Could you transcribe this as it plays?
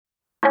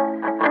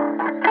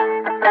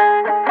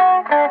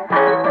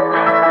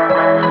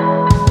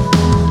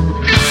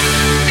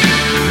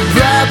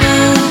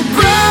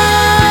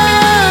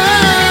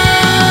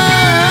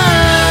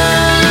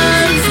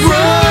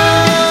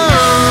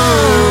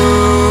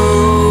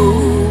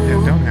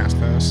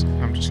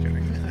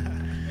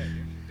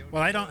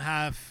I don't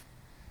have.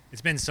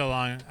 It's been so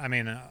long. I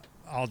mean,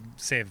 I'll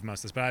save most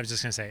of this, but I was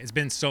just gonna say it's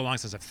been so long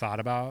since I've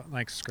thought about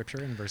like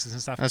scripture and verses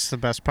and stuff. That's the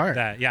best part.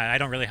 That I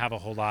don't really have a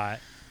whole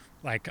lot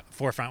like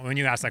forefront. When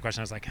you asked that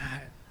question, I was like,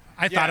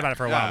 I thought about it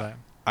for a while.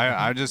 But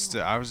I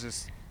was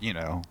just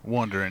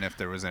wondering if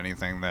there was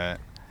anything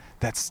that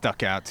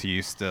stuck out to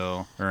you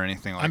still or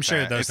anything like that. I'm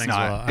sure those things will.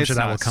 I'm sure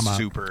that will come up.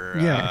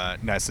 Super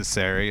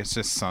necessary. It's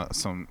just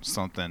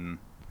something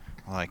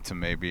I like to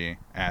maybe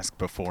ask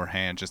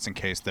beforehand, just in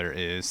case there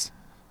is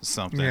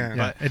something. Yeah.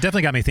 But it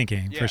definitely got me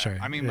thinking for sure.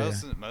 I mean,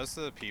 most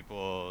of the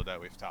people that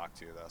we've talked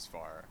to thus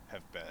far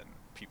have been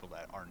people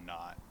that are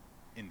not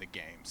in the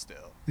game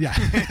still. Yeah,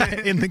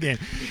 in the game.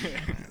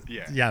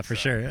 Yeah, for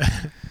sure.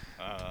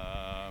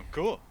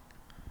 Cool.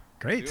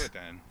 Great. Do it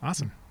then.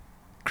 Awesome.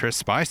 Chris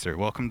Spicer,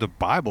 welcome to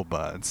Bible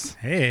Buds.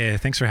 Hey,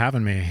 thanks for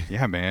having me.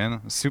 Yeah,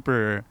 man.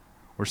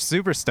 We're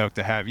super stoked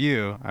to have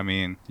you. I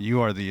mean, you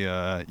are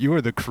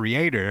the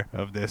creator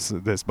of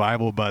this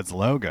Bible Buds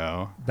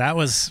logo. That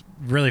was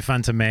really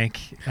fun to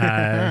make.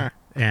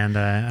 And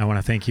I want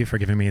to thank you for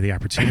giving me the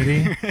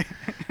opportunity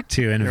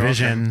to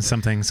envision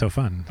something so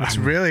fun. It's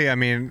really, I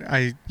mean,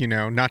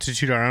 not to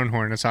toot our own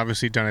horn, it's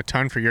obviously done a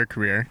ton for your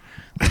career.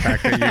 The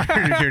fact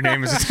that your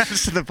name is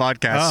attached to the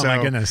podcast. Oh, so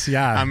my goodness.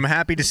 Yeah. I'm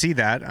happy to see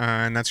that,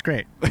 and that's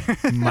great.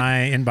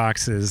 My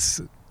inbox is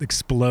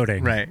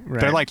exploding. Right.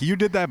 They're like, you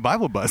did that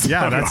Bible Buds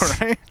logo,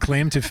 that's right?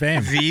 Claim to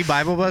fame. The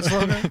Bible Buds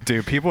logo?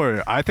 Dude,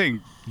 I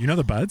think... You know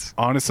the Buds?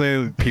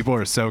 Honestly, people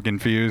are so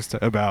confused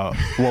about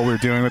what we're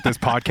doing with this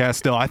podcast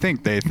still. I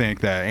think they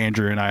think that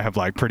Andrew and I have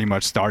like pretty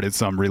much started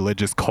some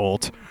religious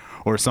cult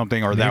or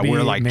something, or that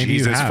we're like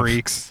Jesus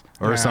freaks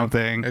or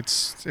something.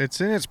 It's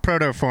in its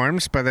proto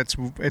forms, but it's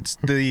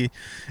the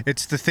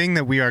thing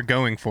that we are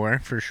going for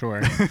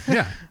sure.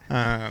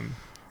 Yeah.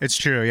 It's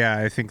true. Yeah,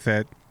 I think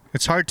that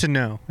it's hard to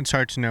know. It's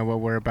hard to know what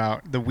we're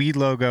about. The weed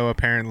logo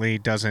apparently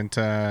doesn't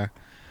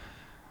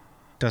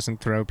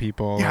throw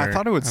people. Yeah, I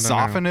thought it would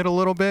soften it a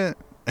little bit,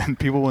 and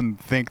people wouldn't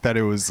think that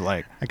it was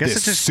like, I guess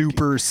it's just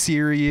super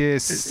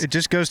serious. It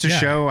just goes to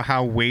show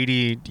how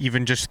weighty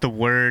even just the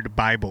word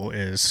Bible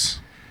is.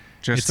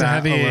 Just it's a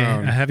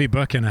heavy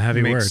book and a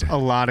heavy makes word. A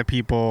lot of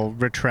people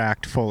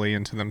retract fully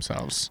into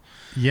themselves.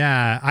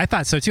 Yeah, I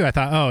thought so too. I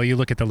thought, oh, you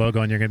look at the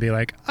logo and you're gonna be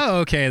like, oh,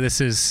 okay,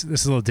 this is a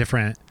little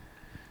different.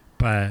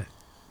 But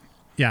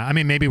yeah, I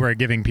mean, maybe we're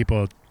giving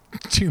people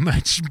too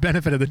much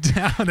benefit of the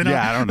doubt. I don't know.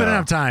 They don't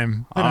have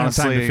time. They don't have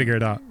time to figure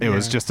it out. It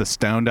was just a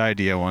stoned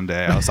idea one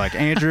day. I was like,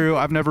 Andrew,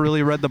 I've never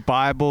really read the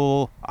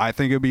Bible. I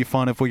think it'd be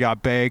fun if we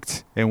got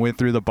baked and went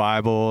through the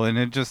Bible. And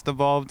it just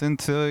evolved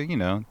into,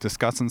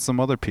 discussing some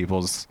other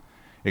people's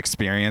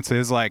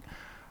experiences. Like,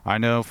 I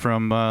know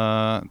from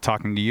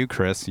talking to you,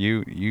 Chris,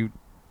 you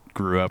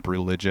grew up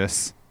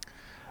religious.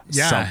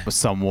 Yeah.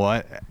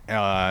 Somewhat.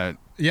 Yeah,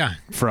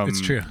 it's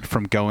true.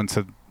 From going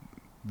to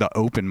the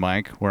open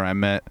mic where I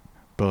met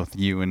both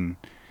you and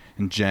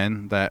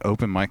Jen, that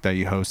open mic that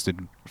you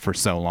hosted for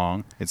so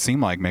long. It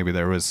seemed like maybe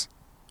there was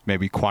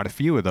quite a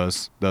few of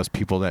those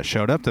people that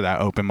showed up to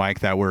that open mic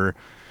that were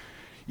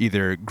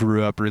either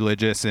grew up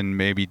religious and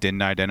maybe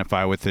didn't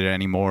identify with it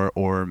anymore,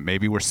 or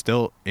maybe were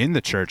still in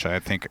the church. I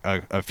think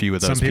a few of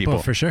those Some people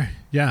for sure.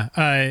 Yeah.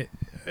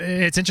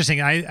 It's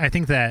interesting. I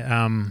think that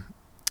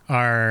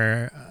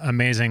our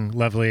amazing,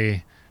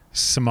 lovely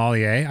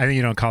sommelier, I think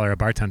you don't call her a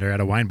bartender at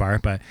a wine bar,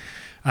 but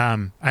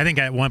I think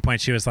at one point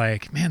she was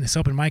like, man, this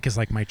open mic is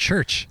like my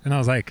church. And I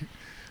was like,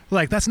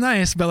 that's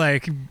nice, but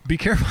like, be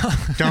careful.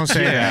 Don't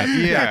say that.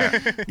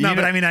 Yeah. No,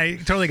 but I mean, I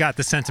totally got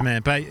the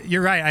sentiment, but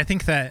you're right. I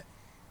think that,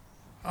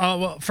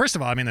 well, first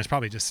of all, I mean, there's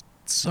probably just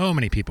so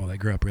many people that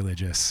grew up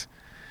religious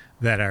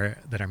that are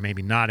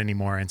maybe not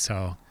anymore. And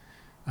so,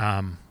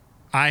 I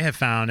have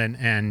found,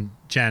 and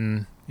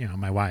Jen,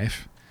 my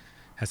wife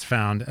has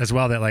found as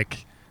well, that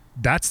like,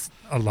 that's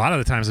a lot of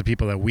the times the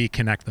people that we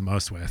connect the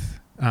most with.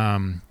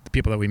 The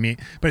people that we meet,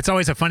 but it's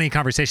always a funny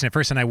conversation at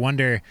first. And I'm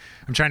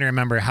trying to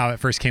remember how it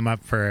first came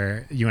up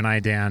for you and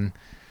I, Dan,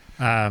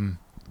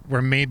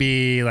 where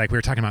maybe like we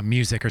were talking about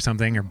music or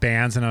something or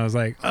bands. And I was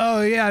like,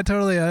 oh yeah,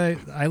 totally.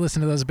 I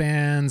listen to those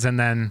bands, and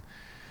then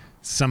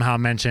somehow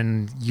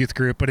mentioned youth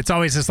group, but it's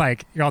always just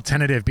like, you're all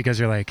tentative because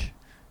you're like,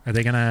 are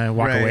they going to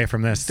walk away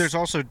from this? There's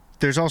also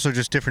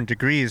just different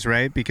degrees,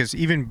 right? Because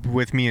even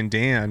with me and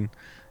Dan,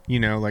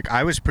 like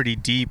I was pretty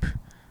deep.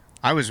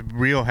 I was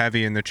real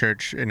heavy in the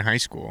church in high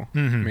school.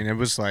 Mm-hmm. I mean, it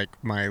was like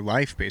my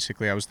life,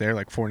 basically. I was there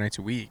like 4 nights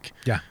a week.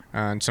 Yeah.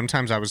 And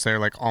sometimes I was there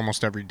like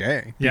almost every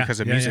day because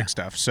of music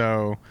stuff.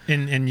 So.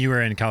 And you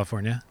were in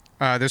California?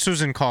 This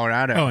was in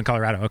Colorado. Oh, in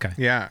Colorado. Okay.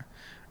 Yeah.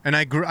 And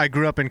I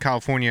grew up in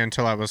California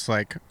until I was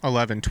like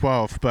 11,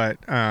 12. But,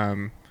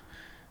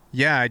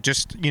 I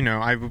just,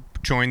 I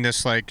joined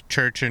this like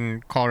church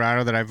in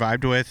Colorado that I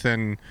vibed with,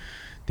 and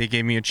they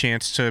gave me a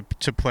chance to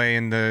play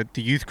in the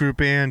youth group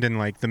band and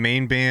like the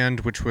main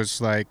band, which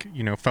was like,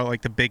 felt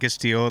like the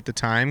biggest deal at the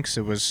time,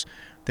 because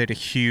they had a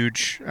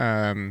huge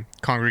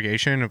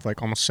congregation of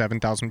like almost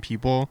 7,000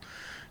 people.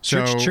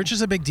 So church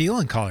is a big deal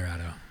in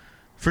Colorado.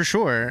 For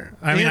sure.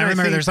 I mean, I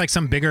remember there's like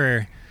some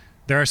bigger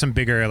there are some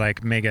bigger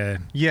like mega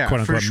Yeah,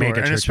 quote for unquote sure. mega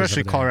And churches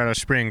especially over there. Colorado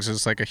Springs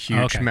is like a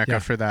huge Okay, mecca yeah.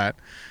 for that.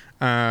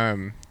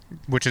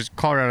 Which is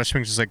Colorado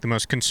Springs is like the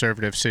most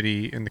conservative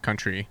city in the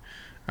country.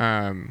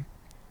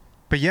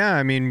 But yeah,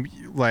 I mean,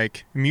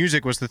 like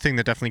music was the thing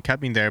that definitely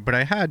kept me there. But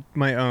I had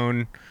my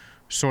own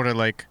sort of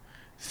like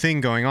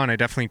thing going on. I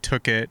definitely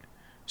took it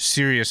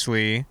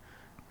seriously,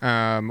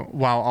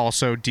 while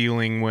also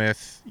dealing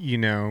with, you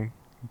know,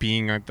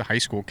 being a high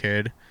school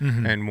kid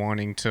Mhm. and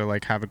wanting to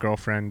like have a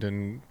girlfriend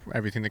and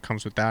everything that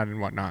comes with that and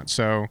whatnot.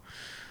 So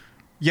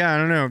yeah, I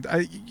don't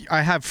know.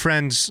 I have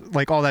friends,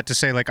 like, all that to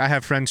say, like, I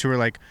have friends who are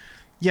like,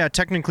 yeah,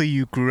 technically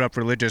you grew up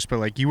religious, but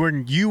like you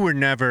were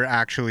never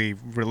actually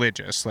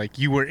religious. Like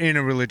you were in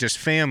a religious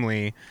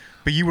family,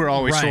 but you were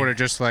always Right. sort of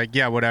just like,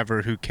 yeah,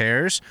 whatever, who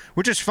cares?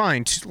 Which is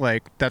fine.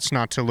 Like that's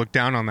not to look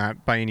down on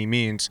that by any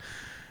means.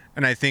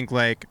 And I think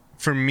like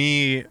for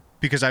me,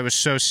 because I was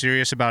so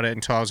serious about it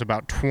until I was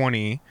about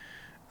 20,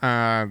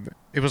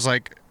 it was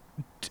like,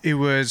 it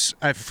was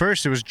at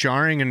first it was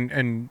jarring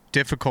and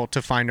difficult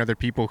to find other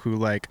people who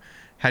like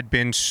had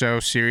been so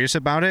serious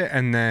about it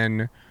and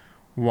then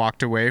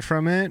walked away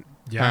from it.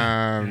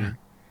 Yeah.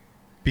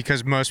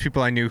 Because most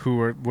people I knew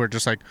who were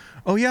just like,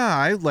 oh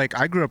yeah,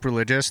 I grew up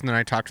religious, and then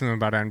I talked to them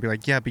about it and be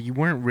like, yeah, but you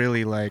weren't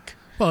really like.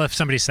 Well, if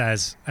somebody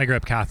says I grew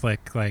up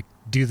Catholic, like,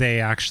 do they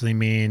actually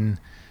mean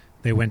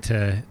they went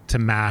to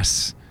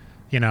mass,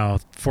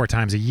 4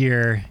 times a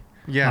year?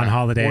 Yeah, on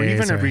holidays or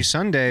even or- every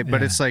Sunday,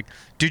 but Yeah. it's like,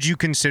 did you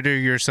consider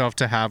yourself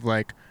to have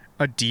like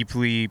a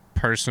deeply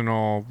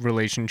personal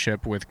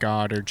relationship with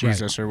God or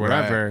Jesus or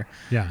whatever?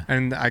 Yeah.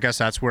 And I guess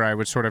that's where I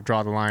would sort of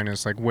draw the line,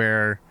 is like,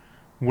 where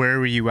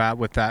were you at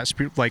with that?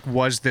 Like,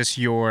 was this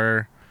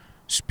your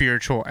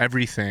spiritual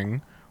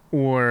everything,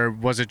 or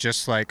was it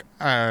just like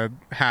a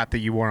hat that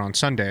you wore on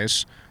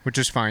Sundays, which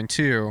is fine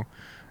too?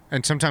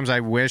 And sometimes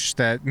I wish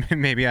that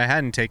maybe I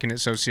hadn't taken it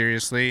so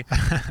seriously,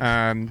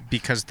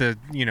 because the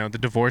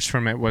divorce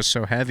from it was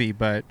so heavy.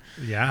 But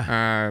Yeah.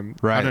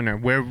 I Right. don't know,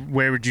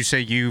 where would you say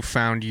you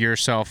found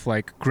yourself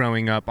like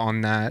growing up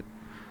on that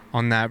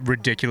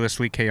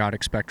ridiculously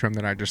chaotic spectrum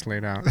that I just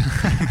laid out?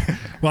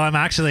 Well,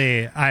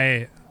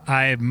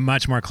 I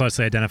much more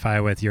closely identify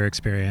with your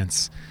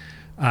experience,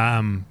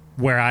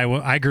 where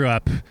I grew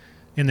up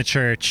in the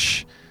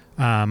church,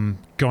 going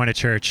to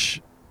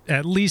church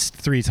at least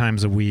 3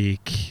 times a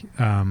week,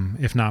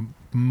 if not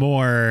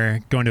more,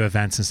 going to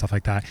events and stuff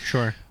like that.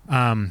 Sure.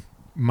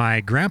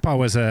 My grandpa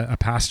was a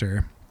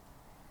pastor,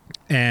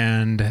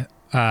 and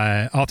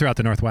all throughout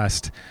the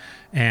Northwest,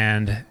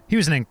 and he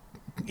was an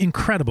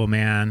incredible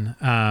man.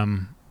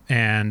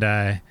 And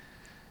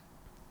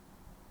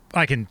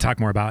I can talk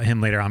more about him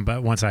later on,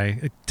 but once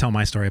I tell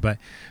my story. But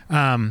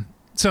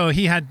so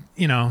he had,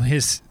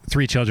 his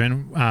 3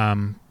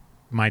 children,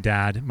 my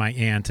dad, my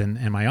aunt,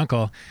 and my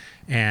uncle,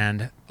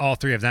 and all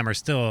 3 of them are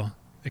still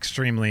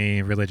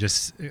extremely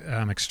religious,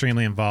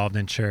 extremely involved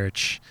in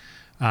church.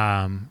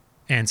 And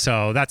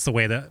so that's the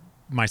way that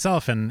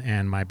myself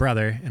and my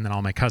brother and then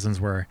all my cousins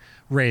were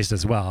raised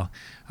as well.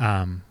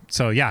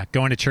 So yeah,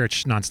 going to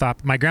church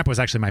nonstop. My grandpa was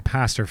actually my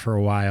pastor for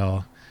a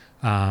while,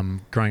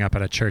 growing up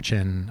at a church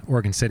in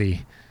Oregon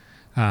City.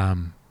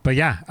 But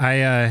yeah,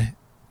 I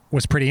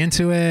was pretty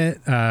into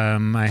it.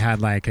 I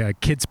had like a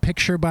kid's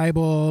picture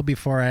Bible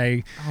before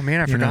I Oh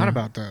man, I forgot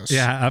about those.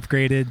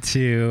 upgraded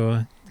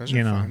to Those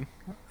are fun.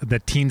 the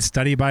teen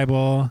study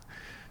Bible,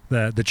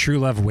 the True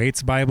Love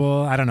Waits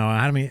Bible. I don't know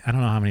how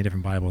many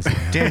different Bibles. they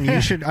have. Dan,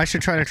 I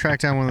should try to track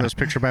down one of those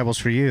picture Bibles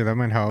for you. That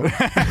might help.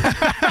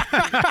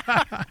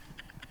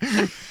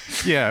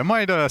 Yeah, it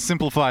might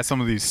simplify some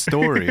of these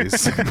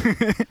stories.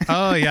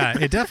 Oh yeah,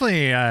 it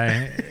definitely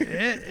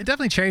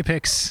cherry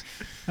picks,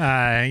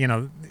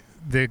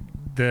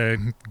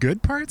 the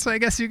good parts, I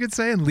guess you could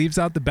say, and leaves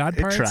out the bad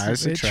It parts.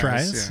 tries, It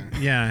tries.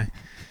 Yeah.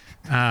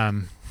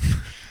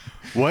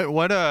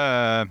 What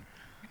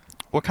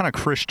kind of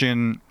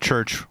Christian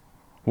church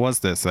was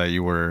this that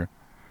you were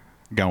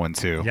going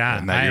to? Yeah,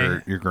 and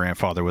that your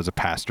grandfather was a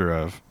pastor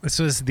of. This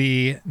was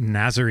the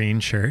Nazarene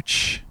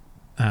Church,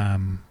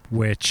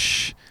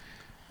 which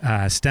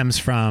stems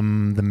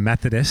from the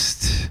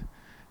Methodist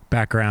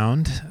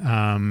background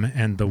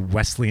and the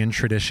Wesleyan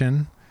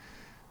tradition.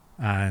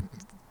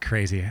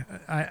 Crazy.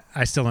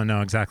 I still don't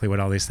know exactly what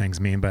all these things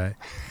mean, but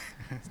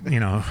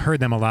heard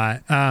them a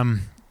lot.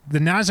 The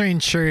Nazarene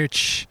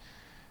Church,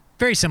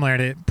 very similar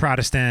to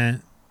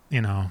Protestant,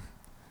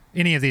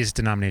 any of these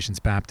denominations,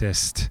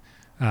 Baptist,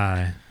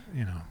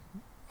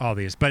 all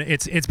these. But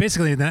it's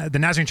basically the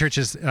Nazarene Church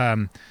is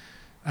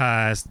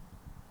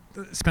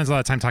spends a lot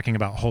of time talking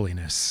about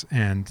holiness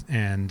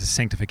and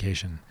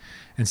sanctification.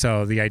 And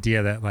so the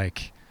idea that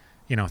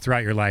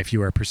throughout your life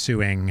you are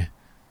pursuing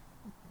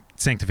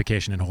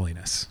sanctification and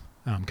holiness,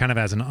 kind of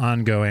as an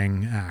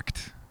ongoing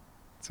act.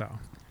 So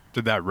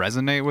Did that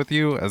resonate with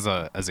you as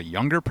a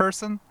younger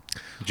person?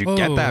 Did you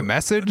get that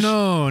message?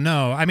 No.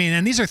 I mean,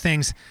 and these are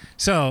things.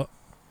 So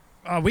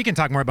we can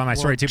talk more about my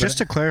story too. Just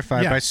but, to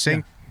clarify, yeah,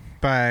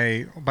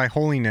 by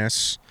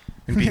holiness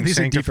and being these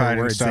are deeper sanctified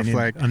and words stuff, they need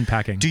like,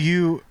 unpacking. do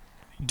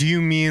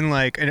you mean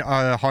like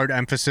a hard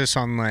emphasis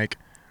on like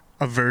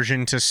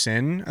aversion to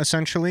sin,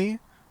 essentially.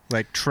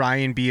 Like, try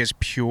and be as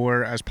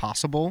pure as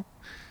possible.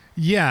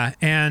 Yeah,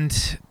 and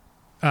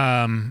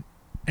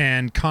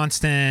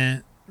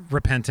constant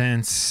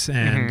repentance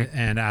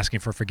and asking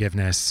for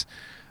forgiveness.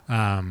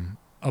 A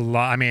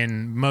lot. I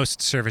mean,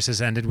 most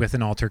services ended with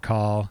an altar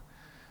call,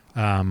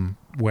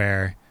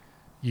 where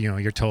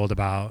you're told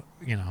about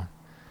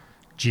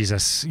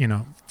Jesus.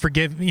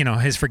 Forgive.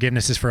 His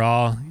forgiveness is for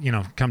all.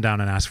 Come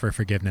down and ask for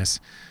forgiveness.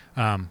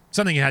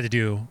 Something you had to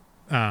do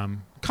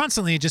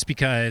constantly, just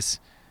because.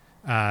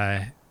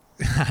 I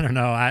don't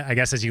know. I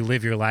guess as you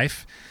live your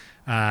life,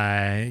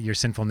 your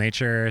sinful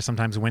nature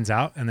sometimes wins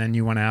out, and then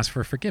you want to ask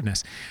for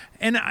forgiveness.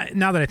 And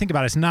now that I think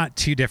about it, it's not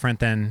too different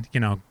than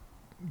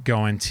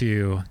going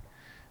to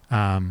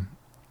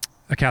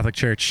a Catholic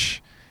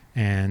church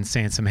and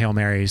saying some Hail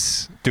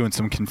Marys, doing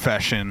some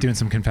confession.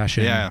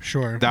 Yeah,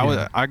 sure.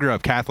 I grew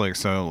up Catholic,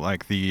 so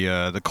like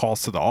the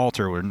calls to the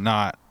altar were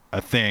not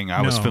a thing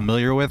I was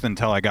familiar with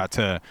until I got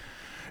to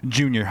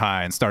junior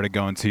high and started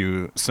going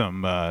to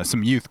some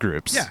youth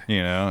groups,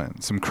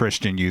 and some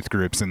Christian youth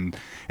groups, and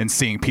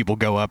seeing people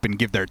go up and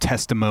give their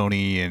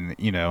testimony and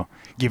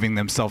giving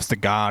themselves to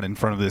God in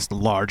front of this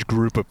large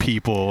group of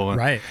people.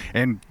 Right.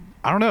 And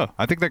I don't know.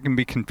 I think that can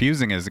be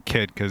confusing as a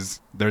kid, because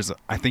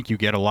I think you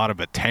get a lot of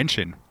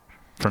attention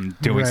from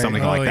doing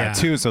something like that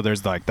too. So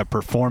there's like the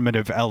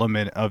performative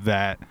element of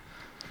that.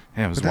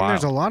 Yeah, it was but then wild.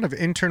 There's a lot of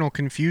internal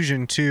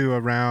confusion too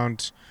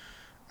around.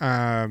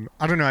 I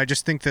don't know. I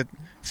just think that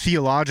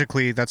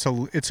theologically, it's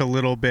a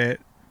little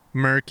bit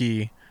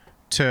murky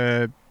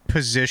to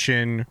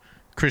position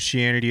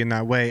Christianity in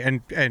that way,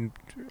 and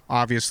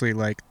obviously,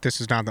 like,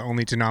 this is not the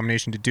only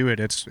denomination to do it.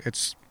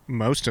 It's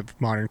most of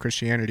modern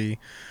Christianity,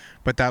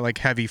 but that like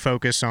heavy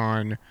focus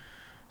on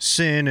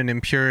sin and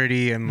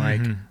impurity and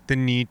like the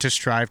need to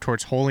strive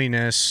towards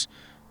holiness,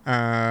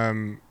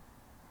 and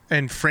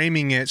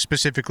framing it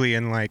specifically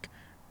in like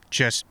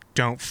just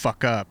don't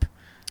fuck up.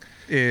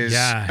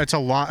 It's a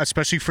lot,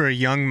 especially for a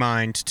young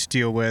mind to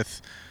deal with.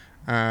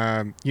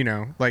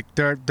 Like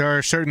there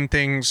are certain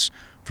things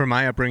from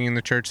my upbringing in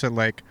the church that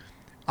like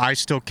I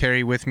still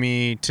carry with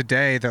me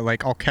today, that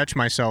like I'll catch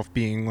myself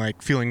being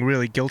like feeling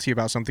really guilty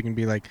about something and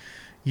be like,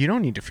 you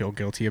don't need to feel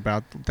guilty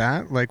about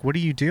that. Like, what are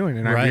you doing?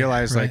 And I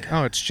realize like,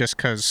 oh, it's just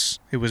because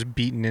it was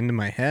beaten into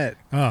my head.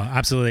 Oh,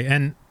 absolutely.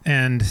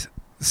 And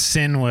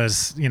sin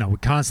was, we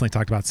constantly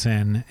talked about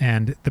sin,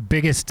 and the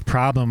biggest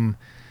problem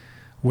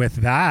with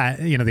that,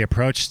 the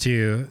approach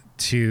to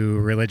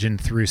religion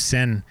through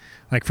sin,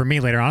 like for me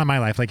later on in my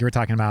life, like you were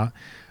talking about,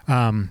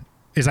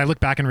 is I look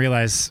back and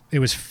realize it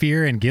was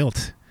fear and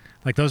guilt.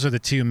 Like those are the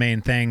two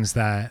main things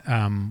that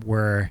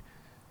were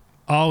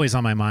always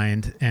on my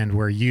mind and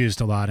were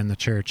used a lot in the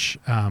church.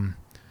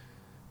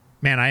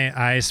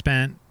 I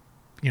spent,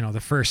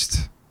 the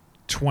first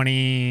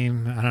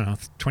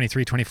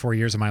 23, 24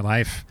 years of my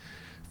life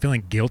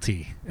feeling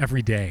guilty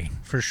every day.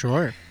 For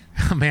sure.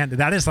 Man,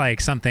 that is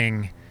like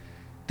something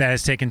that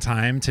has taken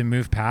time to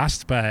move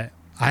past, but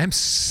I'm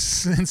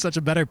in such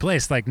a better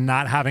place, like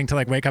not having to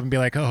like wake up and be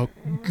like, oh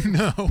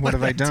no, what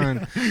have I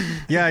done?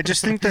 Yeah, I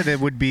just think that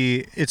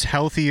it's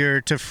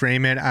healthier to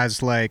frame it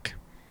as like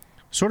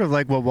sort of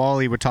like what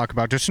Wally would talk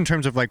about, just in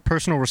terms of like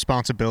personal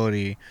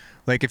responsibility.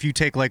 Like if you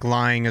take like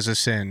lying as a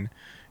sin,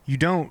 you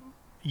don't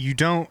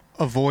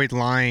avoid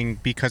lying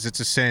because it's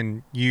a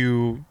sin.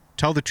 You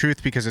tell the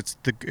truth because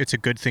it's a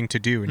good thing to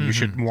do, and you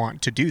should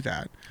want to do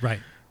that. Right.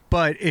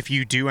 But if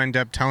you do end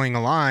up telling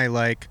a lie,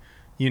 like,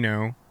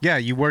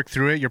 you work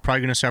through it. You're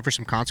probably going to suffer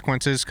some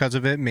consequences because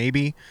of it,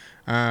 maybe.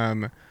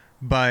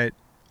 But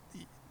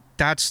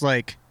that's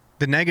like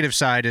the negative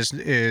side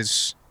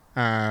is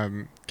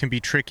can be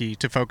tricky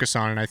to focus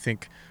on. And I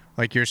think,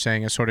 like you're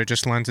saying, it sort of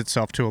just lends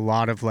itself to a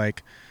lot of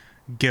like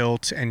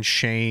guilt and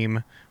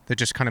shame that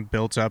just kind of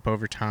builds up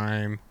over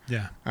time.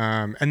 Yeah.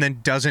 And then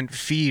doesn't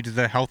feed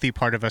the healthy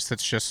part of us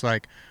that's just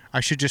like, I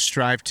should just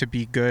strive to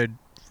be good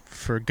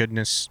for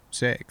goodness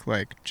sake,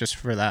 like just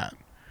for that.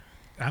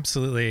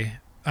 Absolutely.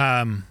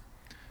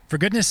 For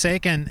goodness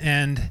sake. And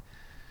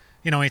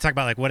when you talk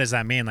about like, what does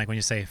that mean? Like when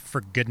you say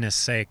for goodness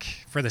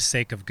sake, for the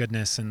sake of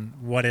goodness, and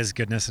what is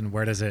goodness and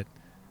where does it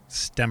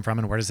stem from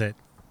and where does it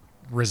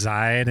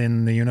reside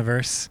in the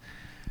universe?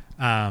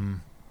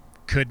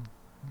 Could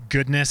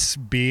goodness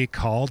be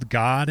called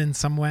God in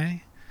some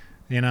way?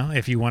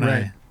 If you want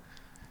to,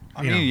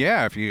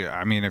 if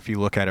you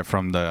look at it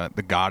from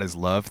the God is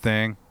love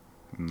thing,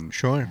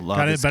 sure,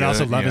 love is but good,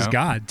 also love is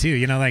God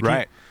too.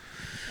 Right.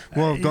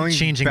 Well, going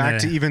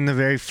back to even the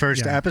very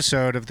first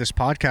episode of this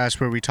podcast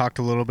where we talked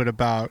a little bit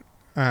about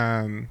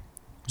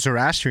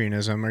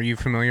Zoroastrianism. Are you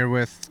familiar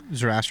with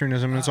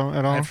Zoroastrianism at all?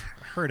 I've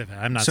heard of it.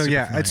 I'm not. So super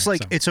yeah, familiar, it's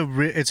like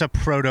it's a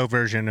proto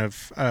version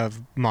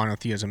of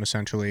monotheism,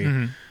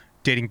 essentially,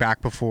 dating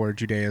back before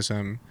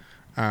Judaism.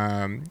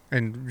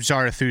 And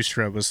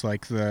Zarathustra was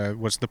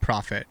the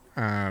prophet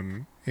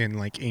in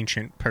like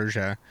ancient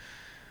Persia.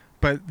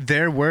 But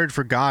their word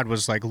for God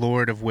was like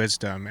Lord of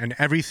Wisdom, and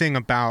everything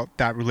about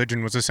that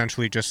religion was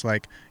essentially just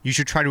like you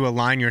should try to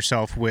align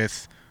yourself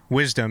with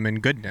wisdom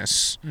and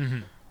goodness,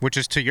 which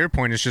is, to your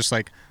point, is just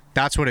like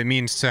that's what it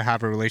means to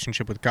have a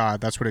relationship with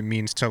God. That's what it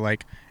means to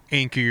like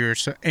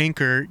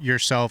anchor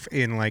yourself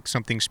in like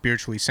something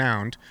spiritually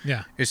sound.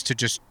 Yeah. Is to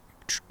just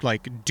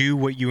like do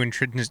what you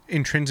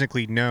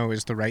intrinsically know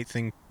is the right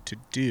thing to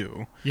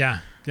do. Yeah.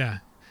 Yeah.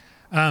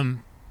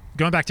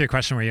 Going back to your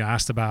question where you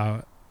asked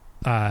about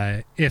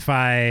if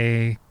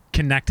I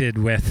connected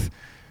with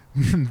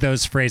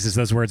those phrases,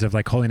 those words of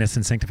like holiness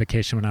and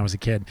sanctification when I was a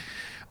kid,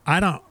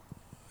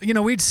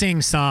 we'd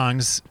sing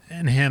songs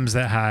and hymns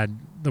that had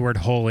the word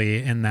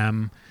holy in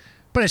them,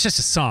 but it's just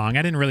a song.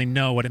 I didn't really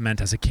know what it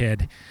meant as a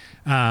kid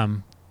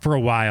for a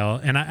while.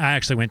 And I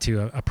actually went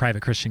to a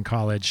private Christian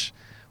college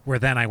where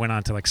then I went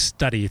on to like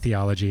study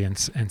theology and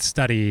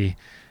study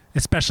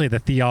especially the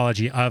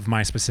theology of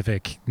my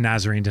specific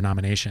Nazarene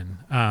denomination.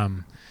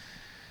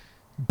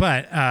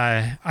 But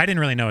I didn't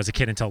really know as a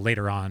kid until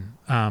later on.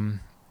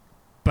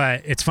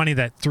 But it's funny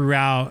that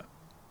throughout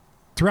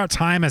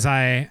time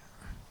okay,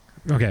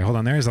 hold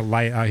on. There's a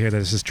light out here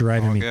that's just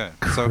driving me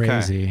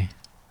crazy. Okay.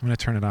 I'm going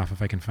to turn it off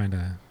if I can find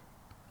a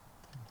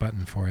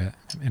button for it.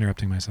 I'm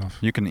interrupting myself.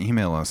 You can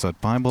email us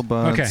at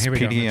BibleBuds. Okay, here we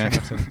go. Yeah.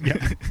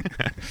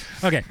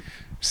 Okay.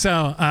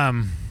 So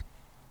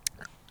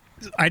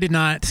I did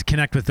not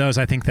connect with those.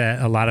 I think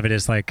that a lot of it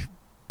is like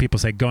people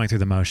say going through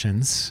the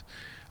motions,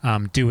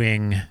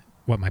 doing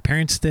what my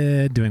parents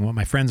did, doing what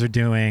my friends are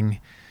doing,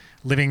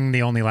 living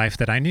the only life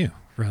that I knew,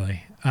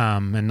 really,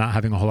 and not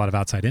having a whole lot of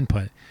outside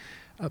input.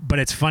 But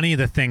it's funny,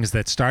 the things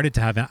that started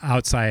to have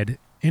outside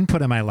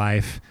input in my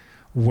life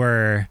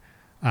were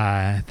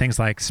things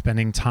like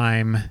spending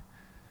time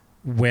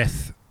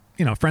with,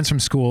 friends from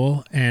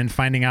school and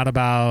finding out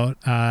about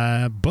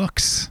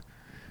books,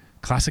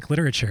 classic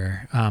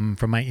literature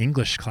from my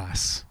English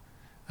class,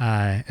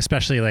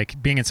 especially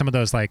like being in some of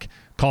those like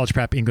college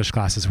prep English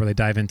classes where they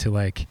dive into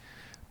like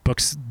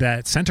books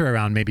that center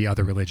around maybe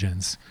other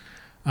religions.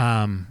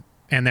 And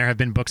there have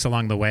been books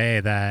along the way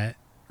that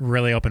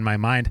really opened my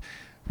mind.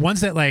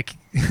 Ones that like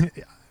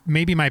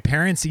maybe my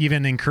parents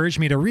even encouraged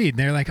me to read.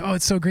 They're like, "Oh,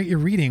 it's so great you're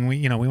reading.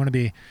 We want to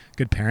be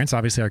good parents.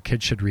 Obviously, our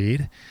kids should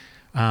read."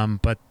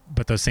 But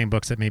those same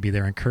books that maybe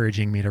they're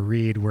encouraging me to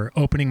read were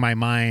opening my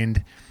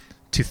mind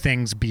to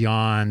things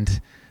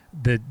beyond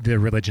the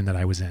religion that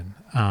I was in.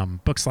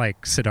 Books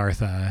like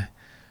Siddhartha,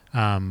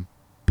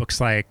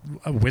 books like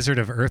Wizard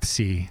of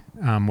Earthsea,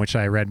 which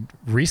I read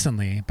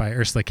recently by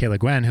Ursula K. Le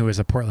Guin, who is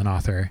a Portland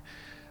author,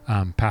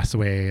 passed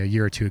away a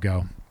year or two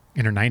ago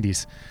in her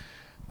 90s.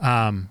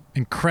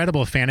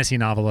 Incredible fantasy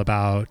novel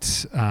about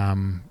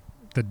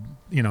the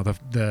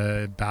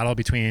battle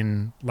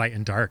between light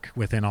and dark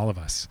within all of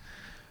us.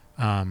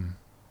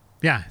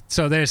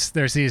 So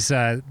there's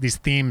these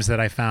themes that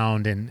I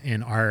found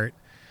in art,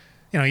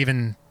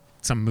 even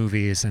some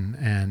movies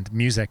and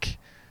music,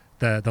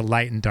 the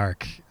light and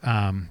dark,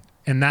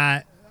 and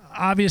that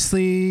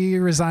obviously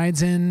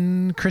resides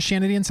in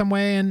Christianity in some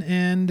way,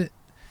 and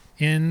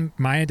in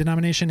my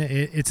denomination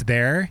it's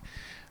there.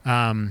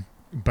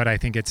 But I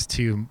think it's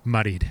too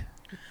muddied.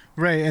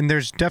 Right, and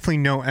there's definitely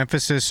no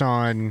emphasis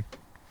on,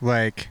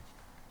 like,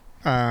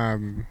 I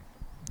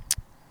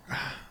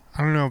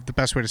don't know the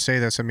best way to say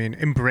this. I mean,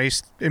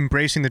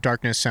 embracing the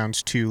darkness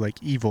sounds too,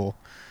 like, evil.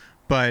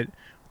 But,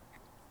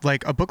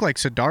 like, a book like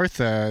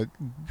Siddhartha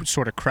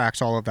sort of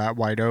cracks all of that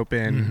wide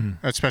open,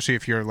 especially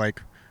if you're,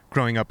 like,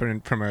 growing up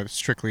from a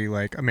strictly,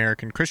 like,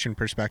 American Christian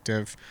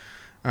perspective.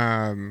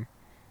 But,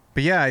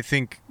 yeah, I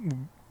think,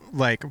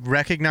 like,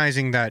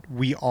 recognizing that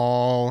we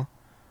all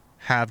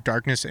have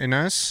darkness in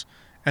us,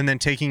 and then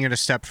taking it a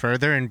step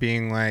further and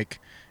being like,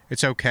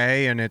 it's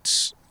okay, and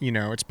it's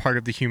it's part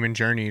of the human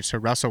journey to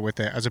wrestle with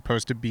it, as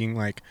opposed to being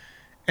like,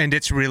 and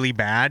it's really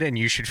bad and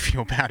you should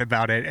feel bad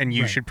about it and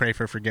you should pray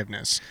for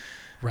forgiveness.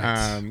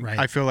 Right.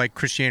 I feel like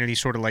Christianity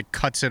sort of like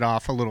cuts it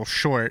off a little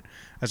short,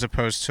 as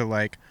opposed to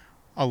like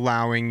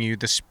allowing you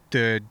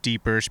the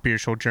deeper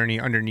spiritual journey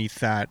underneath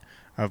that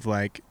of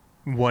like,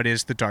 what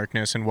is the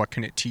darkness and what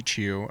can it teach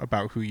you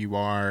about who you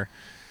are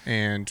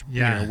and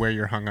where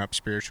you're hung up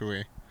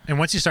spiritually. And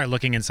once you start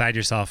looking inside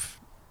yourself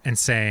and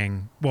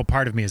saying, well,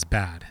 part of me is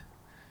bad,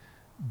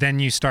 then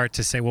you start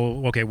to say,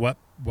 well, okay, what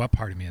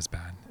part of me is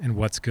bad and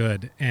what's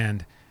good?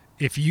 And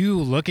if you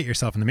look at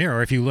yourself in the mirror,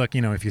 or if you look,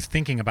 if you're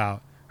thinking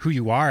about who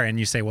you are and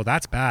you say, well,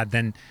 that's bad,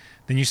 then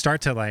you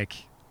start to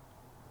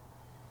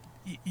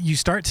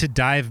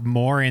dive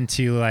more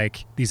into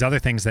like these other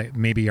things that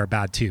maybe are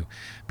bad too.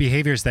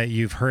 Behaviors that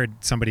you've heard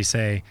somebody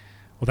say,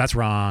 well, that's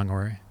wrong,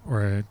 or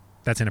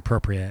that's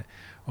inappropriate,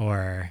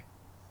 or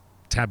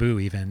taboo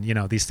even,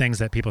 these things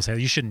that people say,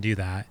 you shouldn't do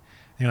that.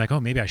 And you're like, oh,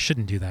 maybe I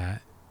shouldn't do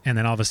that. And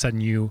then all of a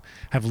sudden you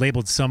have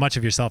labeled so much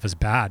of yourself as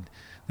bad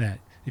that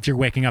if you're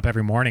waking up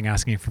every morning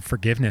asking for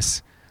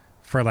forgiveness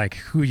for like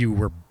who you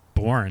were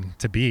born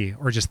to be,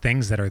 or just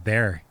things that are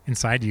there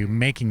inside you,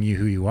 making you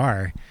who you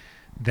are,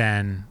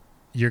 then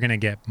you're going to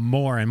get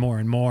more and more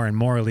and more and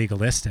more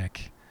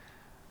legalistic.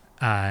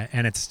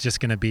 And it's just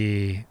going to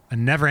be a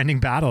never-ending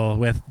battle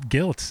with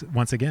guilt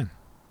once again.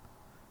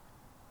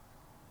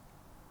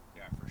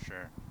 Yeah, for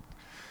sure.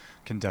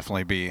 Can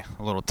definitely be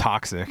a little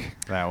toxic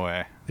that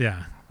way.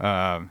 Yeah.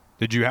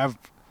 Did you have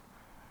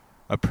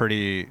a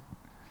pretty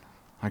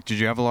like? Did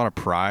you have a lot of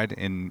pride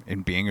in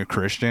being a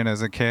Christian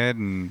as a kid?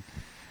 And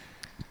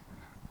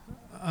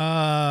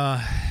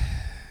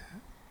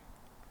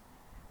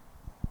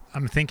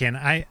I'm thinking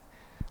I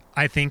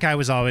think I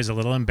was always a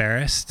little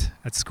embarrassed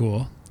at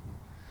school,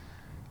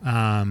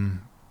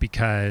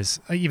 because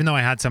even though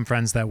I had some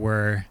friends that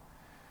were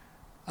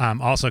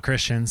also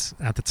Christians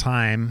at the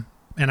time,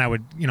 and I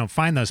would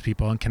find those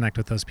people and connect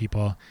with those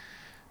people,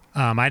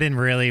 I didn't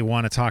really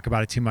want to talk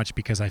about it too much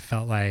because I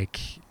felt like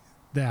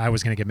that I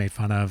was going to get made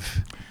fun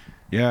of.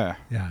 yeah.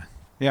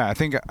 I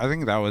think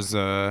that was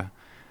there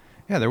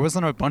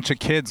wasn't a bunch of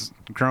kids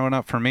growing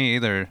up for me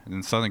either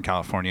in Southern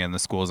California in the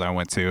schools I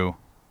went to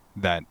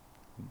that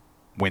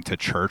went to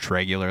church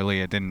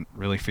regularly. It didn't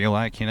really feel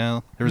like,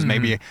 there was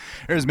maybe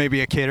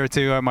a kid or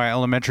two at my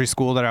elementary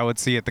school that I would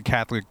see at the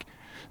Catholic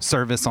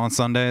service on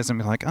Sundays and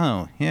be like,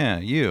 oh yeah,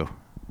 you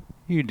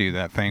do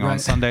that thing on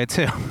Sunday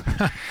too.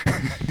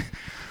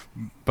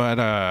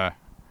 But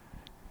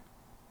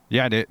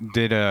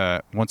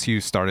did once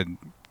you started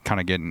kind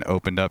of getting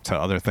opened up to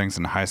other things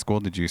in high school,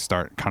 did you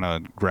start kind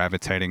of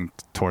gravitating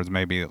towards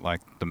maybe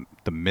like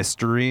the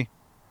mystery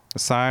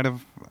side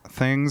of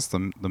things,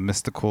 the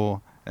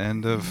mystical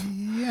end of?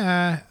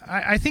 Yeah,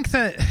 I think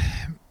that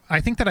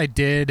I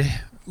did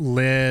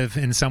live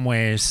in some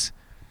ways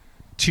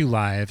two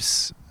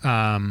lives.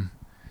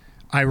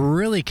 I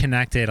really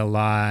connected a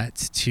lot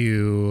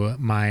to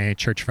my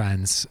church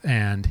friends,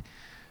 and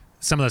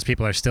some of those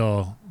people are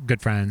still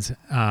good friends.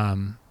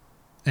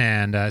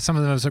 And some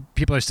of those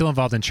people are still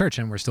involved in church,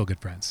 and we're still good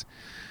friends.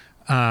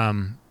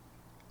 And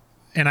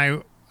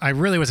I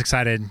really was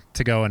excited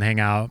to go and hang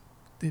out,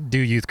 do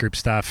youth group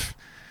stuff.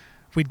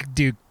 We'd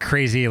do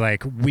crazy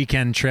like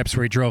weekend trips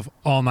where we drove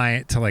all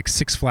night to like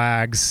Six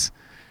Flags,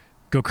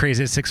 go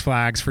crazy at Six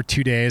Flags for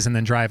 2 days, and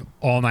then drive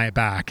all night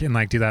back and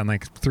like do that in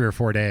like 3 or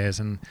 4 days.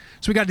 And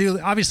so we got to do,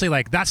 obviously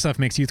like that stuff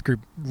makes youth group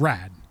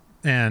rad.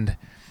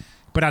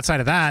 But outside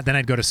of that, then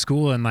I'd go to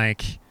school and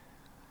like,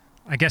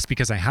 I guess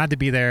because I had to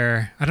be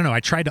there, I don't know,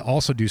 I tried to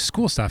also do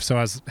school stuff. So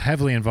I was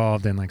heavily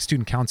involved in like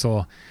student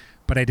council,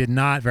 but I did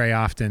not very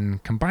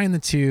often combine the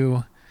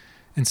two.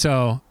 And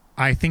so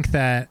I think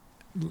that,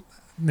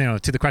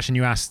 to the question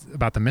you asked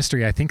about the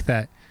mystery, I think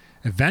that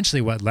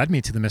eventually what led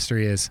me to the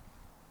mystery is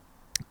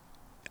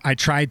I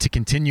tried to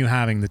continue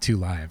having the two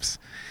lives.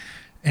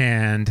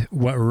 And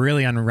what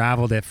really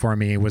unraveled it for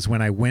me was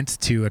when I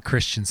went to a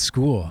Christian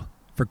school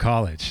for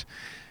college.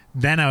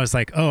 Then I was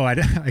like, oh, I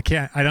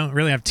don't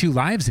really have two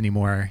lives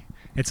anymore.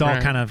 It's all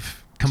kind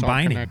of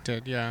combining. It's all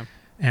connected, yeah.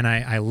 And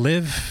I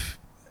live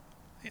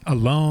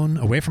alone,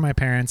 away from my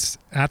parents,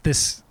 at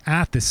this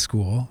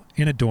school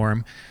in a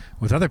dorm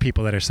with other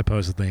people that are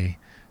supposedly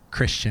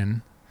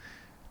Christian.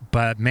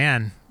 But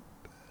man,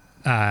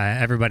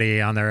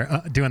 everybody on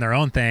their doing their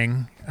own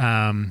thing,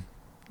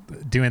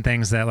 doing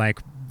things that like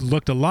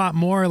looked a lot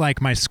more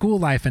like my school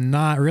life and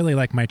not really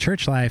like my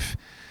church life.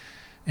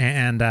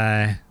 And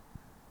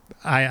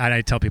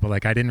I tell people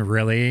like I didn't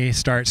really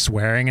start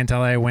swearing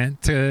until I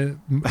went to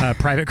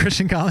private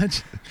Christian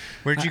college.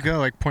 Where'd you go?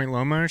 Like Point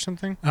Loma or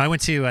something? I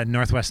went to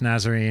Northwest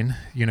Nazarene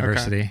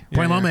University. Okay.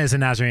 Point Loma is a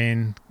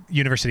Nazarene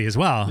university as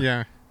well.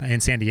 Yeah. In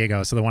San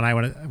Diego. So the one I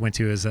went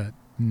to is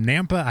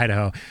Nampa,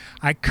 Idaho.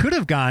 I could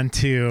have gone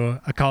to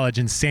a college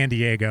in San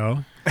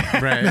Diego,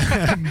 Right.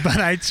 but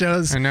I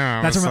chose. I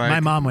know. That's where my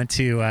mom went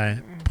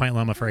to Point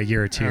Loma for a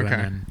year or two Okay.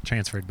 and then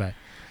transferred. But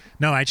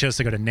no, I chose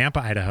to go to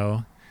Nampa,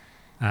 Idaho,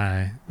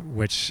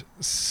 which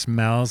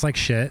smells like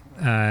shit.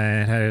 It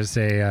has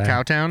a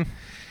Cowtown?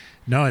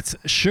 No, it's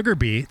sugar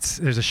beets.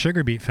 There's a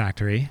sugar beet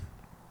factory.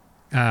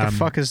 The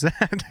fuck is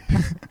that?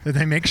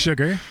 They make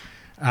sugar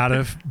out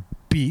of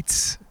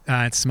beets.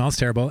 It smells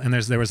terrible. And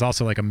there was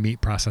also like a meat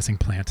processing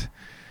plant.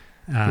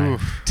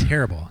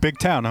 Terrible. Big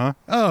town, huh?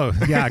 Oh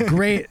yeah,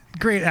 great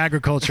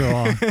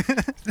agricultural.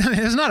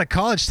 It's not a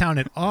college town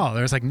at all.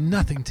 There was like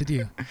nothing to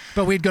do.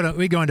 But we'd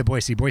go into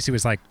Boise. Boise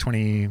was like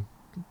 30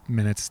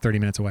 minutes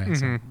away.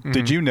 So.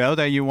 Did you know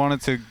that you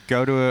wanted to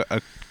go to a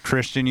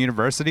Christian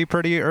university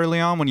pretty early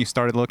on when you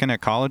started looking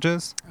at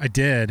colleges? I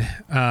did.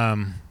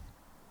 So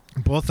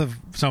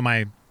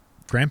my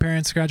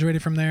grandparents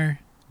graduated from there.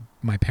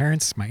 My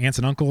parents, my aunts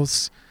and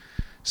uncles,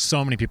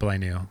 so many people I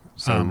knew.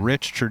 So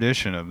rich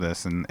tradition of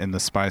this in the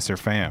Spicer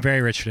fam.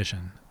 Very rich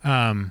tradition.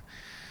 And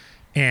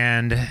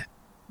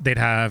they'd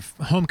have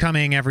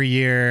homecoming every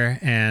year,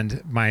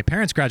 and my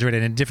parents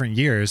graduated in different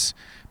years,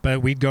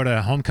 but we'd go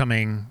to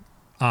homecoming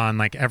on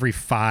like every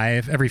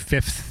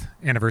fifth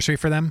anniversary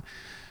for them.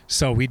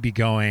 So we'd be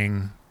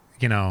going,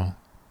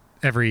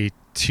 every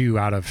 2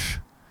 out of,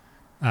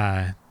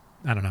 I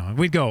don't know.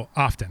 We'd go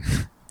often.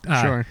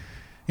 Sure.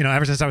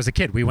 Ever since I was a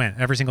kid, we went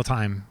every single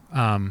time,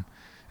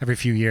 every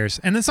few years.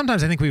 And then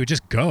sometimes I think we would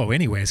just go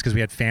anyways because we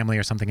had family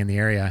or something in the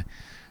area.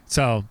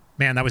 So,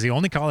 man, that was the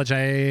only college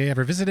I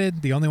ever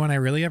visited, the only one I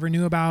really ever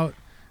knew about,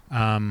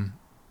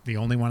 the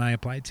only one I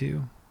applied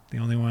to, the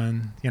only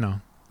one,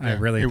 I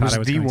really thought I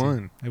was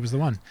going to. It was the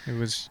one. It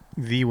was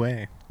the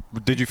way.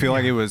 Did you feel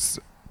like it was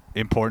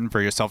important for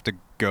yourself to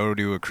go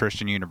to a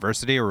Christian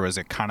university, or was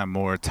it kind of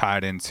more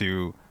tied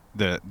into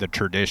the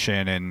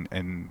tradition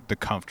and the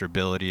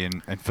comfortability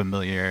and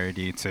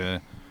familiarity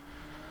to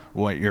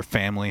what your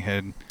family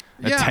had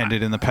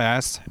attended in the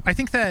past? I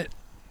think that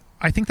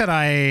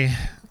it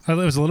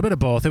was a little bit of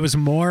both. It was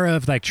more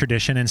of like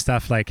tradition and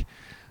stuff. Like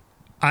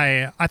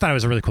I thought it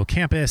was a really cool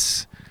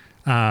campus.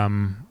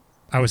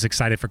 I was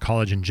excited for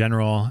college in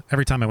general.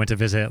 Every time I went to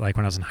visit, like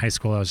when I was in high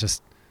school, I was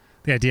just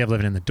the idea of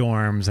living in the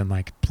dorms and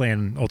like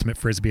playing ultimate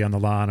frisbee on the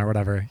lawn or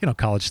whatever,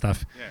 college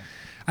stuff. Yeah.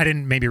 I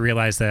didn't maybe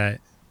realize that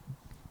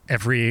I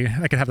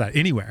could have that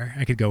anywhere.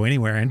 I could go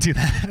anywhere and do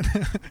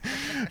that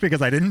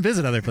because I didn't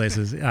visit other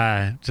places.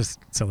 Just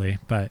silly.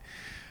 But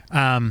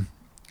then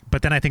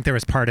I think there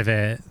was part of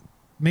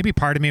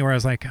me where I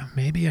was like,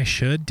 maybe I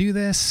should do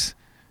this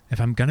if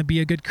I'm going to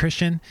be a good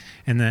Christian.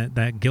 And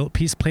that guilt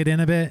piece played in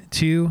a bit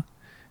too.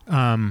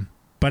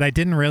 But I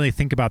didn't really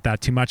think about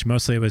that too much.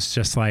 Mostly it was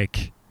just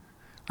like,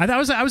 I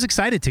was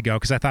excited to go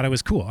because I thought it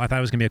was cool. I thought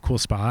it was gonna be a cool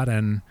spot,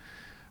 and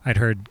I'd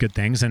heard good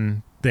things,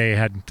 and they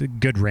had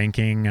good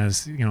ranking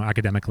as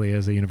academically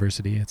as a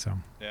university. So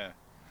yeah,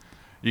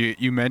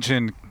 you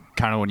mentioned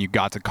kind of when you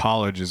got to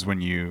college is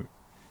when you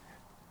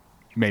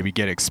maybe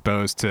get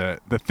exposed to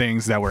the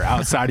things that were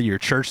outside of your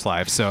church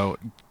life. So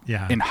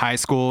yeah, in high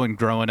school and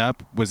growing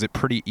up, was it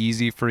pretty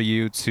easy for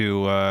you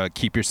to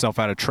keep yourself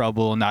out of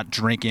trouble, not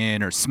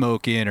drinking or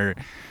smoking or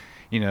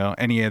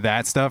any of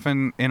that stuff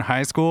in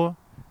high school?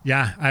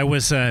 Yeah, I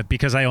was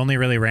because I only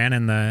really ran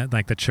in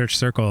the church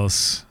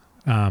circles.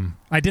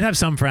 I did have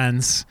some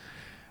friends.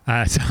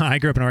 So I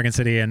grew up in Oregon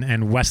City,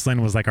 and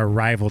Westland was like a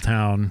rival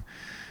town.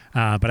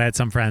 But I had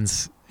some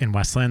friends in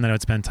Westland that I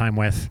would spend time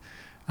with,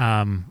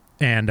 and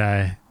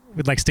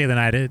would like stay the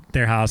night at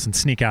their house and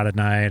sneak out at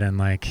night and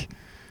like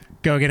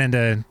go get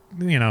into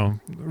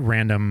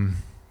random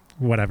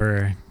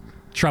whatever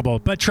trouble.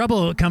 But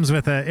trouble comes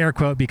with an air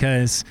quote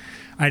because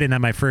I didn't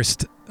have my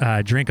first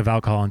drink of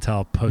alcohol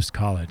until post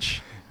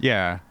college.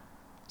 Yeah.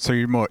 So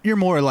you're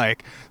more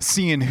like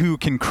seeing who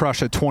can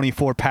crush a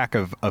 24 pack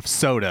of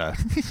soda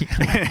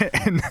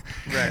and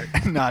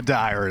not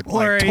die or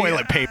like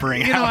toilet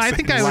papering houses. I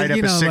think I would light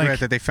up a cigarette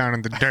that they found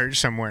in the dirt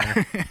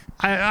somewhere.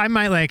 I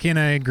might like in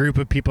a group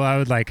of people. I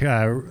would like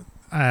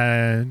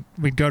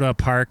we'd go to a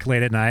park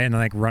late at night and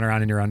like run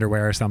around in your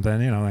underwear or something.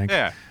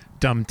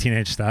 Dumb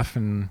teenage stuff.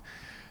 And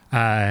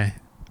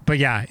but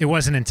yeah, it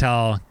wasn't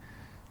until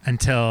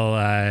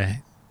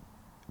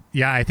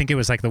I think it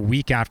was like the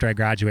week after I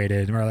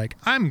graduated, and we're like,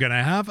 I'm going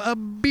to have a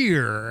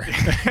beer.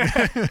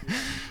 And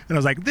I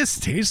was like, this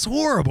tastes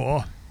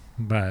horrible.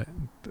 But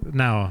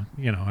now,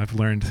 I've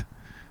learned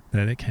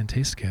that it can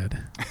taste good.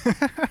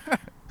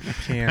 It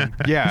can.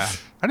 Yeah.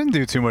 I didn't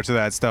do too much of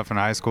that stuff in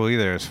high school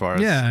either as far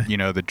as,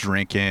 the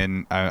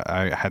drinking.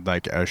 I had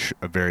like a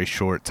very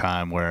short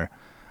time where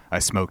I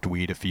smoked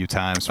weed a few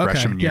times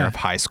freshman year of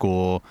high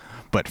school,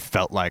 but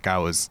felt like I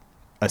was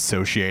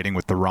associating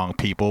with the wrong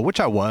people, which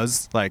I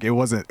was. Like it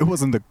wasn't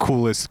the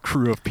coolest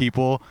crew of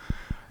people.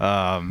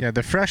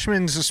 The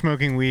freshmen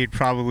smoking weed,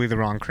 probably the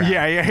wrong crowd.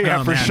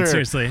 Yeah, for sure.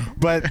 Seriously.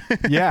 But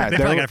yeah, they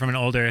probably got it from an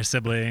older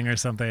sibling or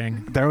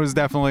something. There was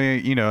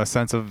definitely, a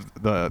sense of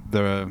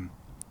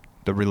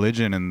the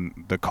religion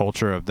and the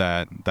culture of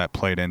that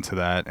played into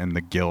that, and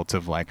the guilt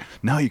of like,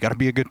 no, you got to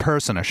be a good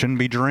person. I shouldn't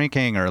be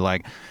drinking or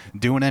like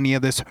doing any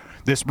of this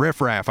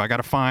riffraff. I got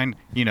to find,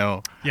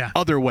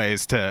 other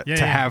ways to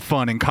have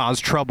fun and cause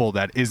trouble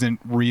that isn't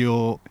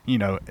real,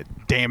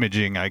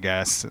 damaging, I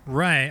guess.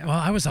 Right. Well,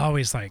 I was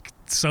always like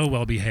so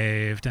well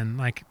behaved, and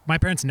like my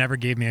parents never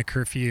gave me a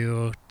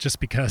curfew just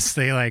because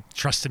they like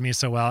trusted me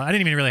so well. I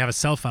didn't even really have a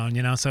cell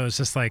phone, so it's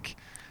just like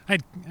I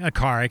had a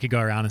car, I could go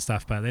around and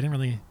stuff, but they didn't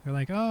really, they're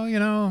like, oh,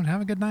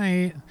 have a good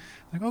night.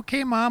 Like,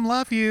 okay, Mom,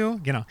 love you,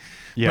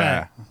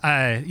 Yeah.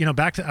 But,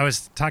 back to, I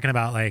was talking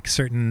about like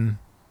certain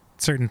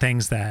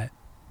things that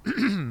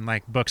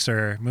like books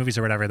or movies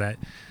or whatever that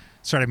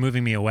started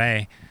moving me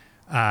away,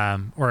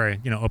 or,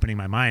 opening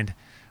my mind.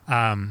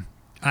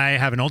 I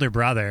have an older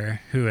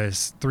brother who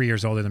is 3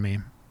 years older than me.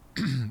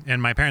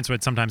 And my parents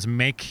would sometimes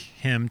make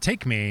him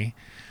take me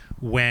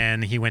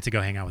when he went to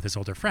go hang out with his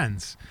older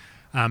friends.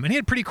 And he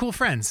had pretty cool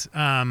friends,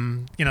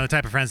 the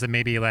type of friends that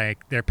maybe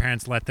like their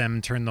parents let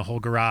them turn the whole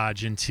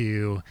garage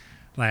into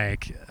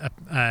like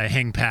a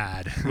hang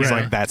pad. It was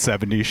like That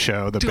 70s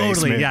Show, The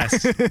Totally,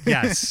 Basement.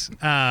 yes.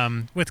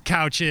 With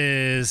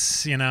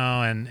couches,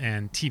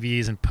 and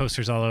TVs and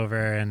posters all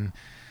over. And,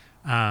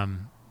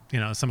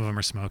 some of them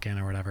are smoking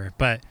or whatever.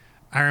 But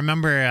I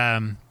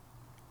remember,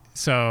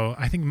 so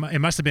I think it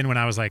must have been when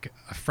I was like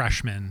a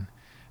freshman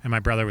and my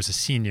brother was a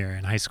senior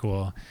in high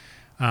school.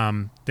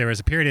 There was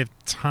a period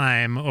of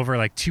time over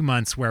like 2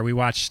 months where we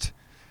watched,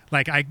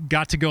 like I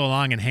got to go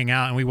along and hang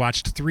out, and we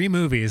watched 3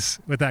 movies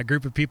with that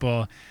group of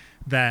people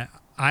that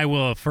I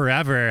will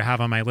forever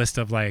have on my list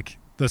of like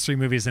those 3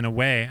 movies in a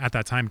way at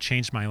that time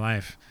changed my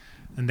life.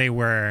 And they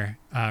were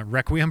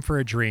Requiem for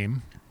a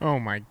Dream. Oh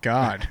my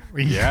God.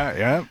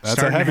 Yeah.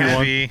 That's a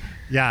heavy one.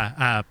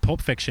 Yeah. Pulp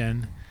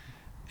Fiction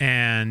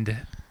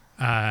and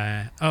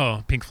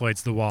Pink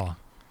Floyd's The Wall.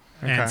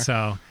 Okay. And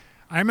so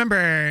I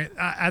remember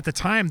at the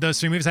time, those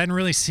 3 movies, I hadn't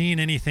really seen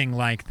anything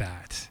like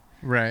that.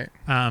 Right.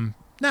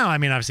 No, I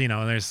mean, obviously,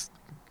 there's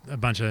a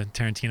bunch of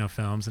Tarantino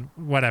films and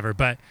whatever,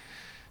 but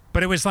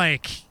it was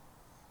like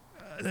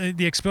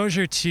the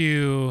exposure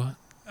to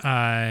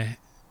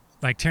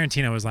like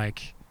Tarantino was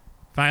like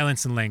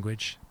violence and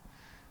language.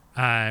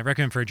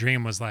 Requiem for a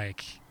Dream was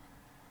like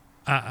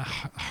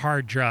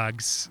hard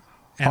drugs,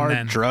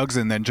 and drugs,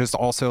 and then just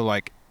also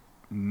like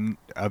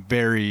a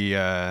very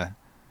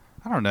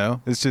I don't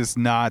know. It's just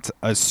not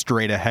a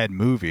straight ahead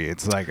movie.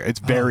 It's like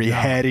it's very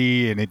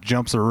heady and it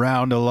jumps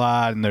around a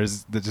lot, and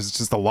there's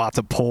just a lot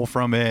to pull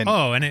from it.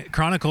 And it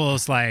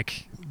chronicles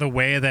like the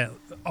way that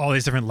all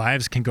these different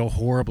lives can go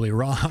horribly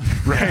wrong.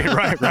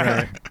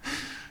 Right.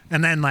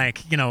 And then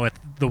like with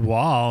The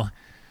Wall,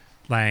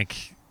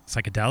 like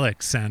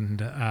psychedelics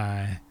and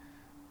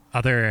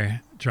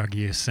other drug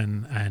use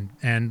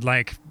and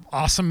like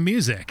awesome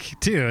music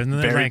too, and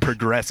then, very like,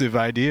 progressive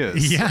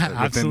ideas. Yeah, within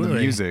absolutely. The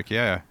music,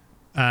 yeah.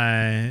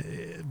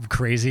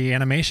 Crazy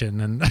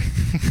animation, and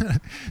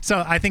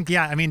so I think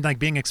like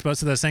being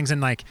exposed to those things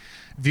and like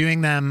viewing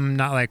them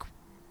not like,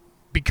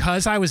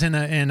 because I was in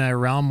a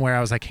realm where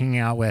I was like hanging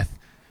out with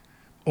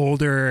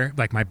older,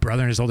 like my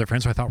brother and his older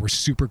friends who I thought were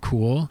super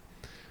cool.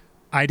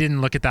 I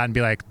didn't look at that and be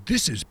like,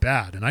 this is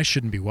bad and I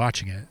shouldn't be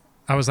watching it.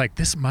 I was like,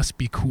 this must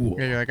be cool.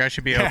 Yeah, you're like, I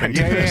should be open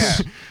to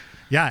this.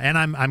 Yeah, and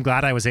I'm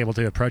glad I was able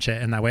to approach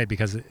it in that way,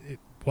 because it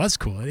was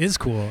cool. It is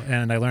cool,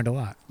 and I learned a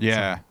lot.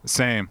 Yeah,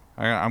 same.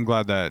 I'm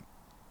glad that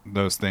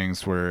those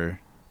things were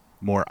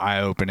more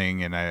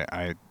eye-opening, and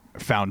I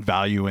found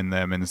value in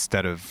them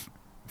instead of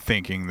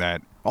thinking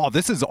that,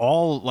 this is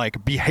all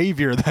like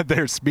behavior that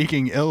they're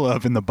speaking ill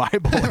of in the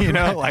Bible,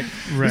 like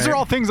these are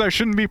all things I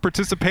shouldn't be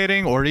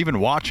participating or even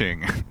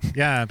watching.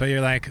 Yeah, but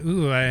you're like,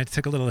 ooh, I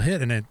took a little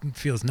hit and it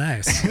feels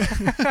nice.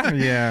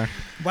 Yeah.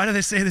 Why do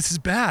they say this is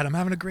bad? I'm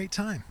having a great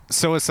time.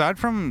 So aside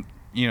from,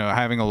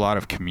 having a lot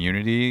of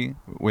community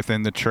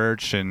within the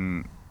church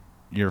and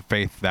your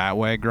faith that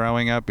way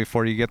growing up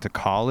before you get to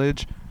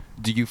college,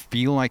 do you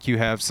feel like you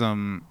have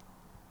some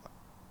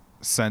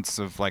sense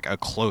of like a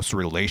close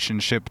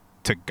relationship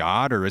to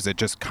God, or is it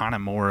just kind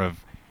of more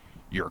of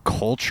your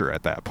culture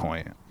at that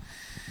point?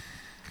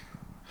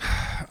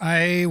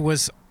 I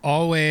was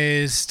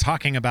always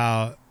talking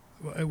about,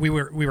 we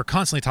were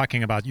constantly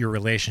talking about your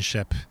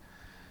relationship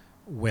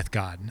with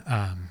God.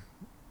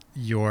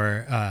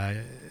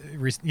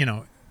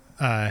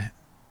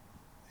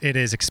 It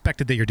is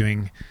expected that you're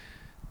doing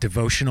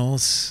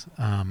devotionals.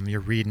 You're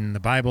reading the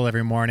Bible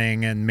every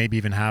morning, and maybe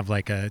even have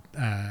like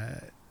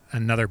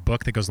another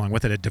book that goes along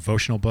with it, a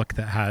devotional book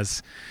that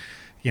has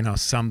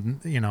some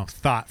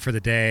thought for the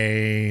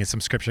day,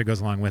 some scripture goes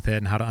along with it,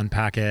 and how to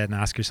unpack it and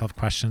ask yourself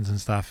questions and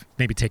stuff.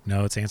 Maybe take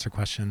notes, answer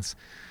questions.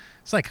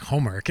 It's like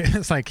homework.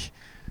 It's like,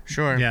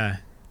 sure. Yeah.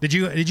 Did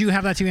you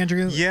have that too,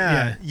 Andrew?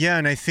 Yeah.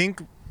 And I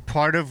think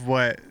part of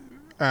what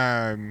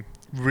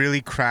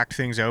really cracked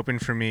things open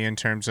for me in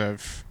terms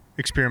of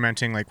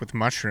experimenting like with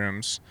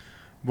mushrooms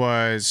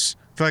was,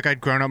 I feel like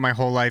I'd grown up my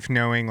whole life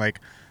knowing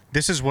like,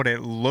 this is what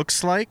it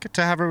looks like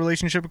to have a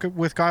relationship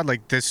with God.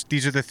 Like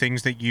these are the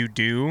things that you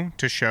do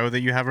to show that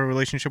you have a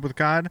relationship with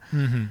God.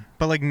 Mm-hmm.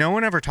 But like no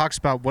one ever talks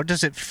about what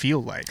does it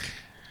feel like.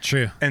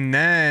 True. And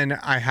then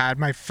I had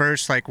my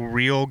first like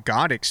real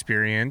God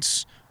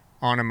experience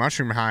on a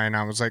mushroom high, and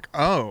I was like,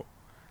 oh,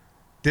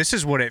 this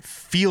is what it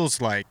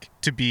feels like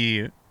to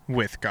be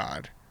with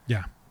God.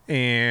 Yeah.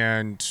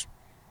 And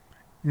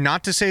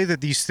not to say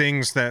that these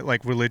things that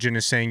like religion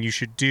is saying you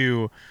should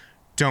do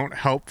don't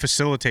help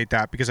facilitate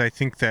that, because I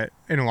think that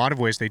in a lot of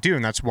ways they do,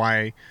 and that's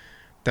why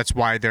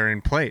they're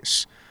in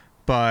place.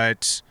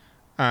 But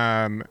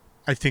I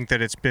think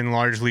that it's been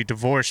largely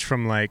divorced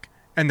from like,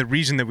 and the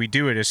reason that we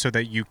do it is so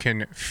that you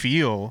can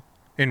feel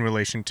in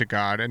relation to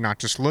God and not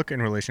just look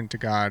in relation to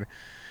God.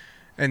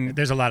 And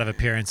there's a lot of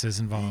appeareances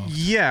involved.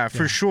 Yeah,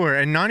 for sure.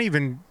 And not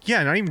even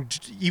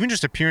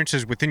just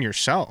appearances within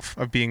yourself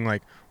of being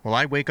like, well,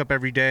 I wake up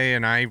every day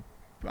and I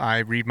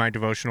read my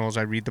devotionals,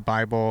 I read the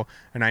Bible,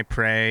 and I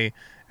pray,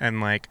 and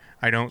like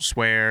I don't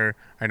swear,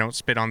 I don't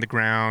spit on the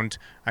ground,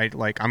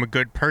 I'm a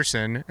good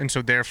person, and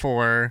so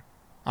therefore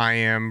I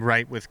am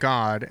right with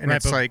God. And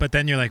right, but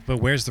then you're like, but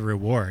where's the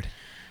reward?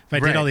 If I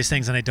did all these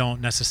things and I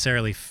don't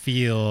necessarily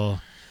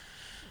feel,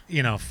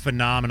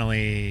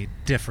 phenomenally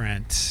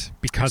different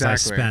because I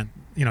spent,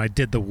 I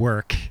did the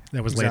work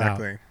that was laid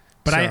out.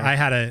 But I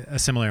had a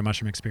similar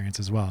mushroom experience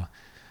as well.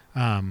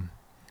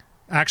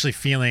 Actually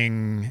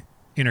feeling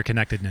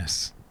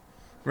interconnectedness.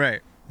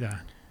 Right. Yeah.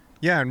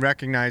 Yeah, and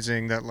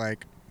recognizing that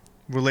like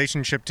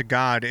relationship to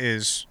God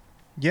is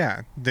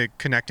the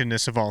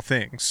connectedness of all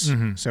things.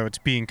 Mm-hmm. So it's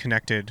being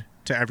connected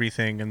to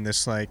everything, and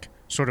this like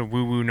sort of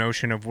woo-woo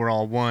notion of we're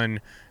all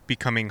one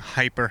becoming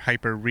hyper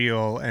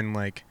real and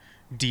like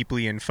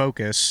deeply in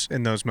focus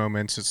in those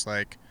moments. It's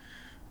like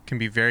can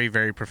be very,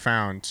 very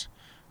profound.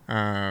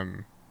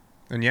 And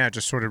it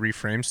just sort of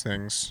reframes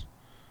things.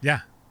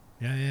 Yeah.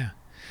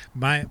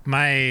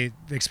 My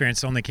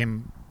experience only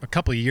came a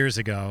couple of years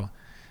ago,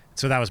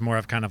 so that was more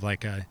of kind of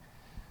like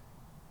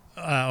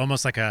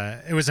almost like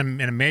it was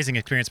an amazing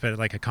experience, but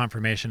like a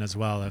confirmation as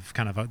well of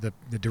kind of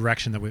the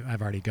direction that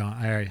I've already gone.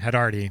 I had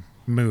already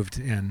moved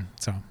in.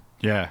 So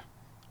Yeah.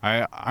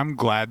 I'm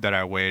glad that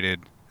I waited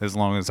as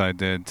long as I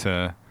did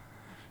to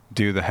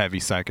do the heavy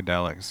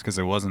psychedelics, because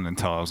it wasn't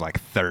until I was like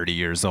 30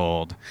 years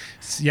old.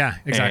 Yeah,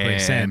 exactly.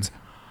 Same.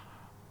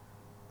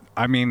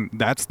 I mean,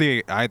 that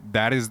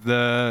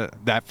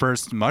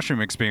first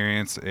mushroom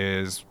experience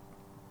is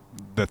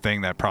the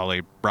thing that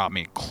probably brought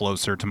me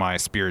closer to my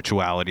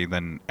spirituality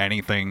than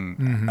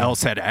anything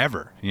else had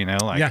ever,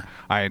 like Yeah.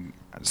 I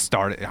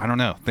don't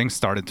know, things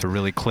started to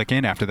really click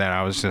in after that.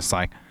 I was just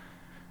like,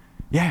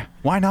 yeah,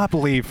 why not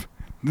believe?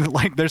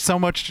 Like, there's so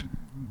much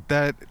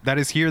that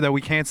is here that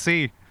we can't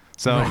see.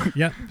 So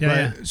Right.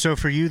 Yeah. So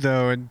for you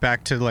though, and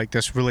back to like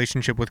this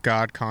relationship with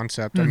God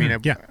concept, I mean,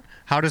 Yeah.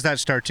 how does that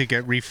start to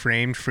get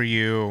reframed for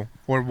you,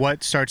 or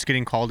what starts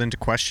getting called into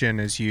question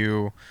as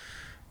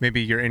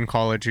maybe you're in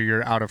college or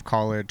you're out of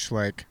college?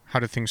 Like, how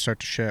do things start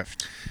to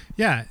shift?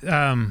 Yeah.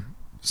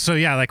 So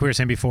yeah, like we were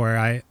saying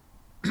before,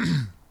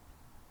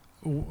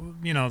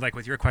 like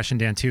with your question,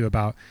 Dan, too,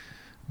 about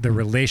the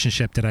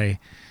relationship, is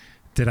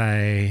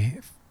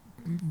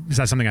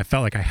that something I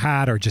felt like I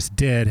had or just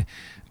did?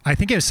 I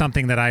think it was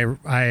something that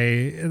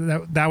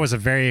that was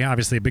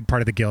obviously a big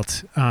part of the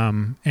guilt.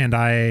 And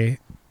I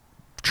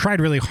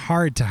tried really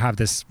hard to have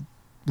this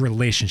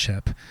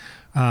relationship.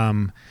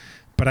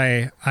 But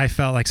I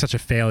felt like such a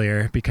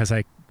failure because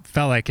I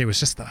felt like it was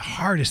just the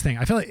hardest thing.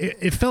 I felt like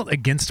it felt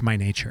against my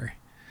nature.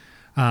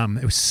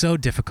 It was so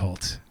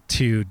difficult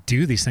to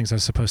do these things I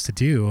was supposed to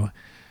do.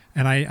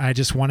 And I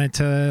just wanted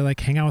to like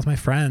hang out with my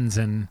friends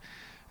and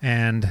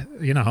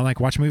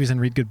like watch movies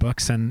and read good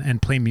books and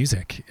play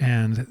music.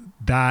 And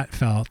that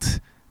felt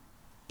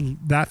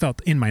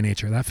in my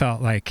nature. That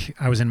felt like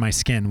I was in my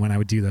skin when I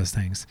would do those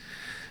things.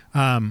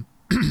 And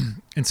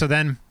so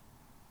then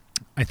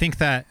I think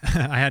that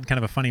I had kind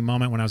of a funny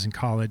moment when I was in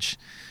college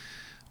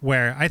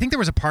where I think there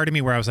was a part of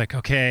me where I was like,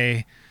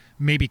 okay,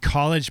 maybe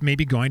college,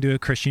 maybe going to a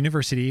Christian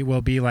university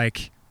will be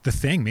like the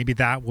thing. Maybe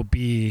that will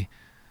be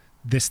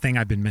this thing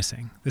I've been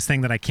missing, this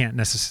thing that I can't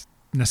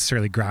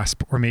necessarily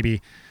grasp, or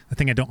maybe the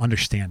thing I don't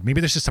understand. Maybe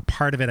there's just a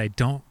part of it I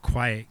don't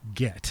quite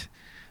get,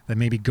 that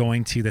maybe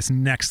going to this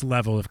next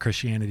level of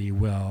Christianity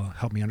will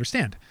help me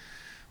understand.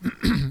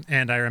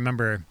 And I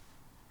remember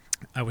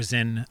I was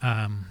in,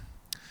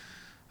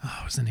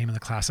 what was the name of the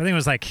class? I think it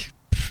was like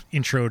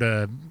Intro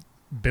to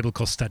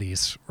Biblical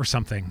Studies or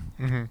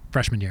something,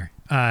 freshman year.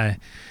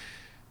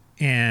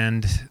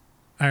 And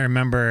I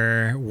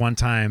remember one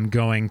time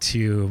going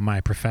to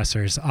my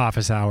professor's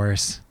office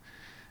hours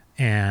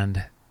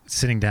and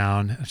sitting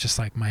down, just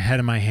like my head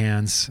in my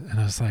hands. And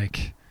I was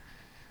like,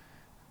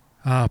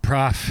 oh,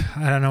 prof,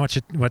 I don't know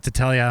what to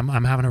tell you.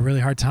 I'm having a really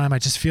hard time. I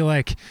just feel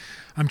like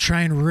I'm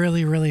trying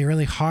really, really,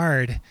 really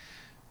hard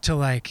to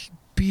like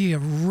be a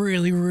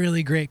really,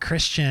 really great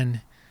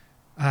Christian.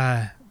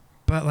 But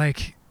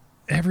like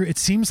it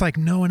seems like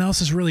no one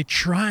else is really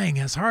trying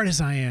as hard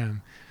as I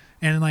am.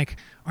 And like,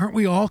 aren't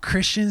we all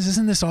Christians?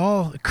 Isn't this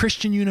all a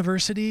Christian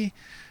university?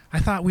 I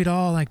thought we'd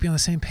all like be on the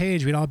same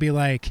page. We'd all be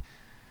like,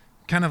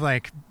 kind of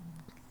like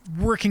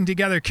working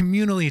together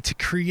communally to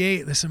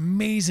create this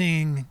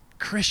amazing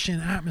Christian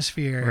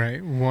atmosphere.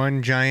 Right.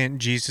 One giant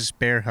Jesus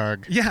bear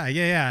hug.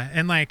 Yeah.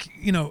 And like,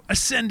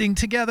 ascending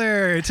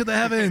together to the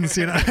heavens,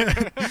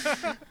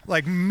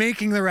 like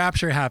making the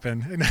rapture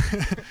happen.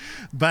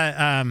 But,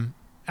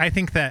 I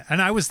think that,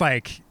 and I was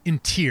like in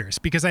tears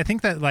because I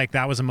think that like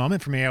that was a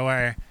moment for me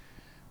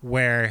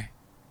where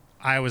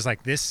I was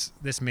like, this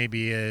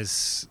maybe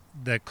is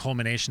the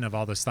culmination of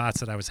all those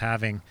thoughts that I was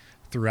having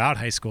throughout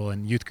high school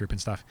and youth group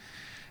and stuff.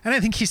 And I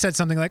think he said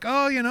something like,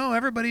 oh,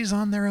 everybody's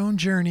on their own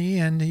journey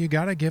and you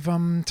got to give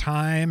them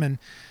time and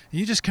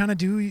you just kind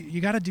of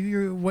you got to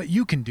do what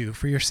you can do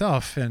for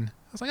yourself. And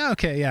I was like, oh,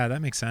 okay, yeah,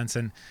 that makes sense.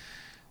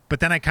 But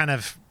then I kind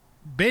of,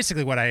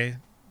 basically what I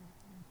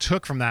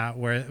took from that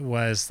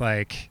was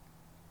like,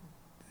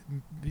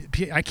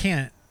 I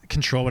can't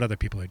control what other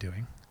people are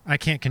doing. I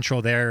can't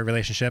control their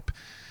relationship.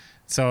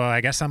 So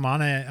I guess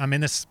I'm in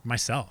this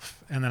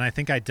myself. And then I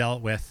think I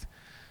dealt with,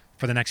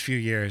 for the next few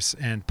years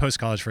and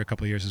post-college for a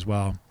couple of years as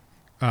well,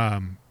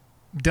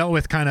 dealt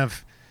with kind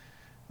of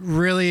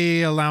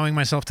really allowing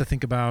myself to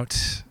think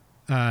about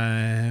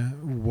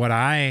what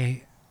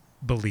I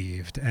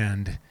believed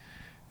and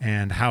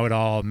how it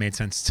all made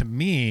sense to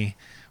me,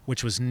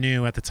 which was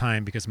new at the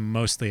time because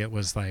mostly it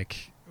was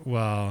like,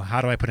 well, how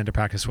do I put into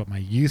practice what my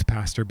youth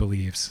pastor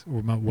believes,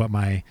 or what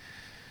my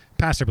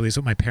pastor believes,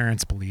 what my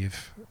parents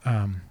believe?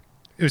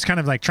 It was kind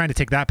of like trying to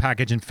take that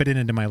package and fit it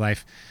into my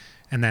life.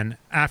 And then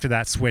after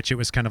that switch, it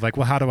was kind of like,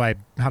 well, how do I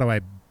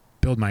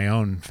build my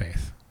own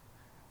faith?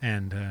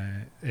 And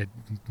it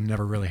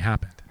never really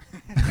happened.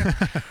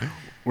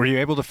 Were you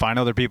able to find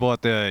other people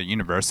at the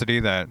university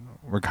that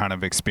were kind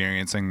of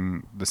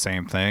experiencing the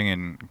same thing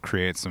and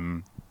create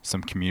some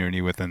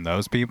community within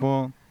those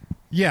people?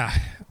 Yeah.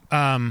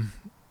 Yeah.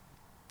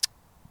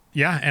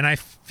 And I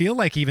feel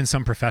like even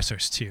some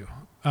professors too,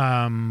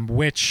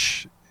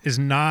 which is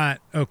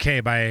not okay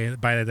by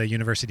the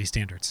university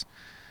standards.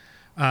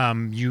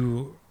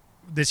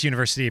 this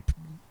university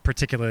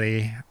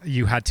particularly,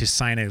 you had to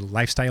sign a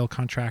lifestyle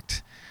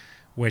contract,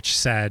 which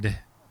said,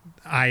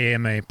 I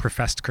am a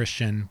professed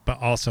Christian,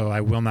 but also I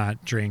will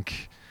not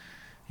drink,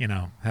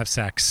 have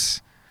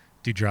sex,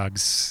 do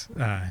drugs,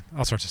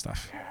 all sorts of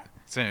stuff.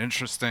 It's an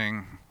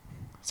interesting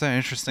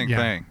Yeah.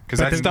 thing, because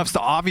But that the- stuff's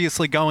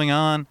obviously going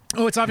on.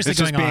 Oh, it's obviously It's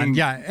just going on. being,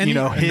 Yeah. And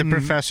And hidden. the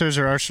professors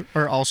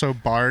are also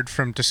barred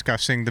from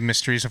discussing the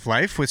mysteries of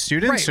life with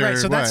students, right. or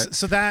So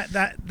what?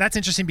 that's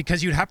interesting,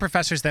 because you'd have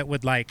professors that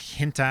would like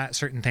hint at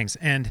certain things.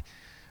 And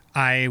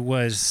I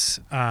was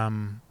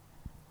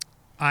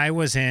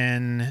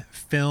in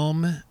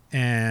film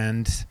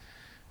and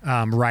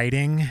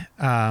writing,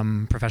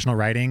 professional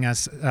writing.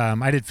 As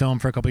I did film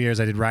for a couple of years,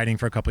 I did writing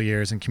for a couple of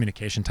years, and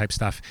communication type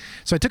stuff.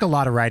 So I took a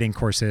lot of writing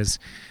courses,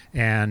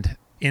 and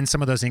in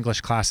some of those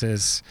English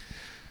classes,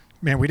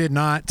 man, we did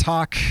not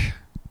talk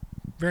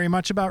very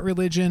much about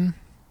religion,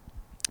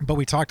 but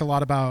we talked a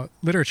lot about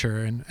literature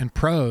and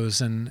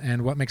prose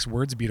and what makes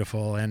words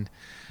beautiful, and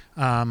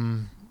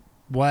how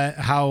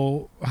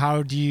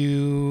do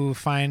you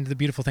find the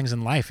beautiful things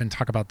in life and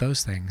talk about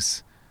those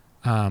things.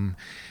 And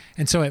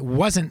so it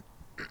wasn't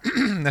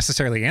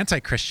necessarily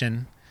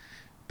anti-Christian,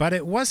 but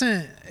it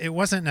wasn't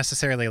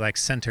necessarily like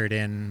centered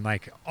in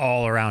like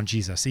all around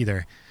Jesus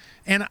either.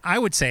 And I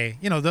would say,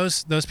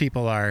 those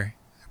people are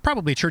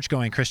probably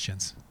church-going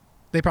Christians.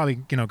 They probably,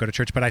 go to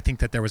church, but I think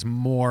that there was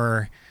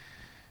more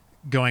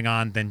going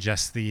on than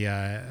just the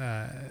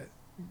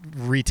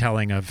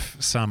retelling of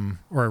some,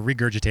 or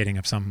regurgitating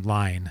of some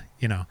line,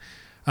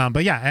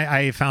 But yeah,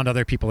 I found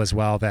other people as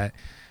well that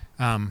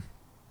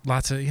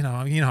lots of,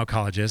 how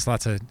college is,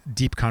 lots of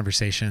deep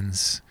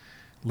conversations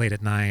late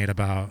at night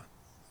about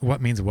what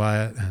means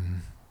what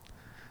and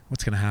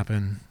what's going to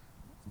happen.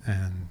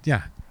 And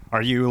yeah.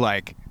 Are you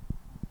like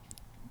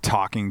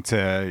talking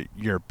to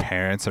your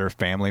parents or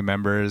family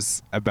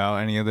members about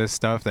any of this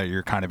stuff, that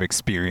you're kind of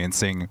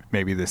experiencing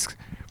maybe this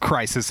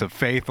crisis of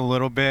faith a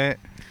little bit?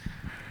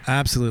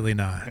 Absolutely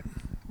not.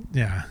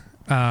 Yeah.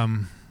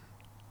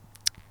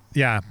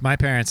 Yeah, my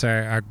parents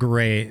are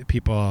great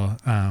people,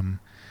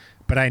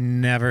 but I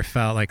never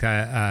felt like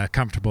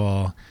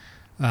comfortable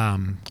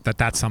that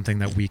that's something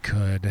that we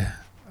could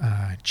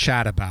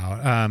chat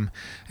about.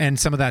 And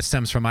some of that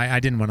stems from I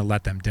didn't want to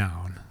let them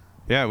down.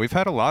 Yeah, we've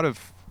had a lot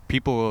of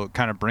people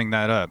kind of bring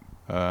that up,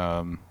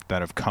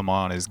 that have come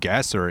on as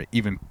guests or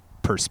even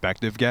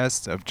prospective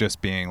guests, of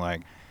just being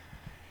like,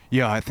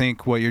 yeah, I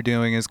think what you're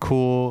doing is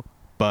cool,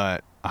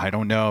 but I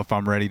don't know if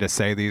I'm ready to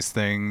say these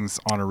things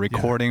on a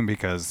recording,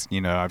 because,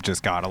 I've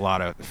just got a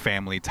lot of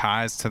family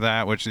ties to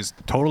that, which is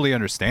totally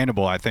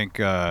understandable. I think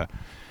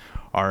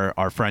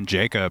our friend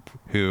Jacob,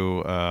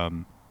 who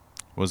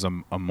was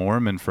a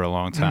Mormon for a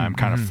long time,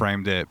 kind of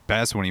framed it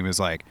best when he was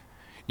like,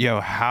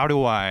 yo, how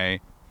do I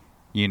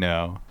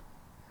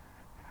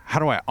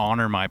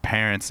honor my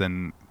parents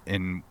and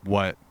in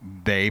what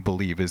they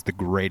believe is the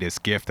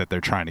greatest gift that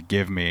they're trying to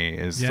give me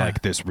is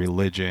like this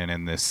religion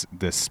and this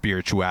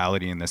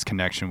spirituality and this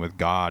connection with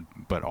God,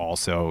 but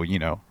also,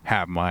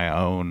 have my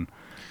own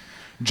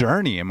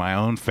journey and my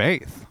own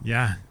faith.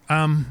 Yeah.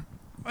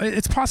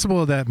 It's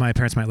possible that my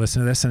parents might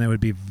listen to this and it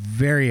would be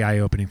very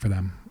eye-opening for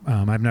them.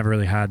 I've never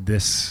really had the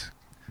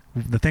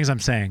things I'm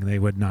saying, they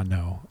would not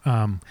know.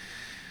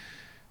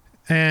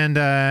 And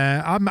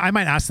I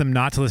might ask them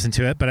not to listen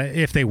to it, but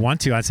if they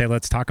want to, I'd say,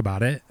 let's talk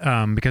about it.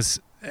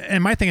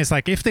 And my thing is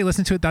like, if they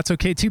listen to it, that's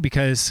okay too,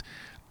 because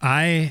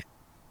I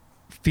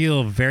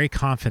feel very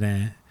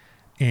confident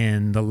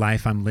in the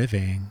life I'm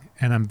living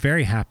and I'm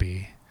very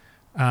happy.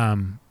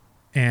 And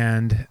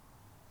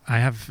I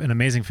have an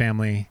amazing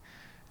family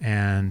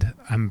and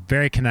I'm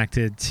very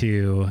connected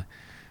to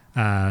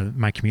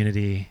my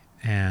community,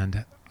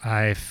 and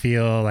I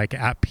feel like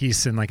at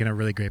peace and like in a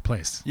really great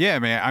place. Yeah,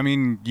 man. I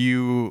mean,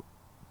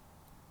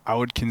 I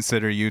would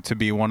consider you to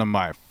be one of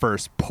my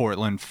first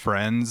Portland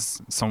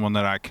friends, someone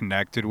that I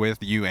connected with,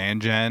 you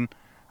and Jen.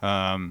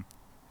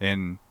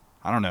 And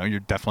I don't know,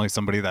 you're definitely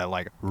somebody that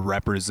like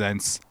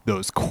represents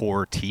those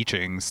core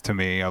teachings to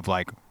me of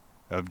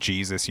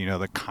Jesus,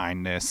 the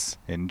kindness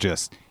and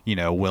just,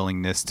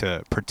 willingness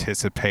to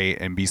participate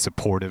and be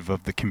supportive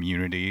of the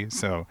community.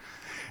 So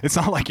it's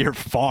not like you're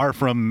far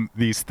from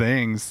these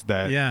things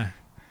that.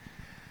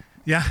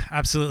 Yeah,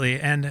 absolutely.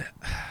 And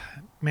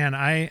man,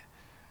 I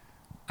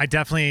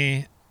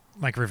definitely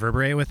like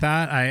reverberate with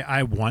that.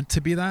 I want to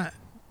be that.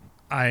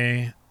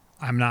 I'm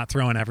not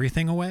throwing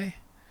everything away,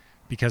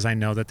 because I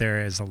know that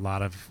there is a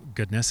lot of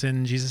goodness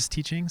in Jesus'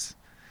 teachings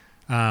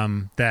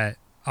that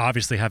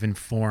obviously have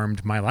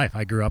informed my life.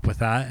 I grew up with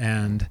that,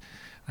 and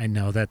I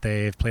know that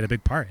they've played a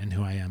big part in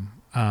who I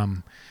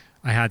am.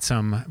 I had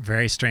some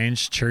very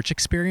strange church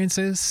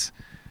experiences,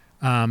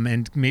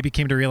 and maybe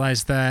came to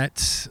realize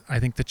that I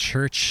think the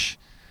church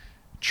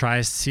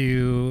tries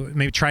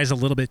a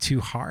little bit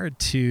too hard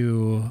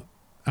to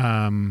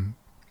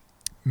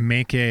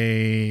make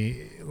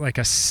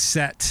a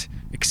set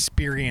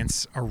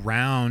experience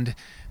around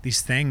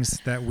these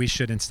things that we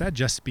should instead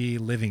just be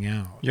living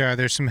out. Yeah,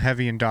 there's some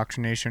heavy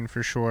indoctrination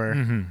for sure.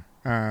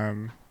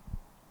 Mm-hmm.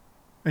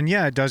 And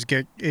yeah,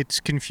 it's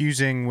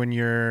confusing when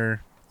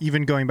you're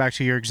even going back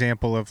to your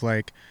example of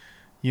like,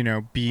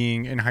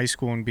 being in high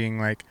school and being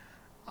like,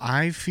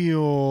 I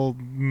feel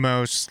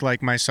most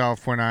like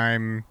myself when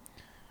I'm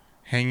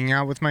hanging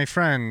out with my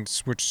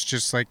friends, which is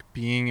just like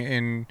being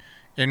in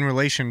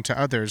relation to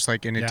others,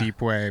 like in a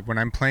deep way. When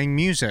I'm playing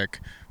music,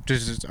 which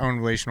is its own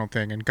relational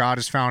thing, and God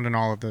is found in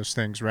all of those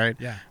things, right?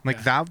 Yeah.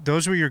 Like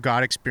those were your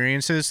God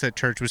experiences that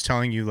church was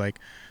telling you, like,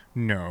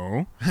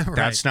 no, Right.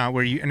 that's not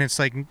where you. And it's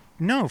like,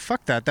 no,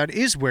 fuck that. That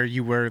is where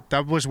you were.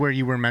 That was where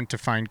you were meant to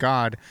find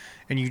God,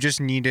 and you just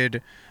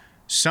needed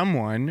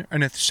someone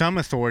and some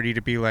authority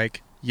to be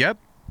like, yep.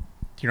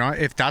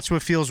 If that's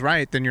what feels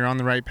right, then you're on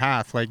the right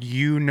path. Like,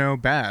 you know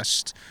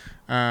best,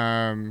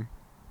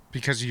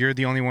 because you're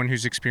the only one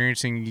who's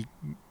experiencing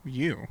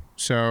you.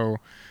 So,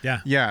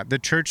 yeah, the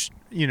church,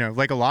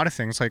 like a lot of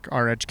things, like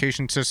our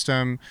education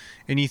system,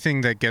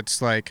 anything that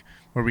gets like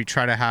where we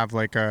try to have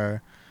like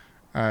a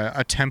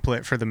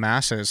template for the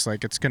masses,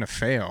 like it's gonna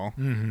fail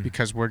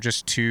because we're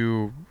just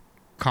too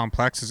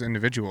complex as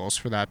individuals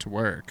for that to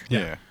work.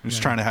 Yeah. I'm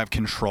just trying to have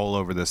control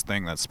over this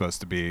thing that's supposed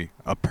to be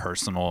a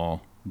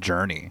personal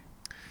journey.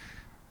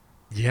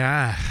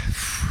 Yeah.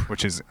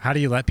 Which is, how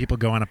do you let people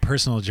go on a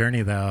personal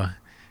journey though,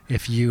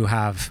 if you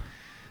have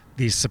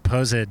these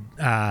supposed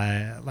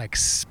like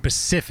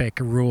specific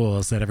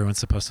rules that everyone's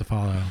supposed to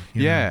follow?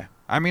 You know?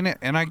 I mean,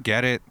 and I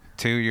get it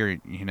too.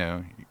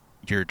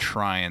 You're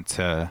trying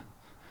to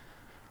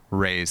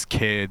raise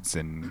kids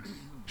and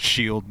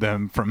shield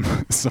them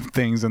from some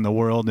things in the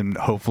world, and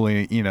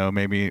hopefully,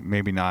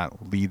 maybe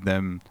not lead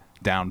them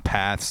down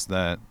paths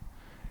that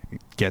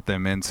get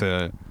them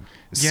into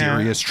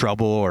serious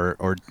trouble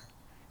or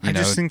I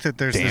just think that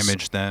there's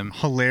damage them.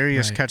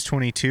 Hilarious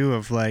catch-22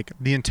 of like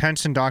the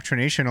intense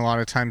indoctrination a lot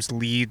of times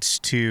leads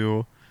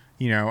to,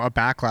 a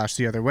backlash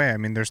the other way. I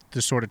mean, there's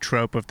the sort of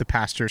trope of the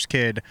pastor's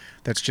kid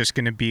that's just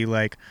going to be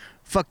like,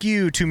 fuck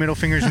you, 2 middle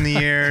fingers in the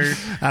air,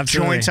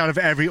 joints out of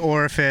every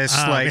orifice,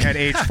 at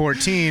age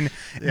 14.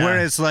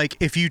 Whereas like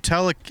if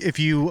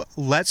you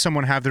let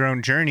someone have their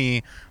own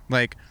journey,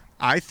 like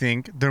I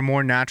think they're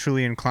more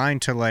naturally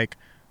inclined to like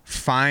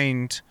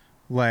find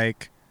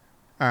like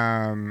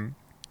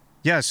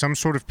some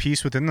sort of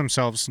peace within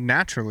themselves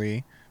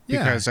naturally,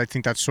 because I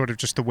think that's sort of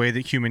just the way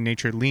that human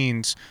nature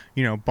leans,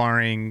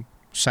 barring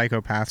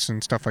psychopaths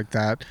and stuff like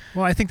that.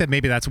 Well, I think that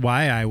maybe that's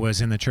why I was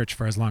in the church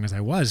for as long as I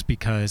was,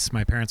 because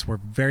my parents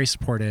were very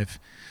supportive,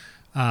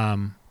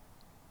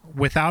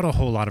 without a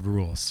whole lot of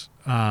rules.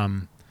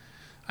 I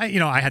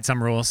had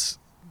some rules,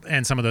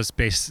 and some of those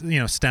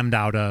stemmed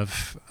out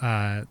of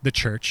the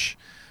church.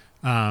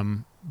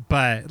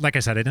 But like I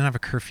said, I didn't have a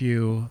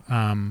curfew,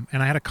 and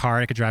I had a car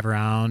I could drive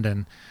around,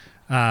 and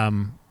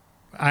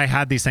I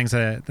had these things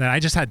that I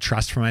just had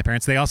trust from my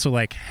parents. They also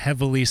like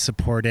heavily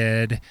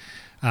supported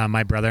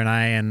my brother and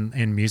I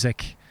in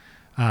music,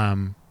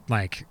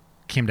 like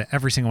came to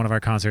every single one of our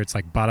concerts,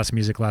 like bought us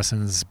music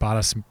lessons, bought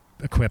us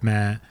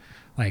equipment,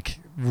 like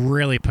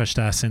really pushed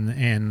us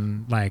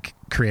in like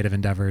creative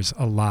endeavors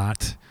a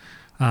lot.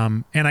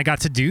 And I got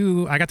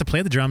to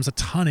play the drums a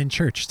ton in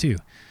church too.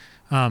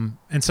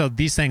 And so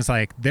these things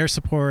like their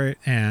support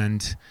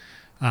and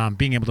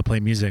being able to play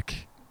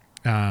music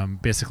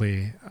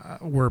basically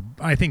were,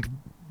 I think,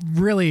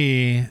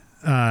 really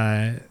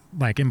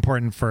like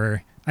important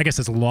for, I guess,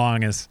 as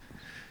long as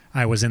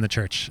I was in the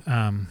church.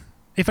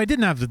 If I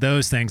didn't have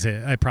those things,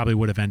 I probably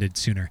would have ended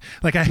sooner.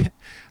 Like I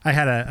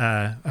had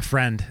a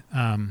friend,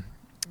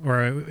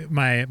 or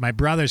my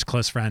brother's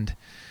close friend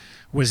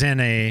was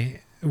in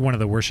one of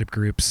the worship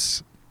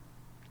groups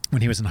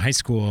when he was in high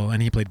school,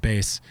 and he played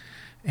bass.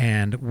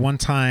 And one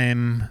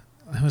time,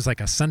 it was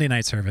like a Sunday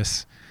night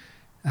service.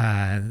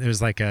 There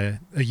was like a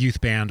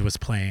youth band was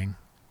playing,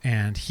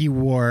 and he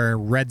wore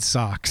red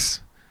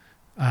socks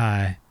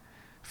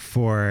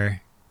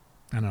for,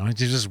 I don't know, he was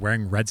just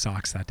wearing red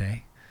socks that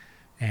day.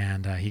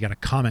 And he got a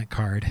comment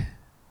card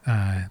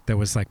that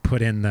was like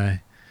put in the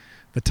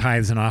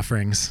tithes and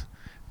offerings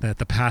that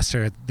the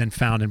pastor then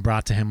found and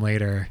brought to him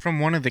later.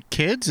 From one of the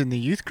kids in the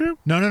youth group?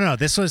 No.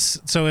 This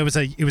was, so it was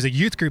a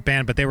youth group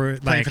band, but they were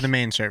playing like for the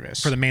main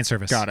service. For the main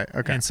service. Got it.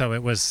 Okay. And so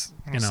it was,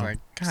 like,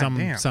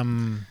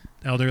 some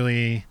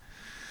elderly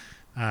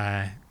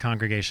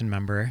congregation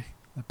member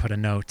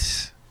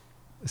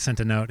sent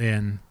a note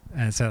in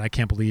and said, I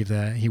can't believe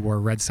that he wore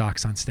red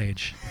socks on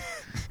stage.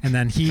 And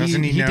then he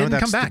didn't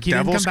come back. He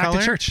didn't come back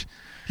to church.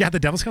 Yeah, the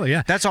devil's color.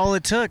 Yeah, that's all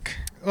it took.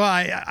 Well,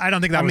 I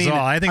don't think that was all.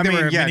 I think there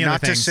were many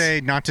other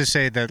things. Not to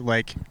say that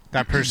like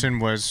that person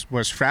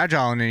was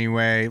fragile in any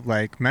way,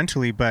 like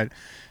mentally, but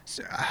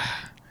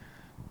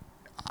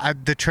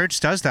the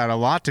church does that a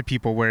lot to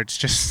people, where it's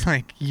just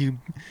like you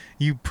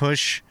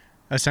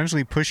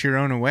essentially push your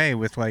own away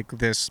with like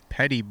this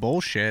petty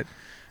bullshit.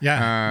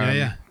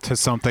 Yeah. To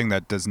something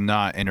that does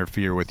not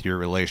interfere with your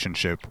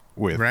relationship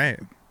with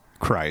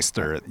Christ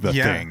or the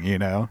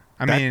thing,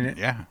 I mean,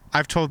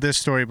 I've told this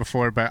story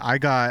before, but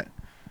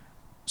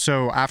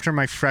so after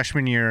my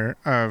freshman year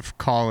of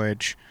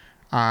college,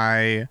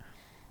 I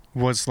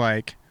was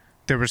like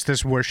there was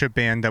this worship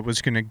band that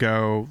was going to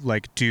go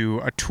like do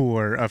a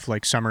tour of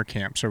like summer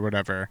camps or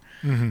whatever.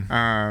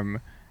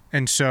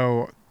 And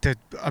so the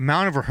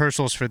amount of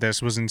rehearsals for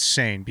this was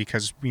insane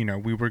because, you know,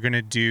 we were going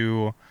to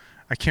do,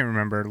 I can't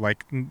remember,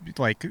 like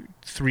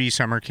 3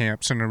 summer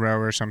camps in a row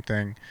or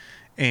something.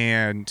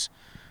 And,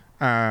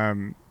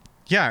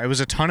 yeah, it was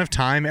a ton of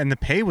time, and the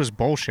pay was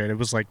bullshit. It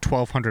was like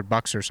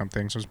 $1,200 or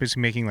something. So I was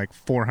basically making like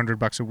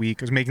 $400 a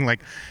week. I was making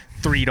like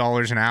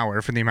 $3 an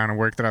hour for the amount of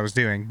work that I was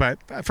doing. But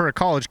for a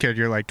college kid,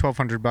 you're like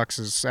 $1,200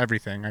 is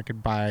everything. I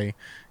could buy,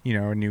 you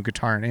know, a new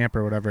guitar and amp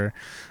or whatever.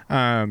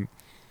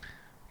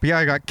 But yeah,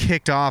 I got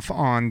kicked off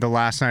on the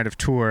last night of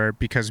tour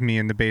because me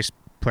and the bass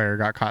player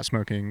got caught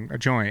smoking a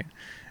joint.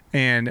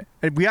 And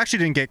we actually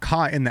didn't get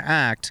caught in the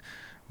act.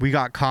 We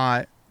got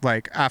caught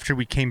like after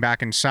we came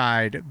back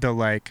inside. The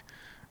like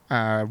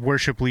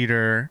worship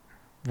leader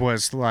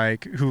was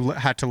like, who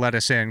had to let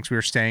us in because we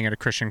were staying at a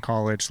Christian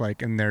college,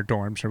 like in their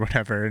dorms or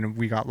whatever, and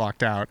we got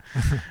locked out.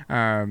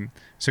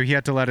 So he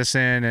had to let us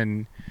in,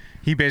 and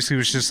he basically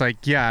was just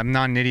like, yeah, I'm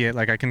not an idiot,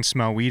 like I can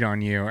smell weed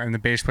on you. And the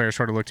bass player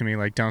sort of looked at me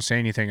like, don't say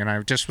anything. And I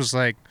just was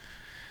like,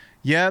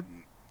 yep,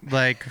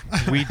 like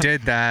we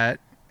did that.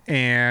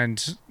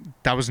 And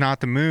that was not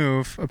the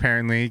move,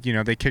 apparently. You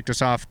know, they kicked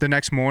us off the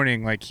next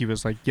morning. Like he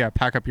was like, yeah,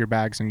 pack up your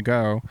bags and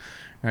go.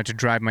 And I had to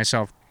drive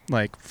myself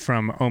like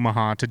from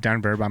Omaha to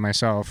Denver by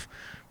myself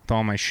with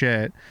all my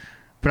shit.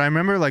 But I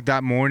remember like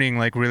that morning,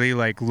 like really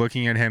like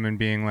looking at him and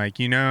being like,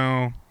 you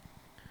know,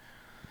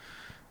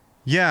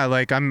 yeah,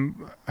 like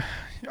I'm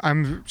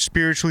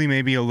spiritually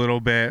maybe a little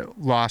bit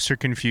lost or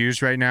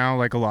confused right now.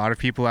 Like a lot of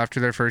people after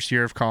their first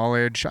year of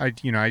college. I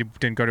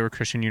didn't go to a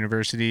Christian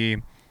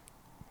university,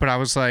 but I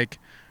was like,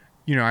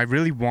 you know, I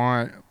really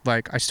want,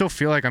 like, I still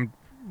feel like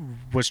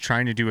was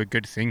trying to do a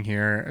good thing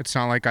here. It's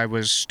not like I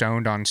was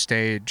stoned on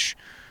stage.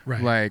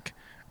 Right. Like,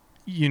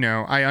 you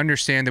know, I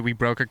understand that we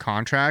broke a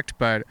contract,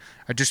 but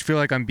I just feel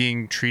like I'm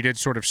being treated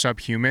sort of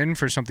subhuman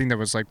for something that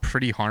was like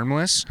pretty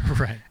harmless.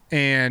 Right.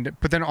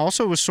 But then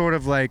also was sort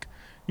of like,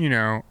 you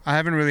know, I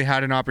haven't really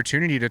had an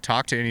opportunity to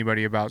talk to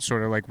anybody about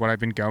sort of like what I've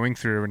been going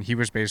through. And he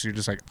was basically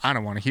just like, I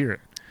don't want to hear it.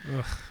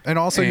 Ugh. And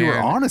also you were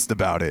honest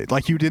about it.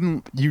 Like you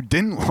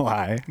didn't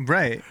lie.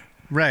 Right.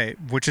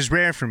 Which is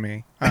rare for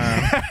me.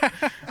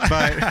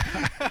 But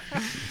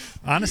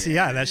honestly,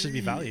 yeah, that should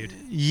be valued.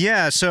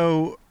 Yeah.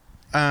 So,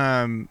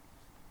 I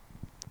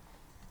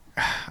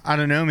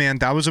don't know, man.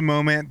 That was a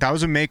moment. That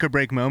was a make or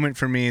break moment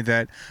for me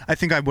that I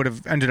think I would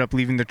have ended up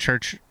leaving the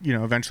church, you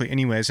know, eventually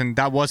anyways. And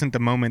that wasn't the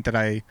moment that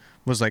I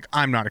was like,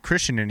 I'm not a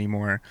Christian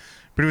anymore.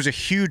 But it was a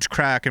huge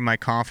crack in my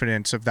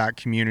confidence of that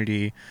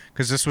community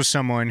because this was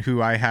someone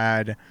who I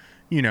had,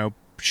 you know,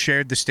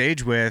 shared the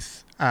stage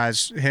with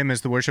as him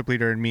as the worship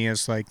leader and me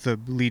as like the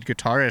lead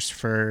guitarist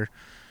for,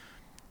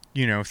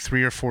 you know,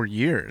 3 or 4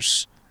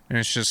 years. And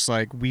it's just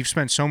like, we've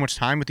spent so much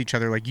time with each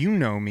other. Like, you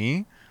know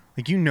me.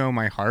 Like, you know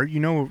my heart. You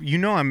know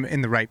I'm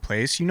in the right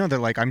place. You know that,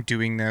 like, I'm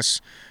doing this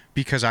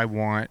because I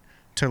want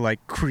to, like,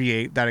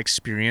 create that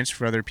experience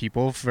for other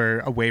people, for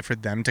a way for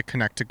them to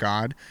connect to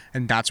God.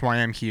 And that's why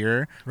I'm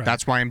here. Right.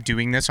 That's why I'm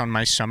doing this on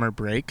my summer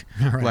break.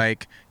 Right.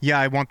 Like, yeah,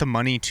 I want the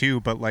money too,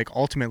 but, like,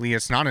 ultimately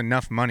it's not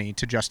enough money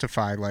to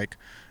justify, like,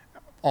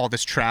 all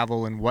this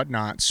travel and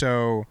whatnot.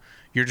 So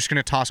you're just going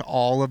to toss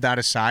all of that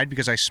aside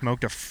because I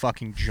smoked a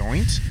fucking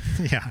joint?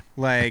 Yeah.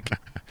 Like,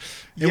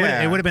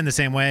 It would have been the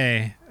same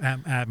way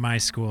at my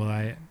school.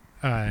 I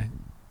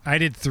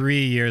did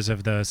 3 years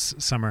of those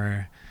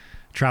summer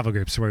travel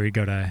groups where we'd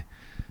go to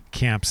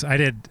camps. I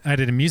did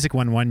a music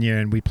one year,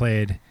 and we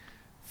played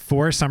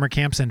 4 summer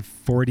camps and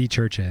 40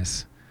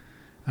 churches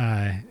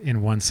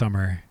in one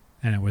summer,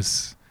 and it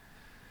was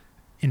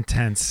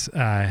intense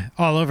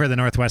all over the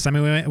Northwest. I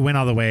mean, we went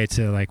all the way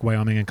to like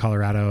Wyoming and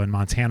Colorado and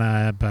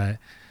Montana, but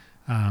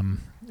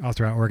all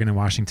throughout Oregon and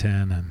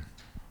Washington. And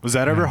was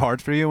that ever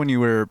hard for you when you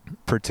were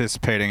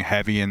participating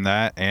heavy in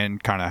that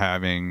and kind of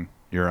having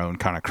your own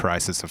kind of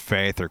crisis of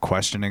faith or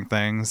questioning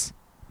things?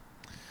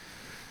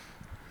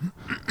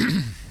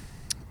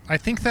 I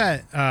think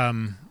that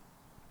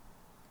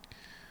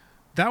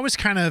that was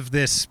kind of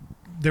this,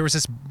 there was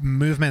this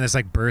movement, this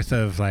like birth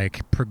of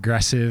like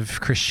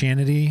progressive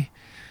Christianity,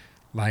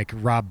 like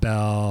Rob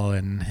Bell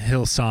and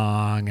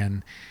Hillsong,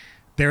 and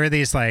there were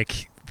these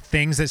like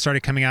things that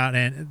started coming out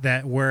and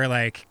that were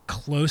like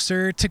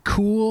closer to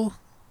cool,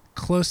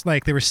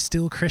 like they were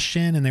still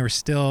Christian and they were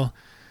still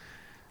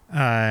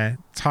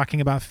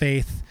talking about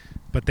faith,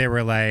 but they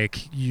were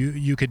like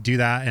you could do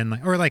that, and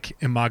like, or like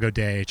Imago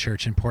Dei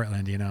Church in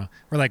Portland, you know,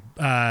 or like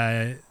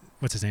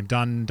what's his name,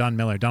 Donald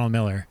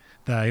Miller.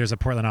 He was a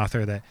Portland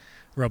author that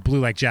wrote Blue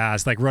Like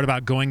Jazz, like wrote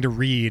about going to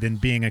Reed and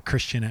being a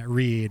Christian at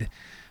Reed.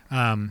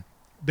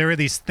 There were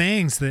these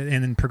things that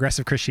in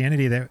progressive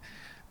Christianity that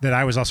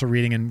I was also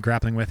reading and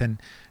grappling with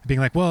and being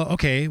like, well,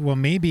 okay, well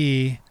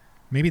maybe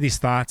these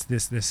thoughts,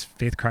 this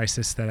faith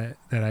crisis that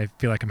I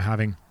feel like I'm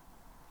having,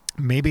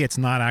 maybe it's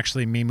not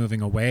actually me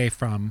moving away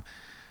from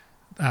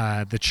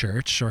the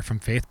church or from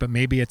faith, but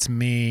maybe it's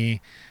me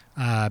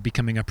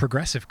becoming a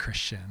progressive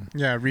Christian.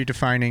 Yeah,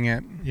 redefining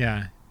it.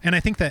 Yeah. And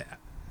I think that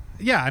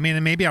yeah, I mean,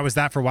 and maybe I was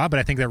that for a while, but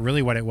I think that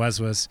really what it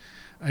was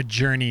a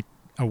journey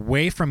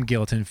away from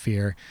guilt and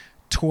fear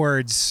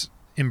towards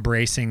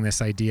embracing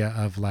this idea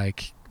of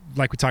like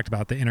we talked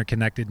about, the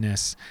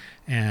interconnectedness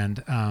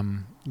and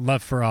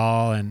love for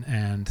all,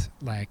 and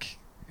like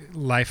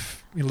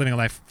living a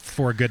life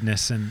for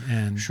goodness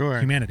and Sure.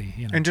 humanity,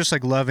 you know? And just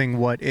like loving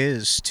what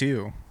is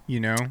too, you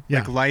know? Yeah.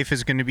 Like life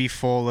is going to be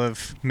full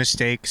of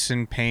mistakes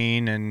and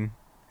pain and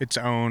its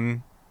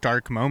own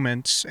dark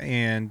moments,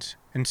 and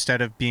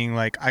instead of being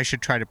like, I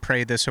should try to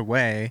pray this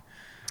away,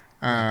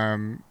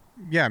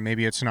 yeah,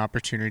 maybe it's an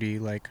opportunity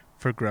like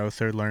for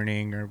growth or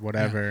learning or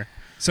whatever. Yeah.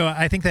 So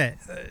I think that,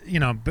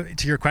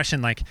 to your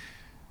question, like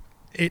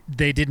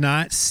they did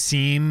not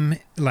seem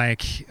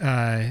like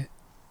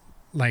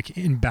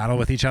in battle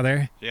with each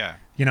other. Yeah.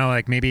 You know,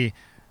 like maybe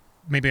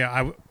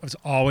I was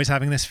always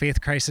having this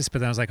faith crisis, but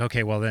then I was like,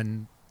 okay, well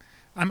then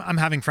I'm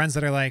having friends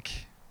that are like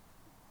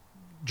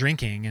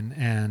drinking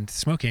and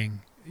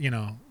smoking, you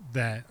know,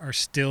 that are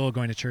still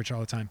going to church all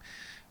the time.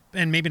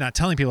 And maybe not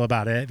telling people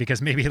about it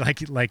because maybe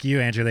like you,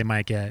 Andrew, they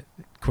might get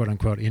quote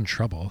unquote in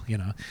trouble, you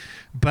know.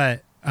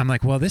 But I'm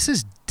like, well, this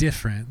is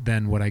different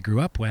than what I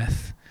grew up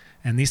with.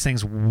 And these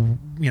things,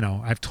 you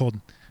know, I've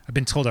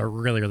been told are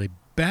really, really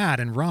bad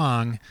and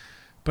wrong.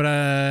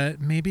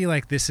 But maybe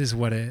like this is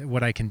what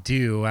I can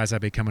do as I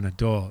become an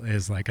adult,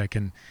 is like I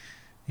can,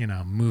 you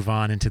know, move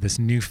on into this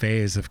new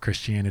phase of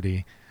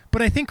Christianity.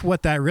 But I think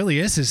what that really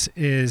is,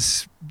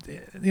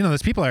 you know,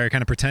 those people are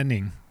kind of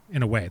pretending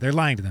in a way. They're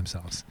lying to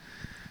themselves.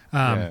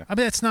 Yeah. I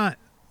mean, it's not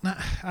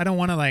I don't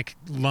want to like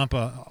lump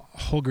a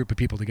whole group of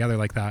people together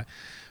like that.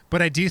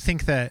 But I do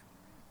think that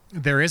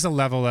there is a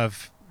level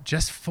of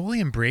just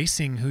fully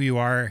embracing who you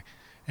are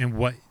and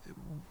what,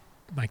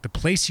 like the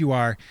place you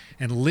are,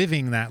 and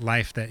living that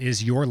life that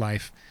is your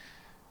life.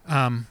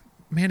 Man,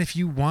 if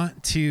you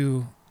want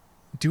to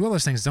do all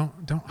those things,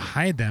 don't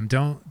hide them.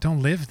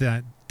 Don't live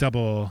that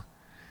double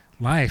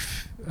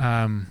life.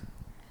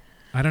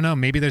 I don't know.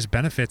 Maybe there's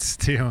benefits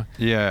to.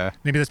 Yeah.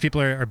 Maybe those people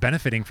are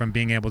benefiting from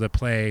being able to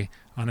play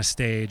on a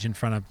stage in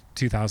front of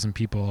 2,000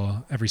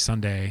 people every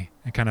Sunday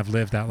and kind of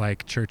live that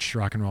like church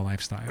rock and roll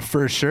lifestyle.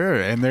 For sure.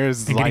 And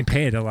there's And like getting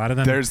paid. A lot of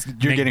them.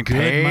 you're make getting good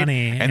paid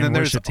money, and then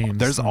worship teams.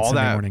 there's on all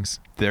Sunday that mornings.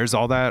 there's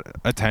all that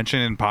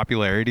attention and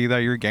popularity that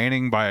you're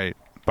gaining by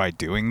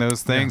doing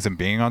those things and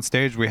being on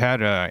stage. We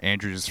had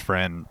Andrew's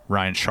friend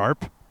Ryan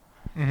Sharp,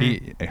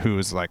 who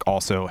was like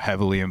also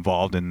heavily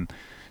involved in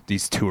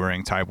these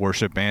touring type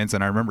worship bands,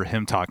 and I remember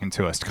him talking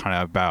to us kind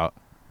of about,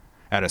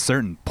 at a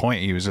certain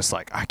point he was just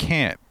like, I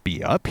can't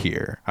be up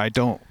here. I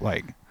don't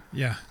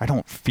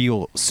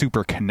feel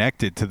super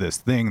connected to this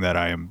thing that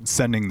I am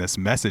sending this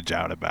message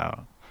out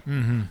about.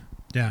 Mm-hmm.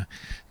 Yeah.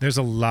 There's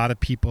a lot of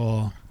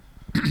people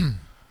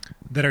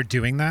that are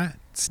doing that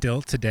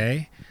still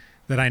today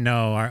that I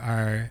know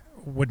are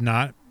would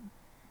not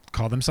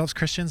call themselves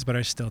Christians, but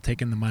are still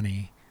taking the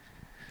money.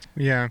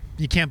 Yeah.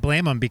 You can't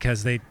blame them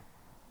because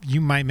you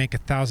might make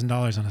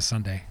 $1,000 on a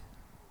Sunday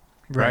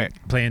Right.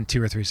 playing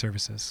 2 or 3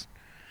 services.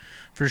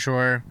 For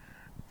sure.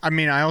 I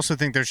mean, I also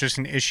think there's just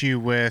an issue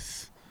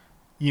with,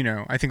 you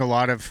know, I think a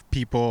lot of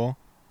people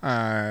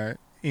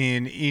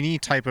in any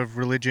type of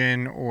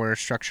religion or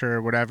structure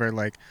or whatever,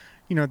 like,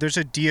 you know, there's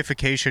a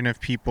deification of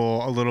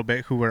people a little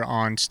bit who are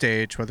on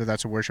stage, whether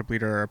that's a worship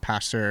leader or a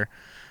pastor.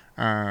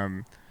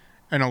 And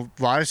a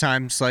lot of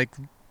times, like,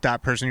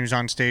 that person who's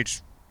on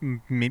stage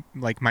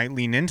might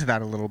lean into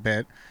that a little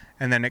bit.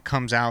 And then it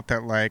comes out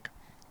that, like,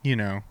 you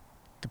know,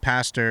 the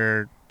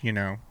pastor, you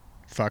know,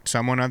 fucked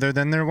someone other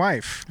than their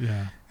wife.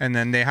 Yeah. And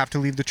then they have to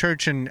leave the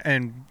church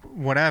and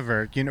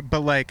whatever, you know. But,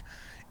 like,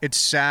 it's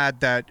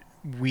sad that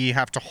we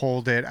have to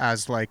hold it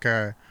as, like,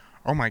 oh,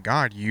 my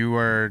God, you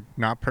are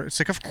not perfect. It's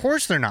like, of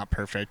course they're not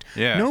perfect.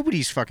 Yeah.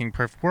 Nobody's fucking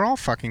perfect. We're all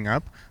fucking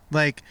up.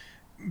 Like,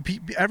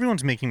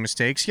 everyone's making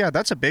mistakes. Yeah,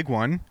 that's a big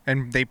one.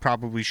 And they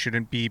probably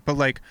shouldn't be. But,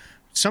 like,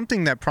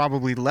 something that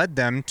probably led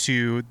them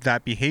to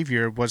that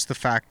behavior was the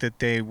fact that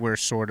they were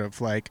sort of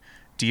like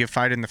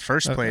deified in the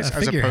first place,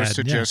 as opposed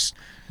to just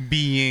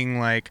being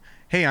like,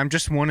 hey, I'm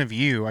just one of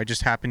you. I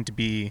just happen to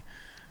be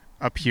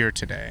up here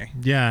today.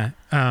 Yeah.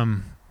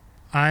 The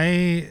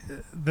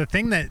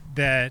thing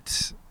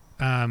that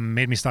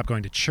made me stop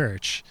going to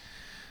church,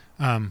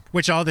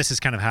 which all this is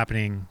kind of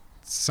happening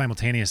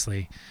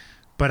simultaneously,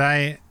 but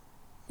I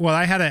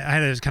had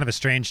a kind of a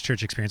strange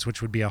church experience, which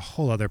would be a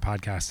whole other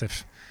podcast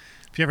if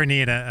you ever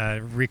need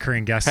a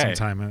recurring guest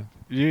sometime.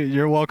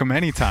 You're welcome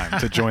anytime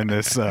to join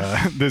this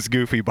this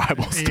goofy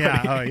Bible study.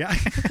 Yeah. Oh,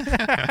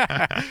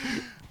 yeah.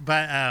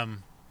 But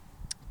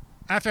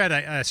after I had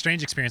a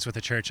strange experience with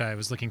the church, I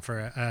was looking for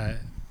a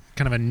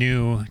kind of a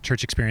new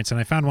church experience, and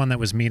I found one that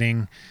was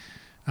meeting.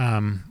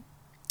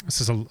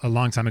 This is a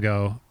long time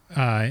ago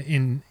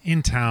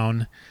in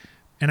town,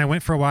 and I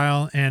went for a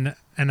while, and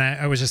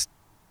I was just.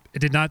 It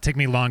did not take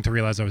me long to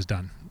realize I was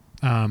done.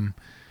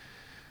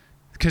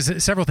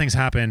 Because several things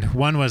happened.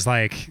 One was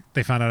like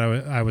they found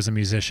out I was a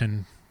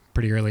musician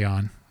pretty early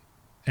on,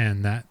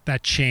 and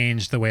that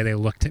changed the way they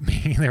looked at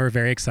me. They were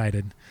very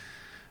excited,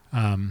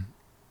 and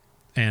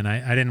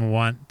I didn't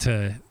want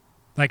to.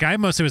 Like I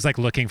mostly was like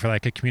looking for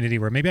like a community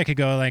where maybe I could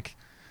go like,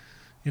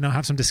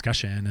 have some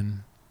discussion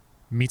and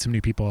meet some new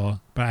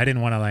people. But I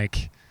didn't want to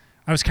like,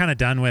 I was kind of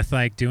done with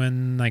like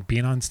doing like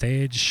being on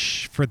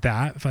stage for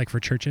that, like for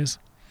churches.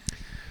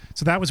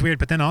 So that was weird.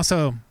 But then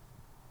also,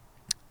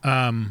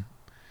 I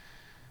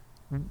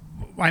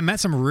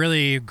met some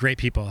really great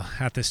people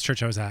at this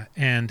church I was at.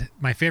 And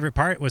my favorite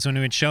part was when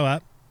we would show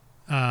up.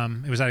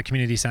 It was at a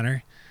community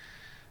center.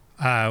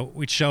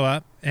 We'd show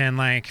up and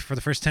like for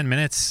the first 10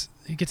 minutes,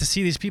 you get to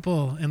see these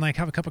people and like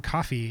have a cup of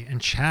coffee and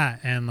chat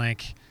and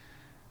like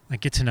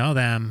get to know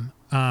them.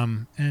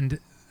 And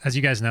as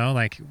you guys know,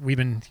 like we've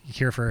been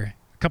here for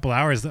a couple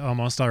hours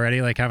almost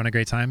already, like having a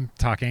great time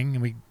talking,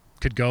 and we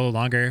could go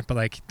longer, but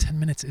like 10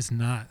 minutes is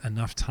not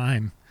enough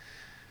time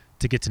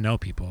to get to know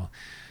people.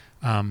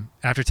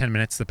 After 10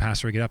 minutes, the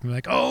pastor would get up and be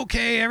like,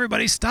 okay,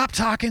 everybody stop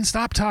talking. It's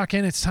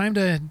time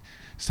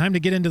to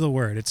get into the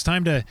word. It's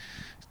time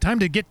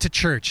to get to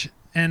church.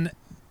 And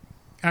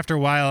after a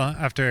while,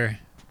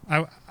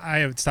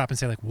 I would stop and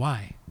say like,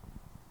 why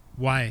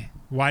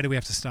do we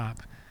have to stop?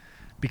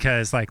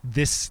 Because like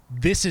this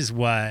is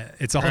what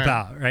it's all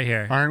about right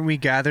here. Aren't we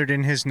gathered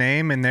in his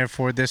name and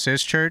therefore this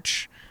is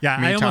church? Yeah,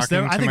 I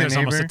think there's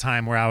almost a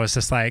time where I was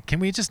just like, can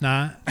we just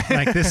not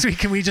like this week?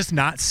 Can we just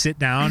not sit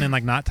down and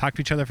like not talk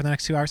to each other for the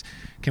next 2 hours?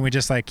 Can we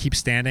just like keep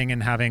standing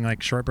and having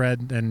like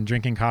shortbread and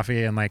drinking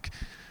coffee and like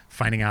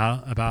finding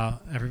out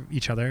about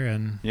each other?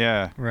 And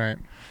yeah, right.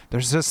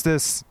 There's just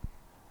this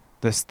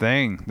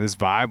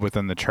vibe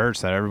within the church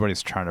that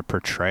everybody's trying to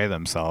portray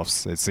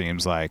themselves, it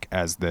seems like,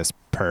 as this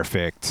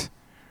perfect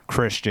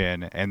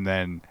Christian, and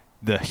then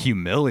the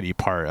humility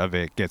part of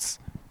it gets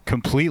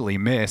completely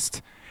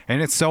missed.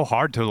 And it's so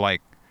hard to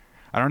like,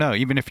 I don't know,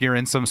 even if you're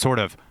in some sort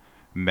of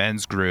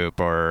men's group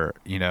or,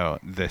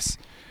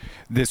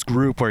 this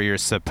group where you're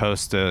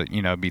supposed to,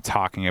 be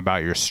talking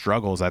about your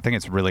struggles, I think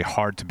it's really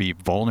hard to be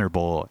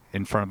vulnerable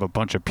in front of a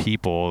bunch of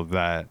people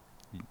that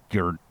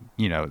you're,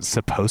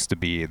 supposed to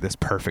be this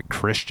perfect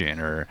Christian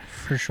or,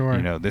 for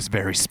sure, this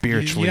very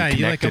spiritually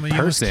connected you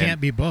person. You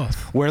can't be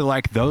both. Where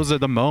like those are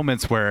the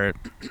moments where,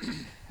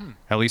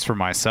 at least for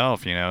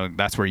myself,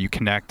 that's where you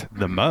connect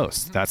the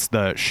most. That's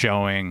the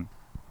showing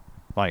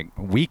like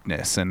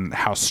weakness and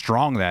how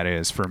strong that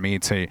is for me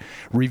to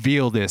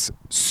reveal this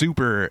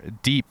super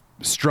deep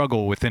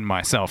struggle within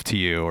myself to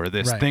you, or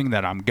this thing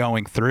that I'm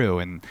going through.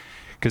 And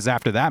because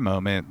after that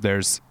moment,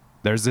 there's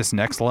this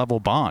next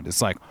level bond.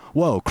 It's like,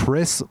 whoa,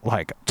 Chris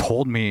like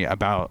told me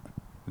about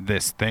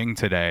this thing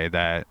today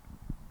that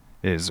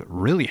is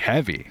really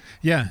heavy.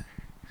 Yeah.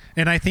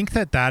 And I think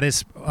that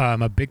is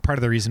a big part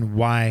of the reason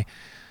why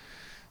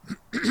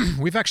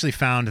we've actually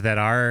found that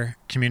our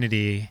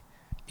community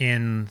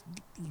in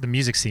the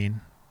music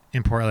scene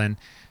in Portland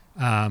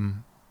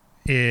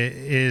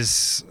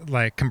is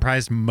like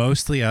comprised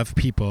mostly of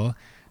people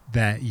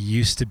that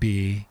used to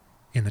be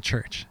in the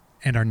church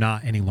and are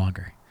not any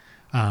longer,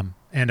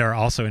 and are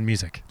also in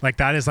music. Like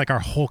that is like our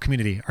whole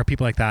community are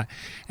people like that.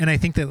 And I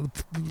think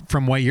that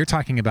from what you're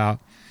talking about,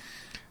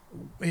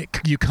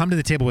 you come to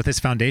the table with this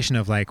foundation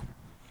of like,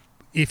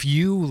 if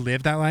you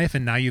live that life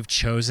and now you've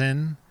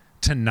chosen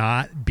to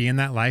not be in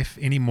that life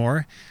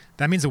anymore,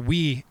 that means that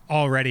we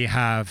already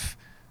have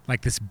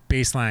like this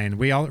baseline.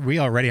 We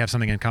already have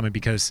something in common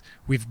because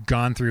we've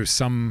gone through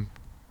some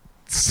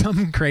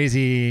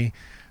crazy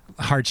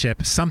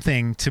hardship,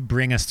 something to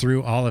bring us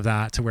through all of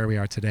that to where we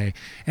are today.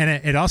 And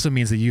it also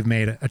means that you've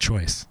made a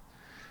choice,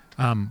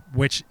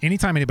 which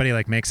anytime anybody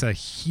like makes a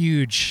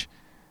huge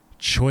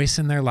choice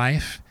in their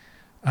life,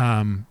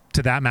 to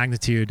that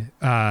magnitude,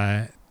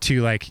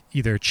 to like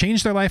either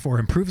change their life or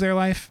improve their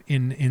life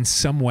in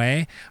some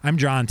way, I'm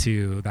drawn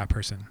to that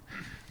person.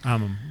 I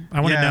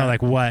want to know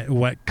like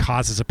what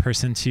causes a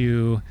person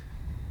to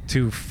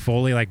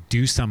fully like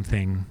do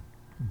something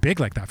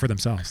big like that for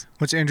themselves.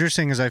 What's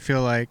interesting is I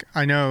feel like,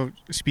 I know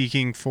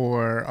speaking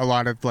for a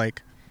lot of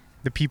like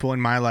the people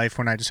in my life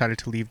when I decided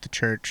to leave the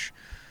church,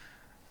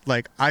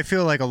 like I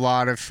feel like a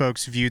lot of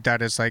folks viewed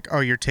that as like,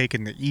 oh, you're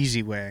taking the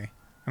easy way.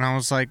 And I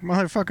was like,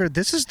 motherfucker,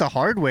 this is the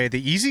hard way.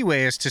 The easy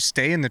way is to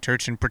stay in the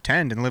church and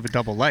pretend and live a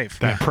double life.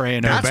 That pray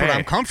and That's obey. what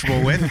I'm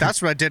comfortable with.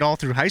 That's what I did all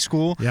through high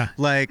school. Yeah.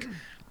 Like,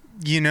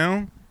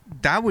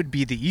 that would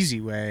be the easy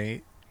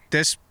way.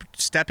 This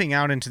stepping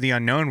out into the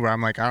unknown where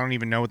I'm like, I don't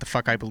even know what the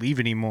fuck I believe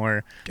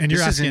anymore. And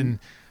you're asking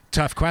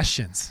tough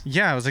questions.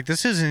 Yeah, I was like,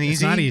 this isn't easy.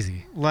 It's not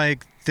easy.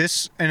 Like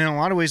this, and in a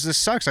lot of ways, this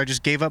sucks. I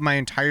just gave up my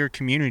entire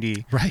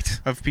community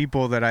of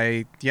people that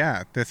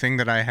the thing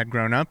that I had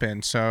grown up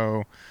in.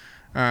 So,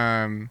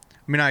 I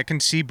mean, I can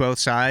see both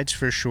sides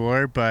for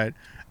sure, but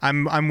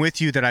I'm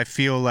with you that I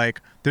feel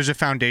like there's a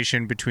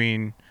foundation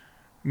between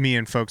me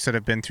and folks that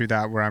have been through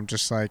that where I'm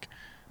just like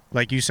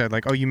you said,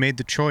 like, oh, you made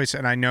the choice.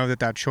 And I know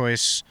that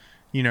choice,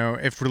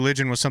 if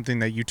religion was something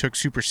that you took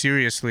super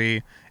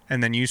seriously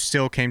and then you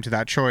still came to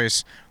that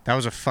choice, that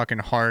was a fucking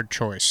hard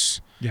choice.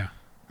 Yeah.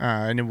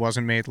 And it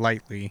wasn't made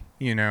lightly,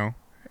 Yeah.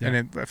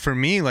 And for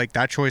me, like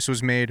that choice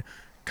was made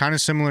kind of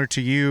similar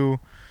to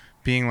you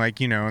being like,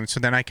 and so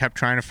then I kept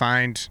trying to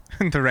find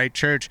the right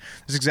church.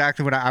 That's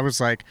exactly what I was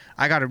like.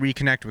 I got to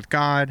reconnect with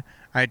God.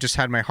 I had just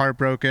had my heart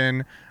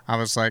broken. I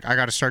was like, I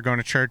got to start going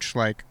to church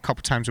like a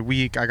couple times a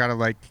week. I got to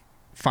like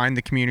find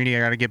the community. I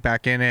got to get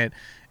back in it.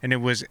 And it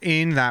was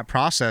in that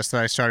process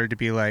that I started to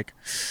be like,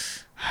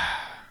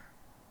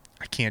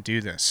 I can't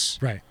do this.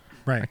 Right.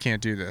 I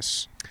can't do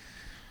this.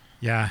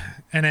 Yeah.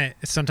 And it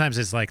sometimes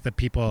it's like the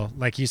people,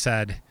 like you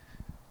said,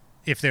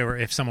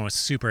 if someone was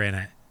super in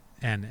it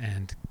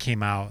and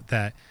came out,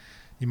 that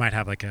you might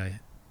have like a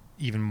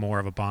even more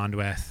of a bond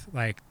with.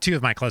 Like two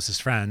of my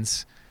closest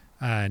friends,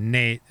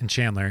 Nate and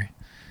Chandler.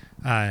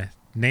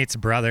 Nate's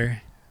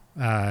brother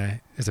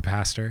is a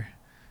pastor.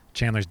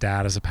 Chandler's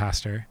dad is a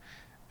pastor.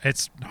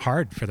 It's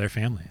hard for their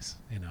families,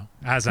 you know,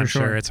 as I'm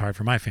sure it's hard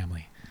for my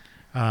family.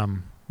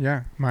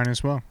 Yeah, mine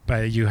as well.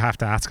 But you have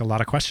to ask a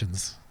lot of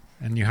questions,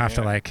 and you have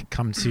to like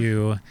come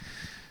to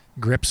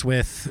grips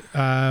with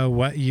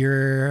what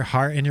your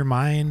heart and your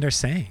mind are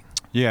saying.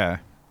 Yeah.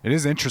 It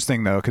is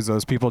interesting though, because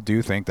those people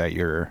do think that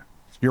you're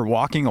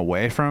walking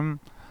away from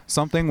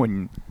something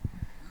when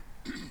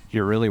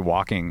you're really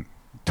walking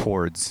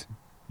towards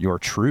your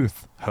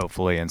truth,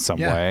 hopefully in some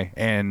way.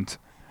 And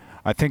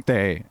I think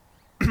they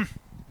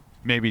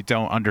maybe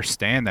don't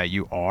understand that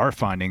you are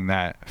finding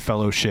that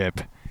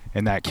fellowship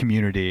and that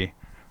community,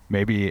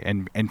 maybe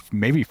and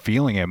maybe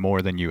feeling it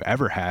more than you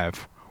ever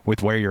have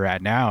with where you're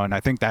at now. And I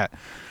think that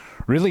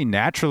really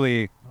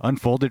naturally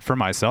unfolded for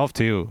myself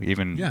too,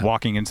 even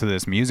walking into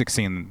this music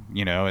scene,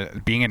 you know,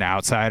 being an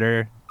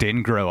outsider,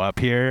 didn't grow up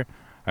here.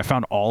 I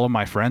found all of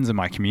my friends in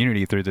my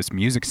community through this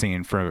music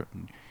scene for,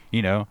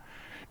 you know,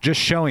 just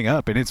showing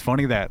up. And it's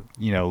funny that,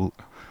 you know,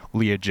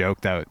 Leah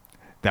joked that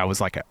was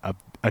like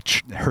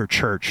her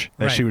church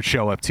that she would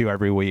show up to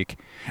every week.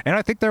 And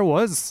I think there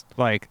was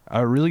like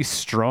a really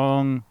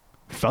strong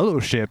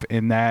fellowship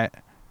in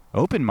that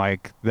open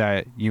mic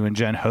that you and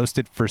Jen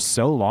hosted for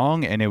so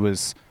long. And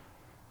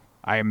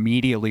I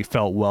immediately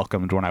felt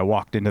welcomed when I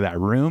walked into that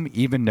room,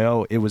 even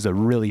though it was a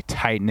really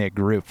tight-knit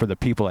group for the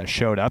people that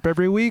showed up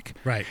every week.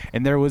 Right.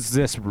 And there was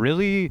this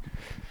really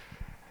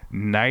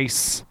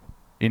nice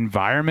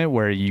environment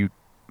where you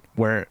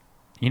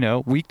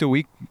know, week to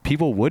week,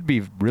 people would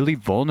be really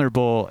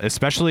vulnerable,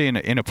 especially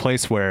in a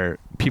place where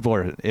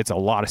it's a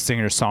lot of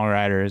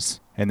singer-songwriters,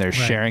 and they're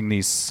sharing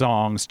these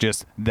songs,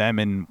 just them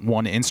and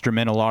one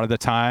instrument a lot of the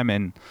time.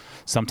 And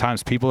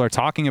sometimes people are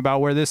talking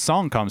about where this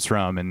song comes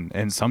from.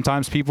 And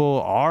sometimes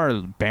people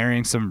are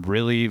bearing some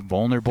really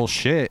vulnerable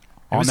shit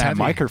on that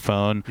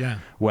microphone,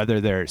 whether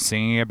they're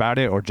singing about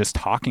it or just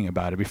talking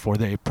about it before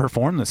they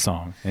perform the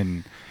song.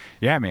 And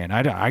yeah, man,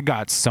 I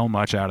got so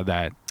much out of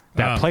that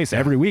place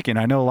every week. And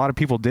I know a lot of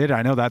people did.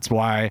 I know that's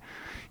why,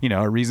 you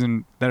know, a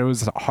reason that it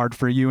was hard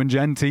for you and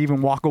Jen to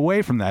even walk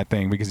away from that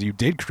thing, because you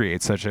did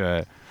create such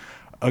a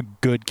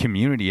good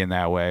community in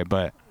that way.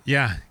 But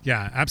yeah,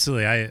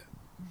 absolutely. I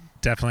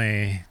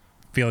definitely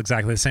feel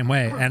exactly the same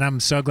way. And I'm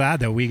so glad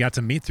that we got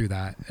to meet through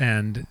that.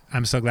 And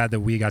I'm so glad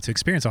that we got to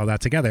experience all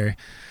that together.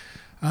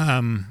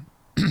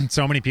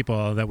 So many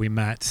people that we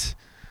met,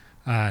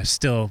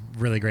 still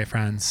really great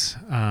friends.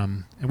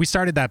 And we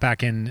started that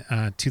back in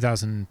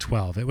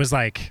 2012. It was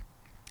like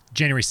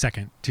January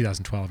 2nd,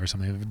 2012 or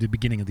something, the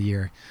beginning of the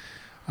year.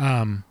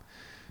 And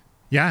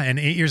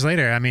 8 years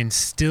later, I mean,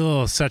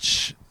 still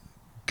such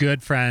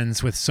good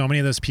friends with so many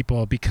of those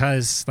people,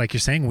 because like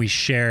you're saying, we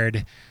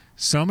shared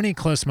so many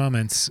close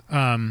moments.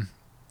 I mean,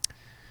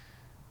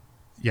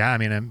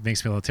 it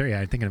makes me a little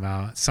teary-eyed thinking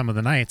about some of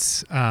the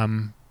nights.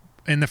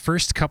 In the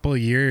first couple of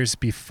years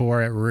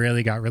before it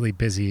really got really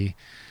busy,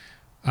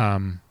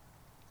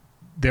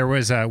 there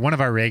was one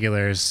of our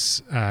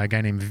regulars, a guy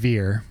named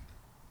Veer,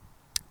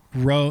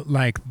 wrote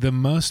like the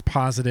most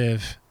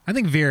positive, I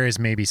think Veer is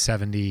maybe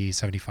 70,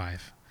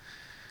 75.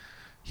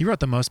 He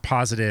wrote the most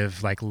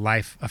positive, like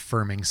life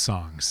affirming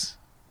songs.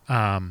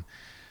 And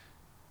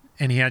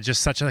he had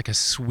just such a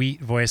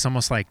sweet voice,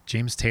 almost like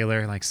James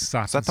Taylor, like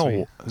soft and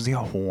sweet. Is he a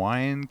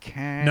Hawaiian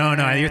cat? No,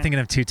 you're thinking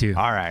of Tutu.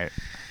 All right.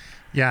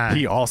 Yeah.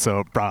 He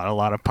also brought a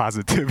lot of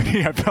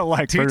positivity. I felt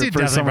like Tutu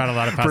definitely brought a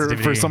lot of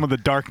positivity. For some of the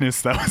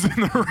darkness that was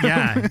in the room.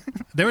 Yeah.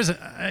 There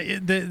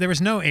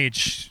was no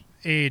age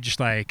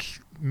like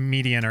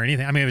median or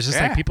anything. I mean, it was just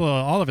like people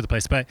all over the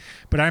place. But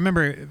I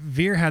remember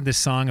Veer had this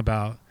song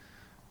about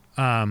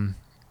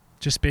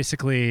just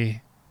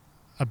basically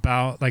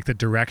about like the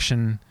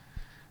direction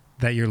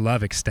that your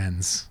love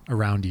extends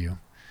around you.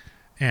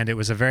 And it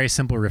was a very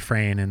simple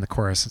refrain in the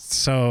chorus. It's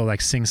so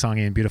like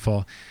sing-songy and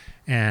beautiful.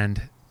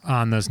 And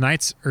on those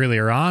nights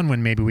earlier on,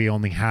 when maybe we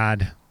only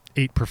had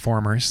 8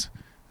 performers,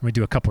 and we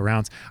do a couple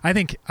rounds, I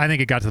think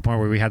it got to the point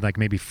where we had like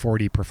maybe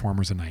 40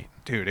 performers a night.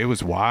 Dude, it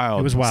was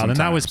wild. It was wild. Sometimes.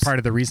 And that was part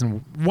of the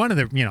reason, one of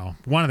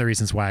the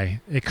reasons why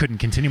it couldn't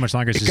continue much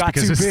longer. It got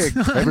too big,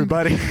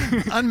 everybody.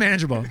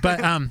 Unmanageable. But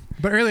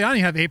early on,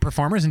 you have 8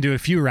 performers and do a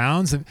few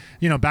rounds.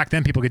 You know, back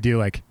then people could do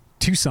like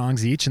 2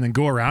 songs each and then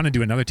go around and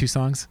do another 2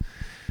 songs.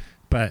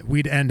 But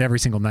we'd end every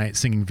single night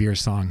singing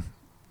Veer's song,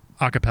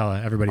 a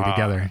cappella, everybody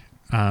together.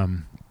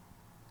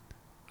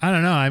 I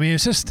don't know. I mean,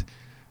 it's just,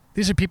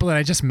 these are people that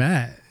I just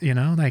met, you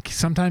know, like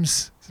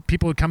sometimes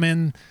people would come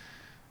in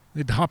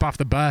they'd hop off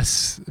the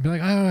bus and be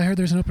like, oh, I heard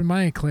there's an open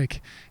mic.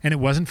 Like, and it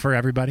wasn't for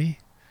everybody,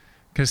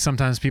 because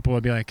sometimes people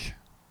would be like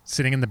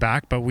sitting in the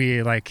back, but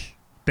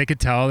they could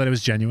tell that it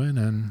was genuine.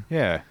 And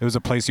Yeah, it was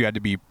a place you had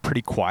to be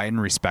pretty quiet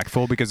and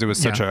respectful, because it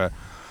was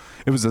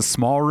it was a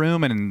small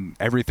room and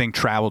everything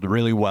traveled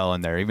really well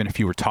in there. Even if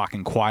you were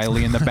talking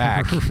quietly in the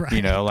back,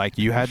 Right. like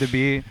you had to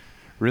be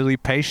really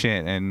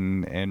patient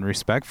and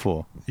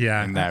respectful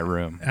in that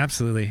room.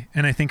 Absolutely.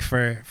 And I think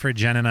for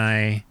Jen and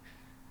I,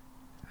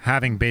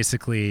 having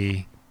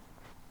basically,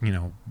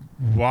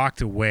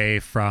 walked away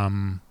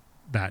from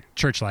that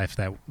church life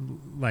that,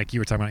 like you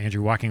were talking about,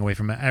 Andrew, walking away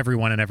from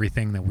everyone and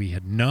everything that we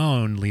had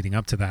known leading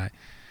up to that,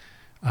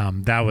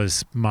 that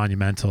was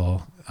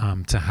monumental,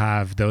 to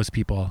have those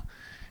people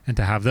and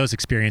to have those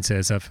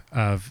experiences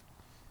of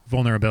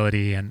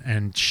vulnerability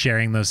and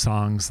sharing those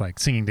songs, like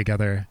singing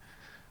together,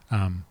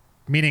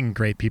 meeting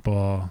great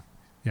people.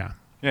 Yeah.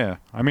 Yeah.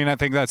 I mean, I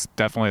think that's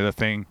definitely the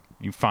thing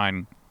you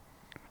find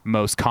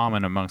most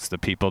common amongst the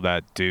people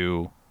that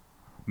do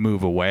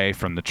move away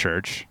from the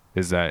church,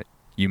 is that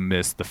you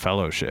miss the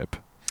fellowship.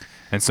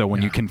 And so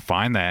when you can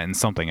find that in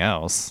something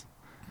else,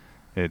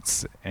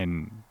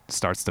 and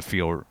starts to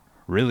feel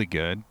really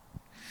good,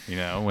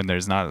 when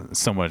there's not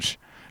so much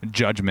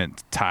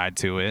judgment tied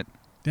to it,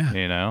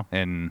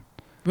 and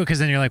because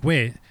then you're like,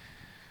 wait,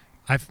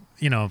 I've,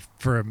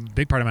 for a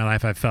big part of my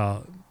life, I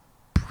felt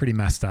pretty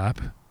messed up,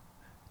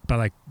 but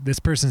like this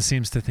person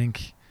seems to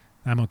think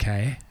I'm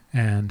okay,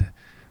 and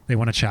they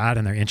want to chat,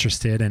 and they're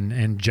interested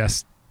in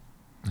just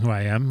who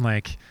I am,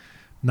 like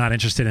not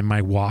interested in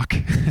my walk.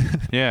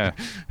 Yeah.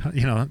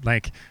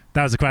 Like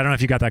that was the question. I don't know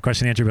if you got that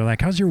question, Andrew, but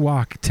like, how's your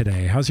walk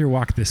today? How's your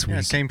walk this week?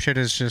 Yeah, same shit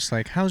as just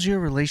like, how's your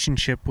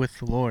relationship with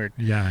the Lord?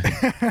 Yeah.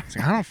 It's like,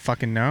 I don't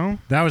fucking know.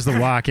 That was the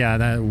walk. Yeah.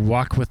 That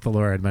walk with the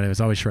Lord, but it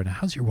was always short.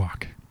 How's your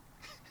walk?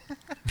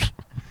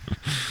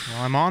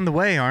 Well, I'm on the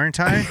way, aren't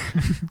I?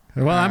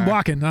 Well, I'm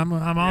walking. I'm on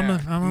the.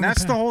 I'm on and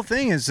that's the the path. whole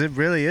thing. Is it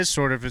really is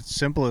sort of as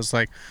simple as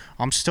like,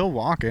 I'm still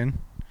walking.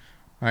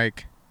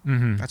 Like,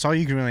 Mm-hmm. that's all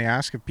you can really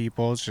ask of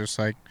people. It's just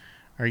like,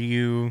 are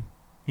you,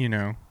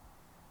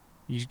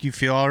 you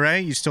feel all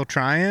right? You still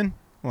trying?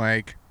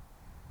 Like,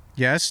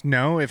 yes,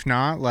 no. If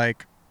not,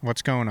 like,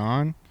 what's going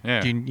on? Yeah.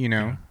 Do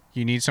you,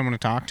 you need someone to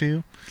talk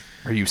to?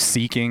 Are you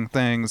seeking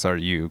things? Are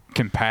you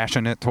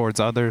compassionate towards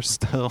others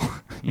still?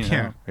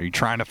 Yeah. Are you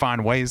trying to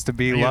find ways to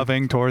be Yeah.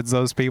 loving towards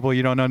those people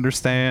you don't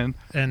understand?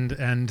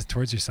 And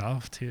towards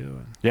yourself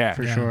too. Yeah.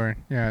 For Yeah. sure.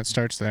 Yeah, it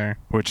starts there.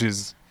 Which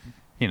is,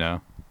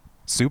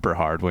 super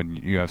hard when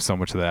you have so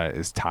much of that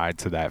is tied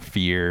to that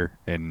fear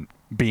and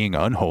being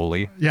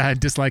unholy. Yeah,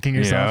 disliking You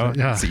yourself.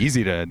 know? Yeah. It's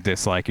easy to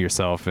dislike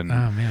yourself and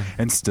Oh man.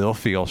 and still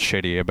feel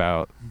shitty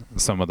about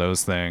some of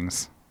those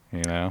things,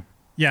 Yeah.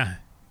 Yeah.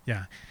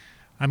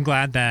 I'm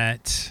glad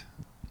that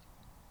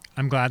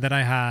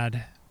I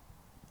had,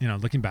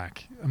 looking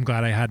back, I'm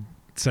glad I had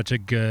such a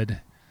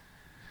good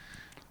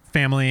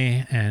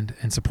family and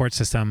support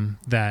system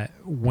that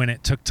when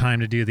it took time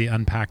to do the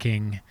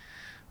unpacking,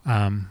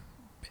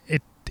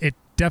 it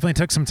definitely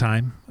took some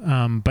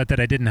time, but that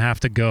I didn't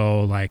have to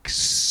go like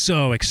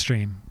so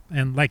extreme.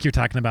 And like you're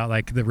talking about,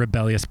 like the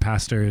rebellious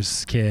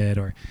pastor's kid,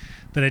 or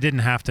that I didn't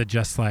have to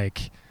just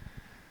like,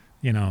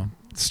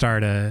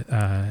 start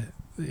an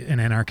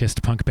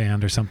anarchist punk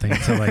band or something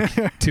to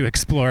like to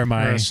explore Or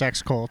my a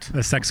sex cult.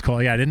 a sex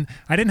cult. Yeah,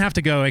 I didn't have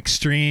to go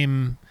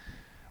extreme.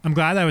 I'm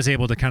glad I was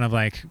able to kind of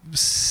like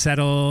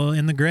settle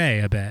in the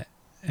gray a bit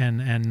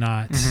and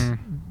not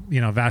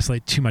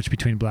vacillate too much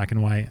between black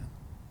and white.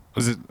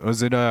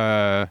 Was it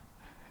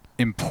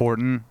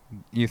important,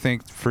 you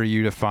think, for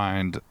you to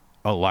find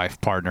a life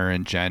partner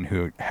in Jen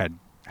who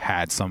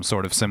had some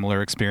sort of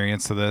similar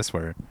experience to this,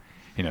 where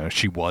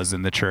she was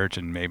in the church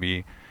and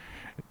maybe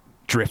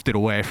drifted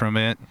away from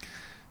it?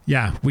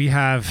 Yeah, we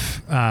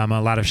have a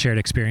lot of shared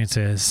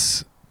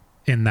experiences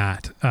in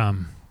that.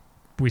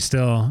 We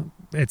still,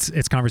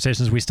 it's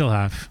conversations we still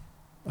have.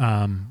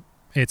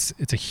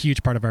 It's a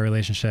huge part of our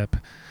relationship.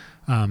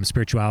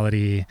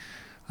 Spirituality,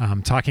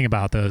 talking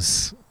about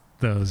those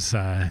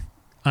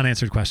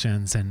unanswered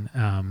questions and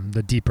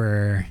the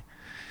deeper,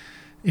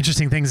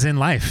 interesting things in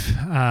life.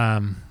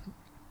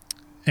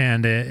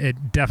 And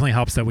it definitely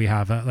helps that we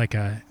have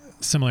a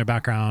similar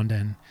background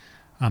and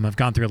have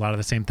gone through a lot of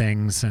the same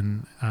things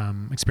and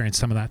experienced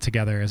some of that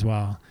together as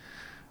well.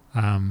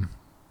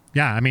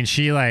 Yeah, I mean,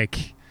 she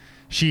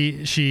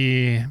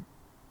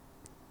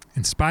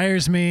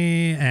inspires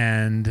me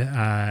and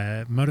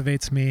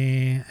motivates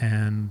me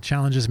and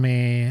challenges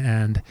me,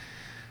 and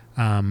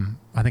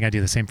I think I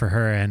do the same for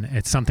her. And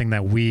it's something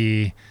that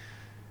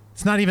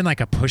it's not even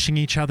like a pushing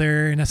each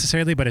other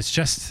necessarily, but it's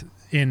just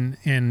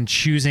in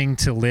choosing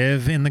to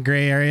live in the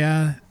gray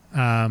area,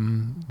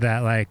 that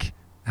like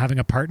having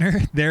a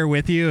partner there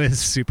with you is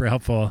super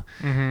helpful.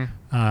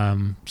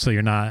 Mm-hmm. So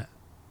you're not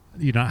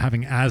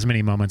having as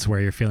many moments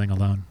where you're feeling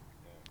alone,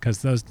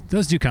 because those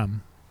do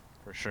come.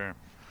 For sure.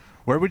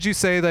 Where would you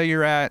say that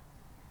you're at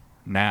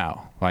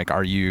now? Like,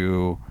 are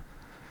you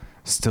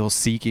still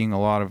seeking a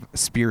lot of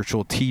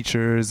spiritual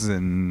teachers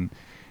and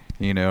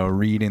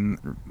reading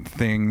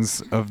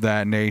things of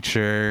that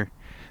nature,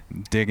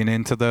 digging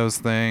into those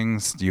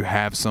things? Do you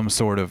have some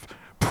sort of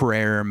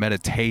prayer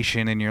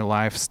meditation in your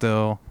life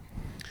still?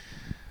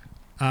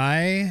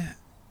 I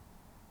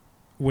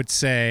would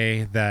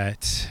say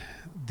that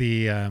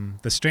the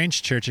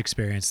strange church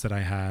experience that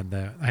I had,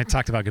 that I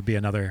talked about, could be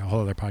a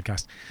whole other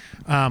podcast.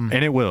 And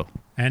it will.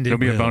 And It'll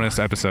be a bonus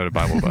episode of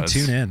Bible Buzz.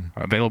 Tune in.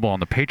 Available on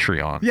the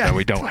Patreon that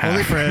we don't have.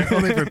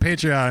 Only for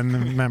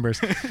Patreon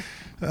members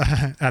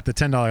at the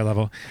 $10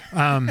 level.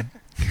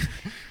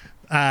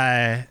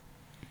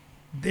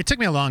 It took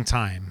me a long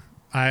time.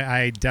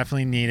 I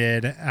definitely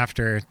needed,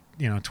 after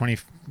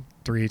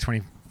 23,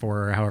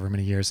 24, or however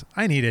many years,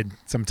 I needed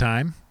some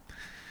time.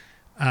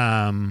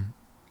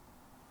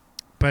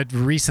 But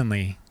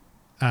recently,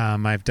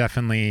 I've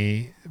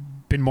definitely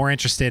been more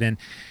interested in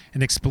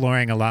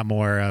exploring a lot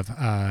more of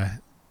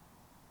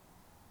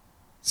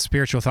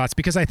spiritual thoughts,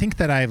 because I think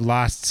that I've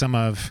lost some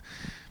of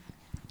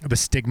the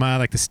stigma.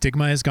 Like, the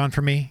stigma is gone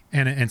from me,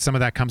 and some of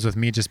that comes with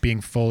me just being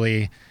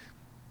fully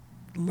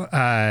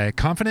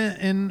confident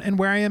in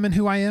where I am and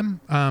who I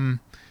am.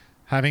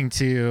 Having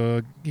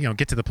to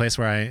get to the place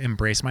where I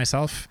embrace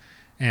myself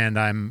and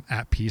I'm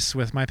at peace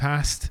with my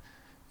past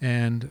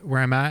and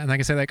where I'm at, and I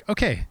can say, like,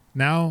 okay,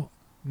 now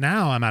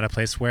I'm at a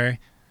place where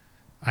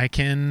I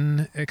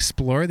can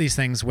explore these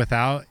things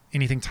without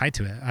anything tied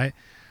to it. I'm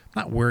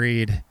not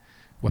worried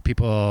what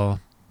people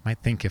might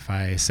think if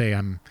I say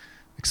I'm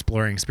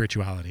exploring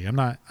spirituality. I'm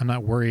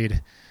not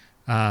worried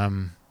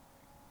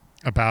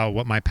about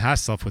what my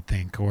past self would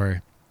think,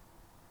 or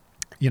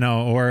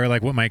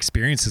like what my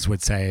experiences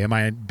would say. Am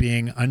I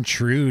being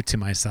untrue to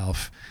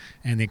myself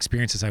and the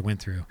experiences I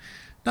went through?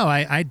 No,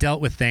 I dealt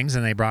with things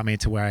and they brought me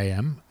to where I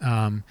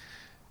am.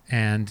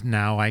 And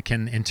now I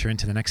can enter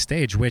into the next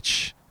stage,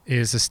 which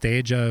is a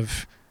stage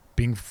of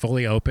being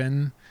fully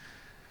open,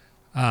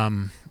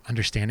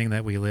 understanding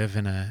that we live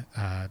in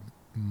a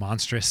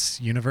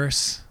monstrous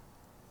universe,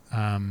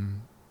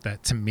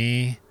 that to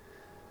me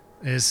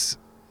is,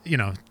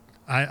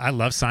 I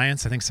love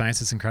science. I think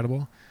science is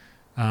incredible.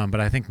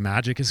 But I think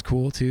magic is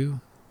cool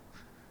too.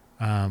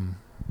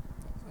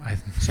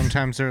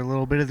 Sometimes they're a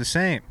little bit of the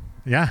same.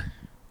 Yeah.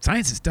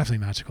 Science is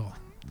definitely magical.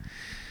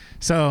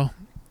 So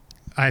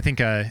I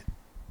think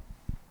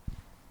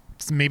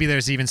maybe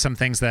there's even some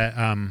things that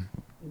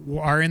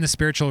are in the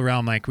spiritual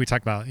realm, like we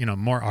talked about,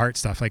 more art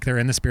stuff, like they're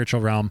in the spiritual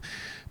realm,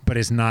 but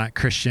is not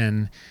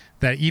Christian,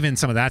 that even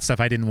some of that stuff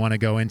I didn't want to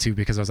go into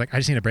because I was like, I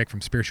just need a break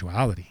from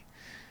spirituality.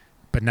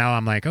 But now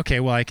I'm like, okay,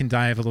 well, I can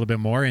dive a little bit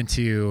more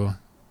into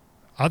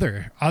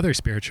other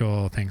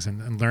spiritual things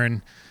and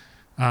learn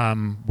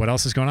what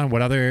else is going on,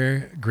 what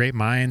other great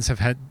minds have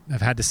had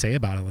to say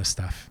about all this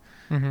stuff.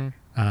 Mm-hmm.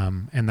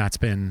 And that's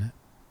been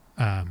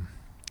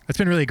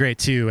really great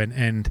too.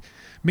 And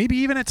maybe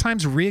even at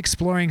times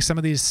re-exploring some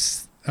of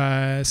these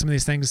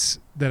things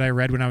that I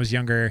read when I was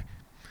younger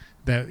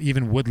that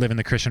even would live in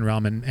the Christian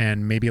realm,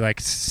 and maybe like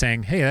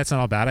saying, hey, that's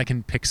not all bad. I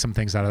can pick some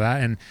things out of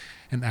that and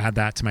add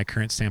that to my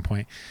current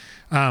standpoint.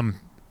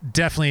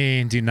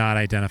 Definitely do not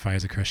identify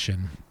as a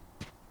Christian.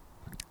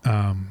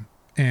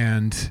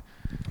 And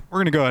we're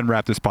going to go ahead and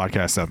wrap this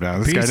podcast up now.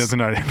 This guy doesn't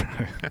know.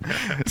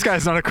 This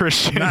guy's not a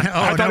Christian.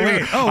 I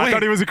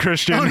thought he was a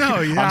Christian. Oh, no.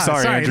 Yeah, I'm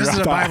sorry, Andrew. This is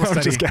a Bible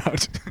study.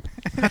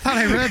 I thought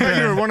I read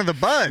you were one of the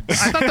buds.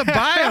 I thought the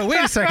bio.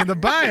 Wait a second. The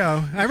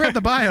bio. I read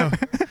the bio.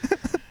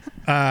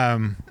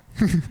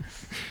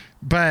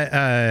 But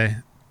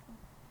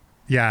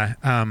yeah.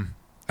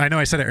 I know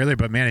I said it earlier,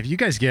 but man, if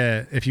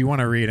you want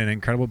to read an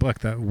incredible book,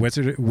 the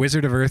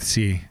Wizard of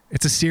Earthsea,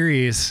 it's a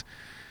series,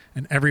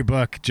 and every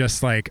book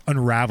just like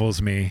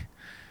unravels me.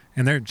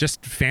 And they're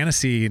just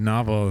fantasy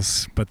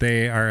novels, but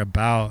they are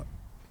about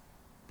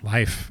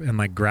life and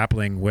like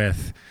grappling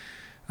with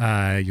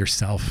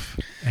yourself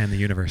and the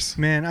universe.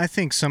 Man, I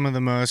think some of the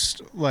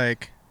most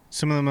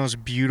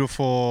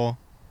beautiful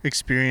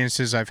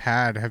experiences I've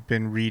had have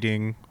been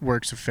reading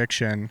works of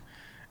fiction.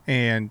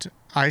 And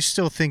I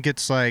still think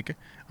it's like,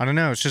 I don't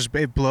know,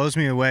 it blows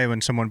me away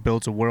when someone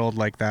builds a world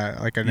like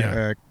that, like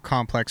a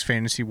complex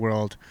fantasy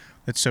world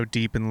that's so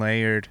deep and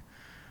layered.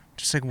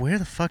 Just like, where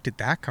the fuck did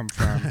that come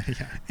from?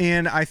 Yeah.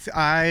 And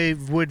I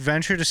would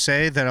venture to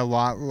say that a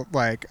lot,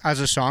 like, as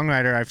a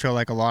songwriter, I feel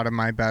like a lot of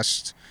my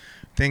best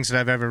things that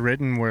I've ever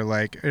written were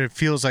like, it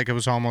feels like it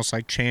was almost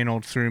like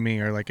channeled through me,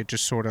 or like it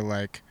just sort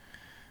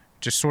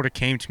of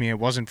came to me. It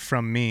wasn't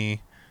from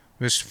me.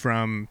 It was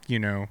from,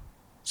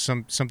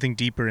 something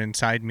deeper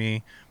inside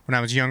me. When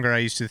I was younger, I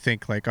used to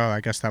think like, oh, I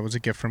guess that was a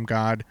gift from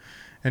God.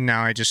 And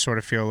now I just sort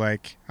of feel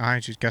like, I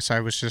just guess I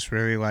was just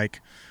really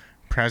like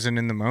present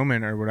in the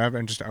moment or whatever,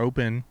 and just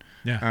open.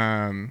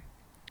 Yeah.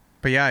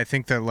 But yeah, I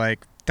think that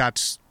like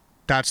that's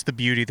the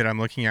beauty that I'm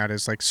looking at,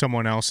 is like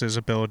someone else's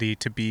ability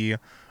to be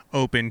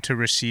open to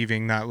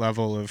receiving that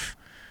level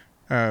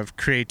of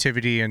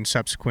creativity and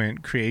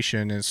subsequent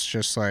creation is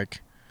just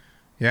like,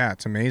 yeah,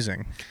 it's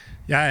amazing.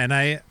 Yeah, and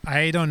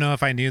I don't know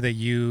if I knew that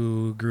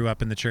you grew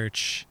up in the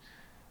church,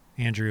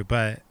 Andrew,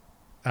 but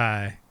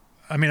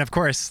I mean, of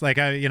course, like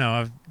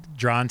I've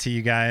drawn to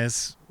you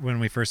guys when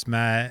we first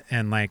met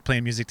and like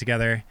playing music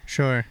together,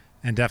 Sure.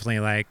 and definitely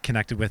like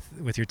connected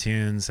with your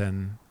tunes,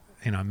 and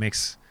it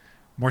makes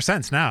more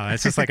sense now.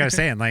 It's just like I was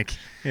saying, like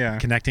Yeah.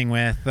 connecting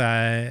with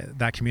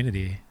that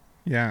community.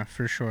 Yeah,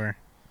 for sure.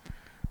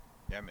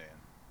 Yeah, man.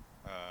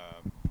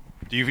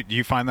 Do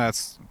you find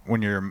that's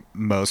when you're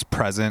most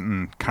present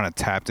and kind of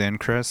tapped in,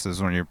 Chris,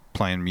 is when you're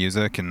playing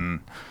music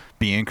and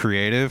being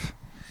creative?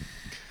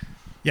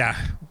 Yeah,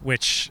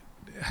 which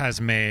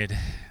has made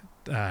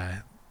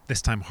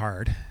this time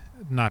hard,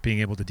 not being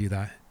able to do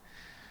that,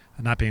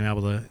 not being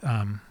able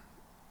to,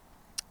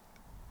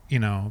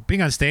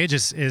 being on stage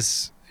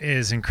is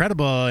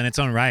incredible in its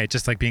own right,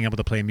 just like being able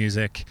to play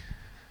music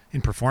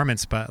in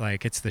performance, but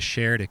like it's the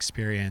shared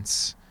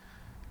experience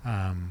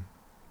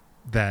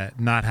that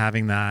not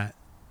having that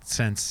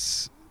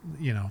since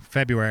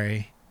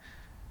February.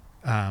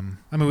 I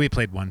mean, we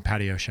played one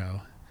patio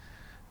show,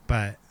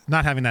 but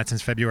not having that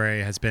since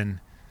February has been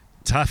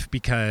tough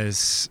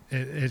because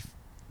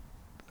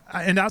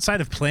and outside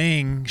of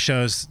playing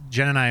shows,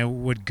 Jen and I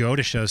would go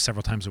to shows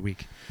several times a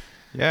week.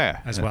 Yeah,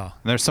 as well.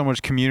 And there's so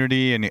much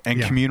community and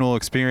Yeah. communal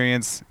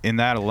experience in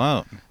that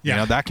alone.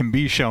 Yeah. That can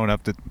be showing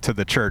up to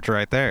the church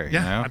right there.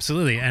 Yeah,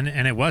 absolutely. And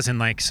it wasn't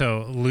like,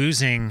 so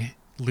losing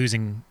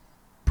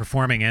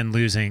performing and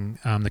losing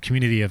the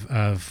community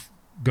of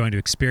going to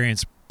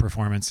experience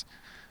performance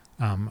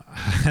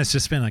has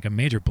just been like a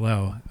major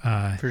blow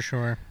For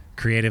sure.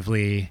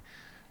 creatively.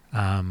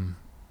 So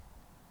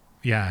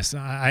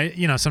I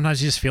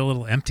sometimes you just feel a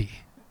little empty,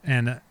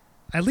 and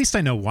at least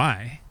I know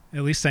why.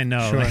 At least I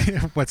know Sure.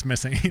 like, what's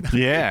missing.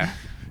 Yeah,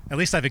 At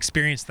least I've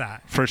experienced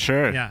that. for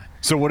sure. Yeah.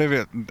 So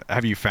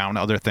have you found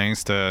other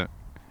things to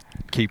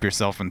keep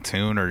yourself in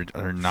tune or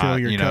not? Fill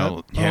your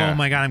cup? Yeah. Oh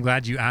my God, I'm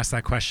glad you asked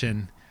that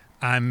question.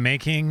 I'm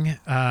making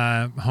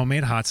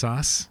homemade hot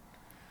sauce,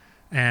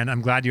 and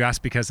I'm glad you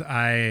asked because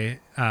I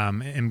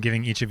am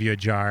giving each of you a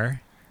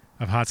jar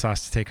of hot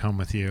sauce to take home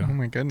with you Oh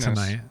my goodness.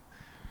 tonight.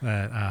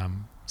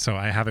 So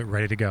I have it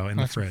ready to go in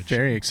That's the fridge.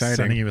 very exciting.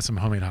 Sending you with some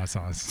homemade hot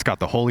sauce. It's got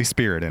the Holy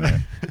Spirit in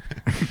it.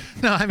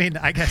 No, I mean,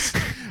 I guess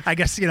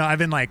I've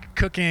been like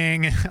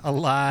cooking a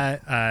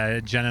lot.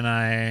 Jen and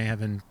I have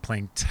been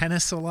playing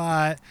tennis a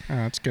lot. Oh,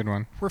 that's a good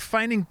one. We're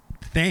finding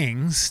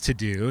things to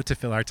do to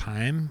fill our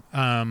time,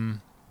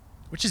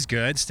 which is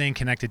good. Staying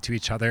connected to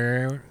each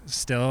other,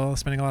 still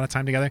spending a lot of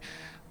time together.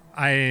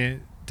 I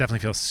definitely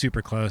feel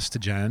super close to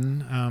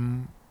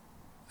Jen.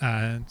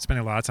 Spending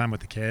a lot of time with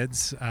the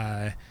kids.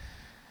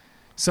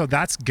 So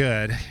that's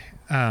good.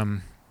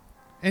 And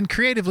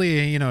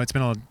creatively, it's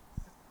been a little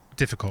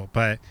difficult,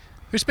 but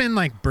there's been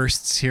like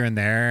bursts here and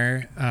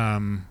there,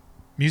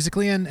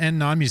 musically and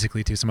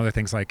non-musically too. Some other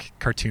things like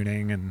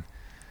cartooning and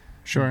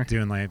Sure.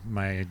 doing like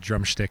my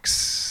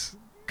drumsticks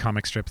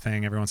comic strip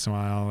thing every once in a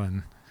while.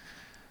 And,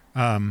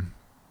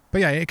 but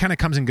yeah, it kind of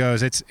comes and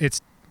goes.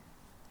 It's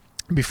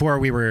before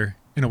we were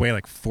in a way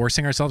like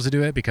forcing ourselves to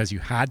do it because you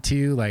had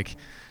to, like,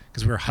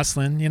 because we were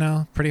hustling,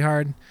 pretty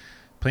hard,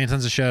 playing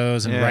tons of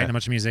shows and Yeah. writing a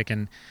bunch of music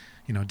and,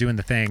 doing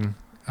the thing.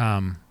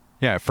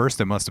 Yeah, at first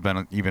it must have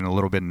been even a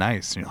little bit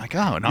nice. You're like,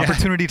 oh, an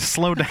opportunity to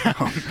slow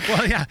down.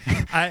 Well, yeah,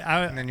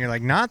 And then you're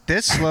like, not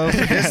this slow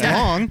for this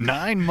long.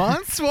 9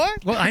 months?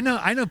 What? well, I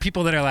know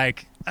people that are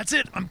like, that's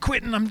it, I'm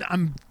quitting.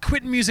 I'm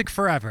quitting music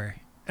forever.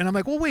 And I'm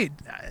like, well, wait,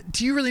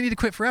 do you really need to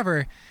quit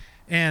forever?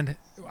 And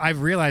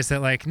I've realized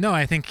that, like, no,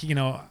 I think,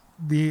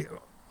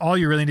 all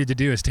you really need to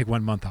do is take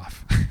 1 month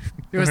off.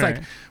 It was Right.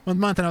 like 1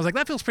 month, and I was like,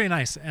 that feels pretty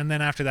nice. And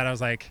then after that, I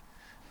was like,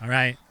 all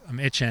right, I'm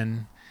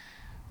itching.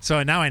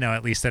 So now I know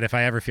at least that if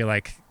I ever feel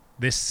like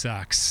this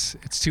sucks,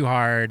 it's too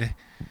hard,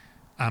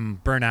 I'm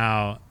burnt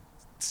out,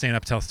 staying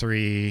up till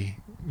 3,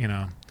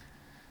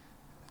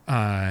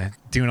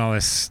 doing all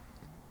this,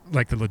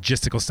 like the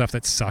logistical stuff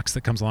that sucks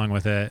that comes along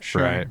with it.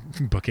 Sure. Right.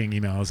 Booking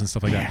emails and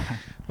stuff like that.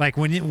 Like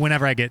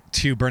whenever I get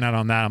too burnt out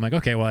on that, I'm like,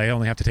 okay, well, I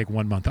only have to take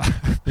 1 month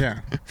off.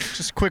 Yeah.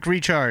 Just quick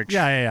recharge.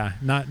 Yeah.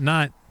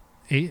 Not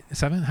 8,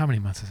 7. How many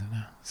months is it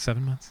now?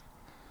 7 months.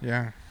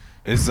 Yeah.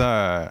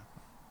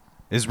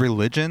 Is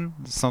religion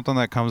something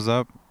that comes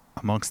up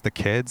amongst the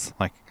kids?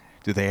 Like,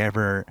 do they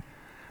ever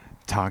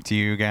talk to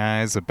you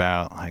guys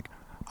about like,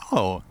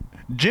 oh,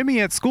 Jimmy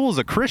at school is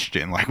a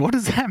Christian? Like, what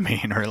does that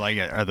mean? Or like,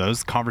 are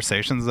those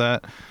conversations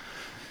that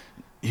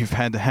you've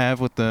had to have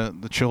with the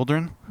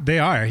children? They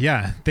are,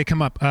 yeah. They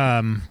come up.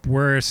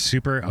 We're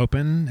super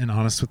open and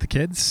honest with the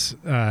kids,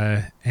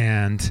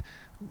 and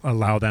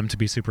allow them to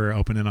be super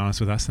open and honest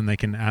with us, and they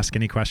can ask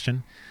any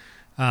question.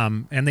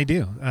 And they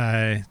do.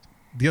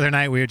 The other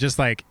night we were just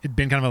like, it'd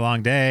been kind of a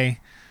long day.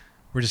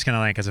 We're just kind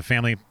of like, as a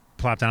family,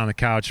 plop down on the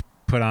couch,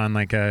 put on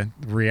like a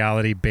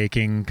reality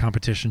baking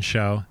competition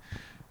show,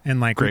 and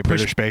like Great we pushed,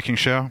 British Baking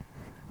Show.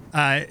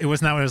 It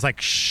wasn't that one. It was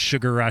like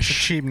Sugar Rush. It's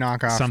a cheap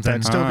knockoff. Something.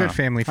 But still good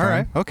family fun. All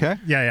right. Okay.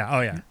 Yeah.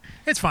 Oh, yeah.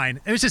 It's fine.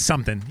 It was just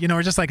something.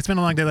 We're just like, it's been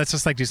a long day. Let's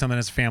just like do something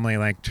as a family,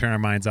 like turn our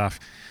minds off.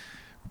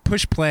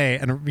 Push play,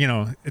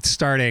 and it's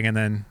starting, and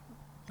then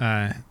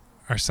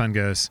our son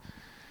goes,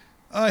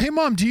 hey,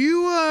 Mom, do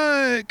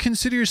you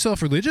consider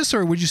yourself religious,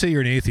 or would you say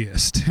you're an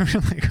atheist?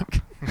 Like,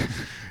 okay.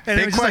 And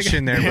it Big was just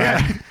question there,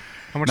 Brad.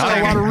 How much Not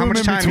time, a lot of how room much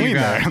in time you between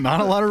got? there.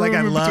 Not a lot of room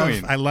Like, in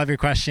between. I love your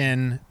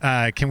question.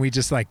 Can we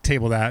just like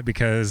table that,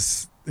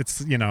 because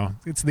it's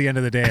it's the end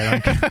of the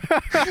day.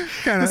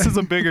 This is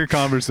a bigger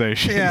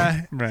conversation.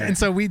 Yeah. Right. And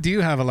so we do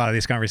have a lot of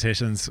these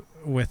conversations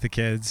with the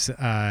kids,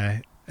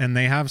 and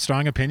they have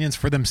strong opinions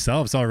for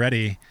themselves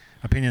already,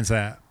 opinions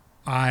that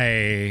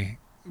I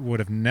would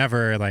have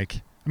never I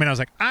was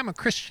like, I'm a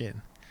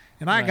Christian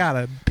and I Right. got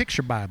a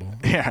picture Bible.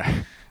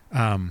 Yeah.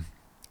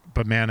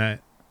 But man,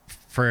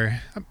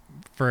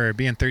 for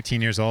being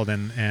 13 years old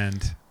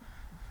and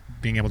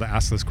being able to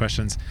ask those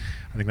questions,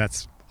 I think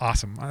that's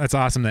awesome. That's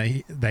awesome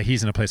that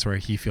he's in a place where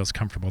he feels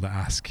comfortable to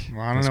ask.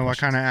 Well, I don't know what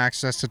kind of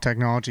access to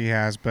technology he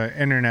has, but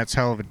internet's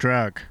hell of a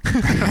drug.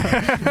 You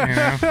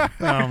know?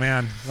 Oh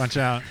man, watch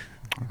out.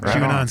 Right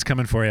on. QAnon's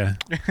coming for you.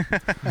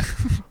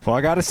 Well,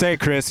 I got to say,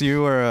 Chris,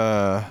 you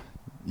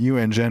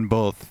and Jen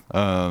both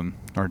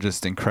are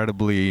just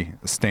incredibly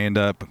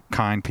stand-up,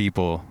 kind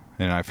people,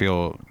 and I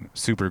feel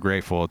super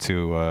grateful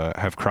to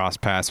have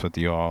crossed paths with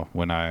you all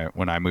when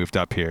I moved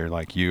up here.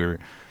 Like you're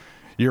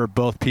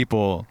both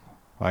people.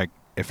 Like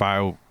if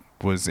I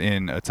was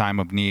in a time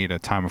of need, a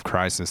time of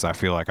crisis, I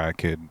feel like I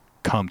could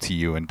come to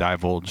you and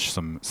divulge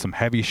some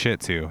heavy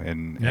shit to,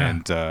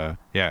 and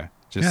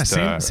just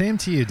same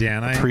to you,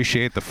 Dan.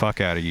 appreciate the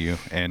fuck out of you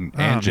and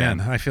Jen.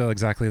 Man, I feel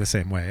exactly the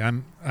same way.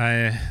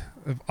 I've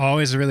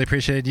always really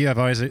appreciated you. I've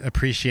always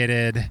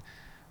appreciated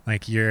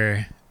like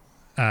your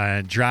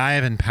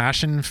drive and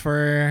passion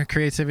for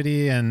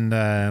creativity and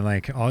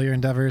like all your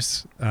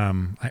endeavors.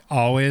 I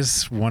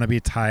always want to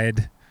be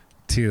tied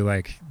to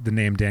like the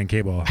name Dan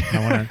Cable.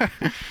 I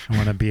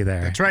want to be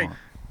there. That's right.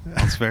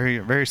 That's very,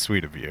 very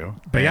sweet of you.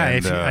 But yeah,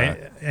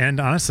 And, and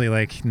honestly,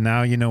 like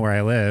now you know where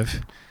I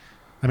live.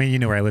 I mean, you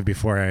knew where I lived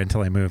before until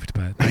I moved,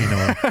 but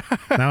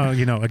now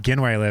you know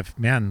again where I live.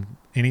 Man,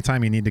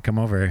 anytime you need to come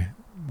over,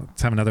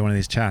 let's have another one of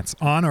these chats,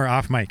 on or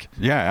off mic.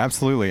 yeah,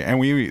 absolutely. And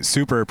we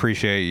super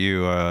appreciate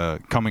you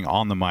coming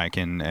on the mic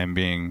and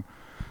being.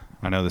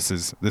 I know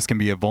this can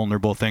be a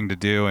vulnerable thing to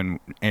do, and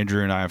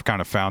Andrew and I have kind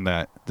of found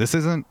that this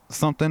isn't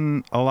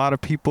something a lot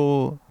of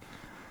people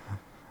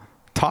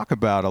talk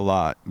about a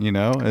lot,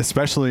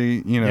 especially,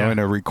 in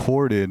a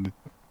recorded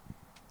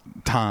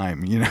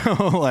time,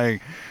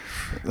 like,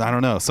 I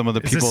don't know, some of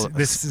the people.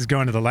 This is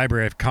going to the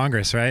Library of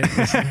Congress, right?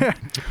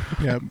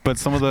 Yeah, but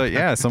some of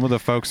the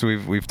folks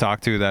we've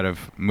talked to that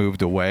have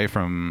moved away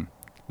from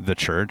the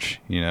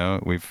church,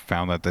 we've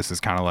found that this is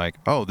kind of like,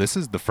 oh, this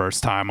is the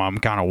first time I'm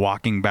kind of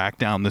walking back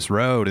down this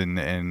road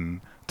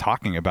and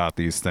talking about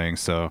these things.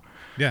 So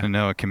Yeah. I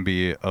know it can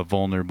be a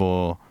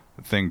vulnerable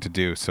thing to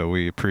do. So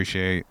we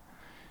appreciate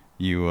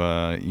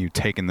you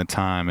taking the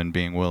time and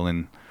being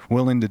willing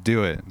to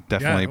do it.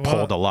 Definitely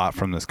pulled a lot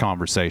from this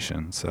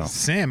conversation. So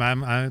Same. I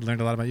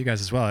learned a lot about you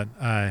guys as well.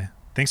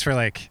 Thanks for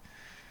I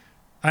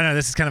don't know.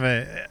 This is kind of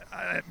a,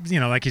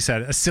 like you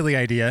said, a silly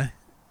idea.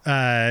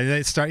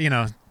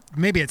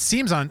 Maybe it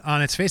seems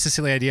on its face a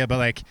silly idea, but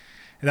like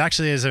it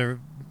actually is a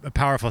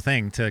powerful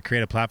thing to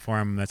create a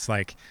platform that's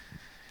like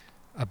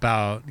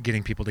about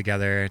getting people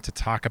together to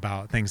talk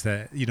about things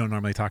that you don't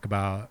normally talk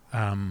about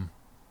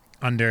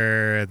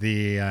under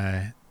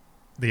the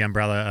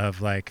umbrella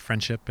of like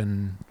friendship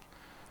and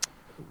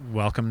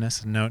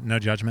welcomeness, no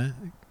judgment.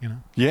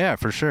 yeah,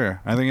 for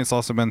sure. I think it's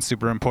also been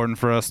super important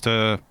for us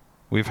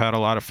we've had a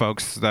lot of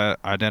folks that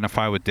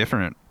identify with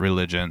different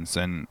religions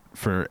and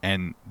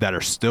that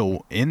are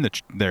still in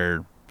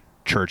their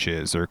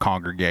churches or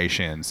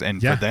congregations,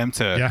 and for them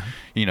to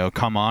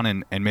come on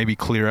and maybe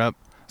clear up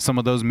some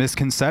of those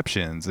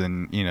misconceptions,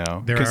 and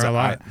there are a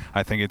lot.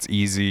 I think it's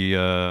easy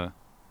to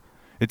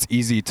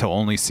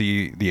only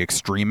see the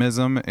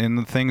extremism in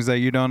the things that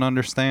you don't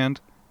understand,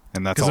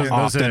 and that's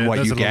often what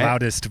you those are get. the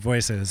loudest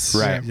voices,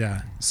 right?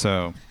 Yeah.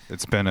 So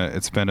it's been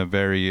a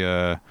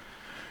very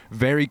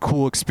very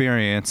cool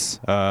experience.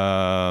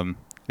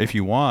 If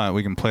you want,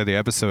 we can play the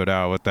episode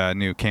out with that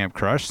new Camp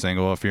Crush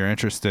single if you're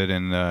interested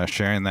in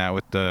sharing that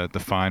with the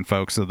fine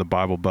folks of the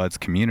Bible Buds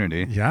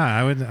community. Yeah,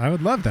 I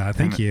would love that.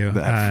 Thank you.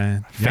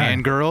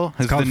 Fangirl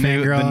is called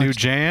the new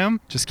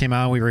jam. Just came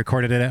out. We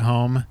recorded it at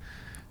home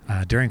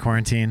during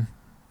quarantine.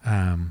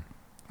 Awesome.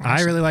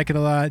 I really like it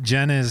a lot.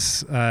 Jen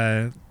is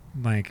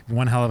like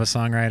one hell of a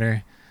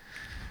songwriter.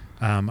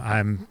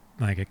 I'm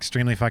like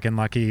extremely fucking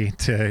lucky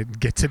to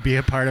get to be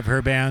a part of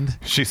her band.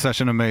 She's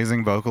such an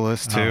amazing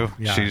vocalist too. Oh,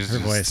 yeah, She's her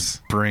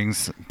just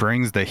voice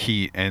brings the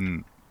heat,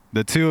 and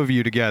the two of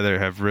you together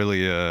have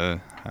really I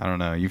don't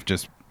know, you've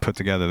just put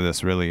together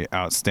this really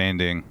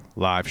outstanding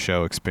live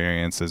show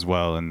experience as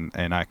well, and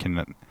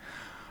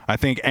I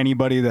think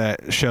anybody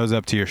that shows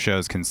up to your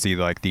shows can see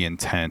like the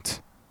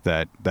intent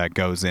that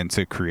goes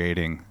into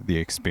creating the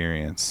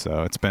experience.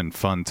 So it's been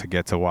fun to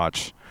get to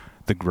watch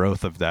the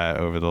growth of that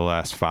over the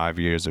last 5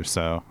 years or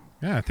so.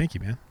 Yeah, thank you,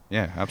 man.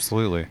 Yeah,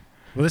 absolutely.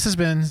 Well, this has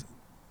been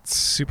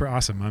super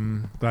awesome.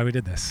 I'm glad we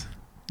did this.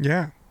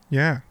 Yeah.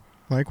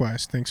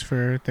 Likewise. Thanks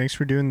for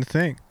doing the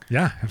thing.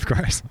 Yeah, of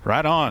course.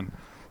 Right on.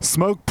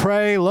 smoke,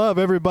 pray, love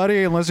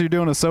everybody, unless you're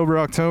doing a sober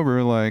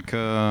October like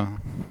I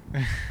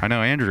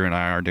know Andrew and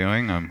I are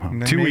doing. I'm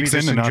And then 2 maybe weeks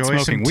just into not enjoy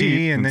smoking some tea,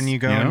 weed. and then you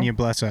go know? and you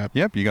bless up.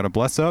 Yep, you got to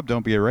bless up.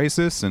 Don't be a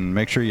racist, and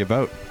make sure you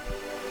vote.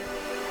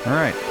 All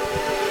right.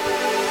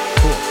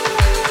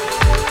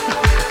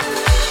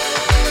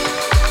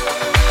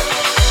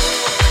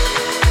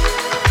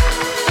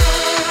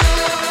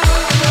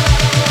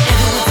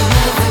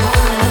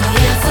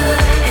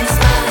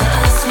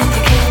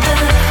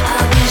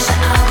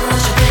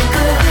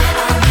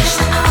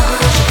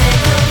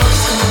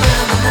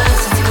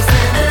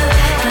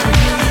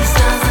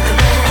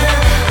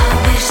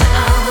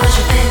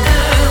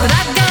 But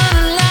I've got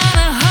a lot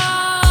of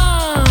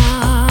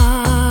heart,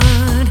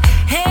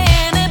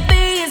 and it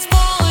beats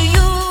for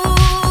you.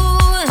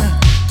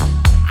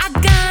 I've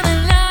got a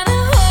lot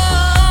of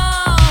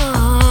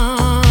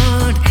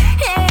heart,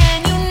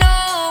 and you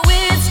know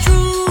it's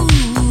true.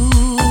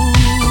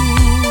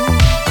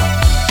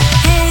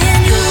 And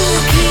you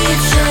keep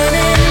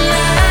shining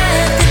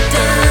like the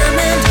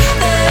diamond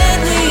that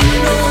we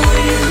know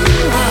you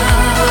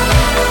are.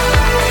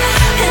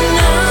 And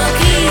I'll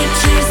keep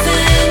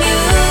chasing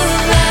you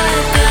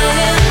like I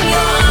am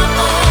your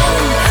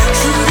own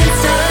shooting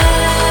star.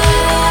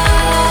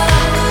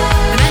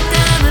 But I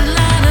got a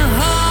lot of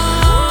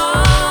heart,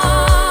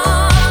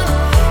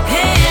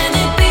 and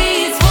it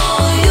beats for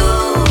you.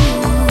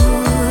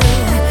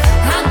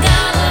 I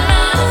got a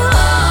lot of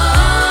heart,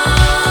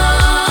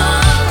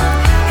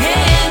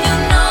 and you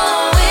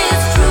know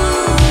it's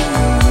true.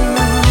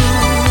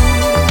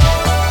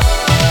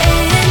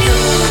 And you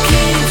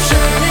keep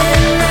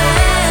shining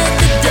like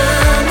the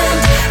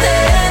diamond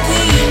that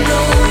we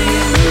know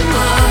you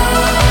are.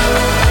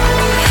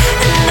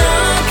 And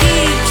I'll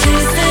keep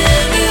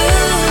chasing you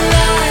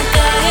like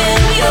I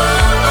am your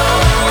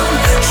own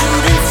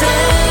shooting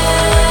star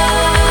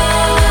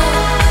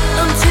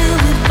until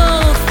we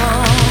both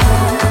fall.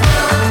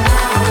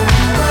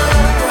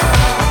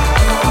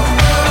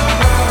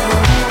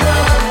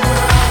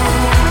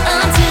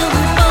 Until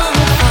we both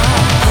fall.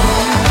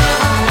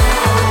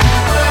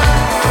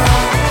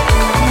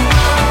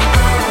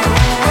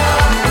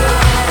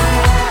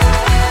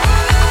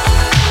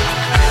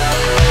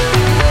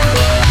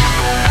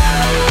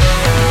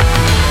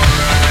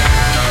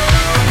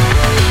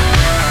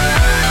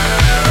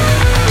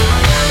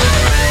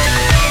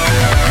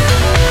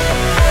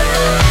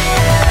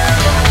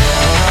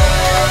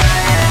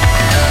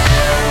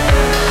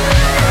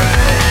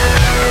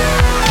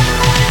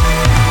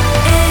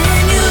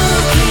 And you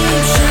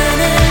keep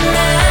shining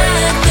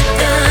like the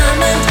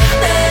diamond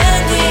that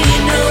we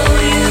know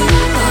you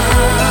are.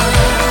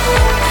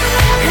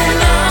 And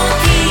I'll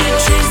keep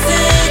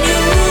chasing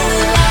you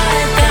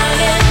like I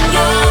am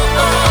your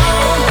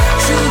own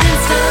shooting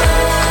star.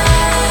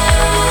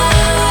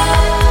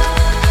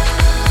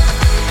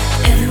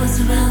 Everyone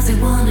surrounds, they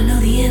wanna know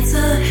the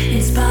answer.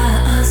 Inspire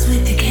us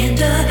with your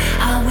candor.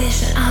 I wish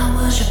that I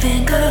was your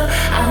fangirl.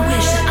 I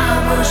wish that I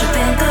was your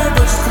fangirl.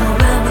 But just come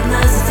around with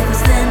us and take a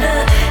slander.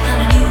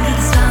 Counting you to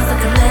the stars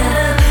like a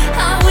ladder.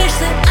 I wish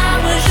that I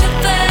was your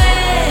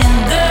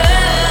fangirl.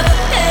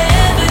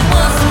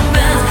 Everyone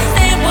surrounds,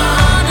 they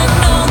wanna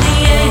know the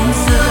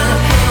answer.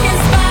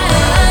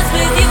 Inspire us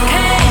with your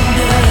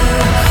candor.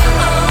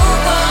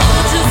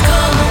 Oh, just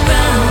come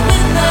around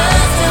with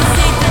us and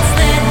take that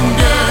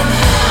slander.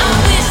 I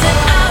wish that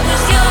I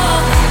was your.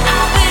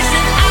 I wish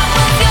that I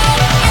was your.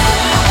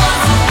 Everyone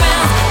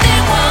surrounds, they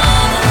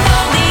wanna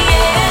know the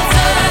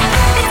answer.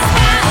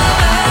 Inspire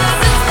us,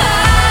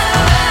 inspire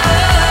us.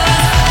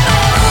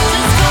 Oh,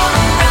 just come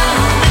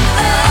around with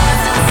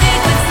us and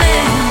take that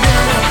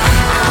slander.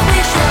 I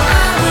wish that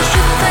I was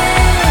your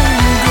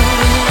fangirl.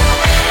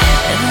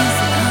 Everyone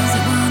surrounds,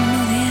 they wanna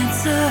know the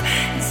answer.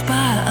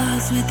 Inspire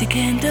us with your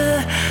candor.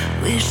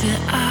 Wish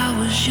that I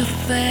was your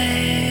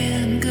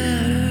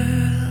fangirl.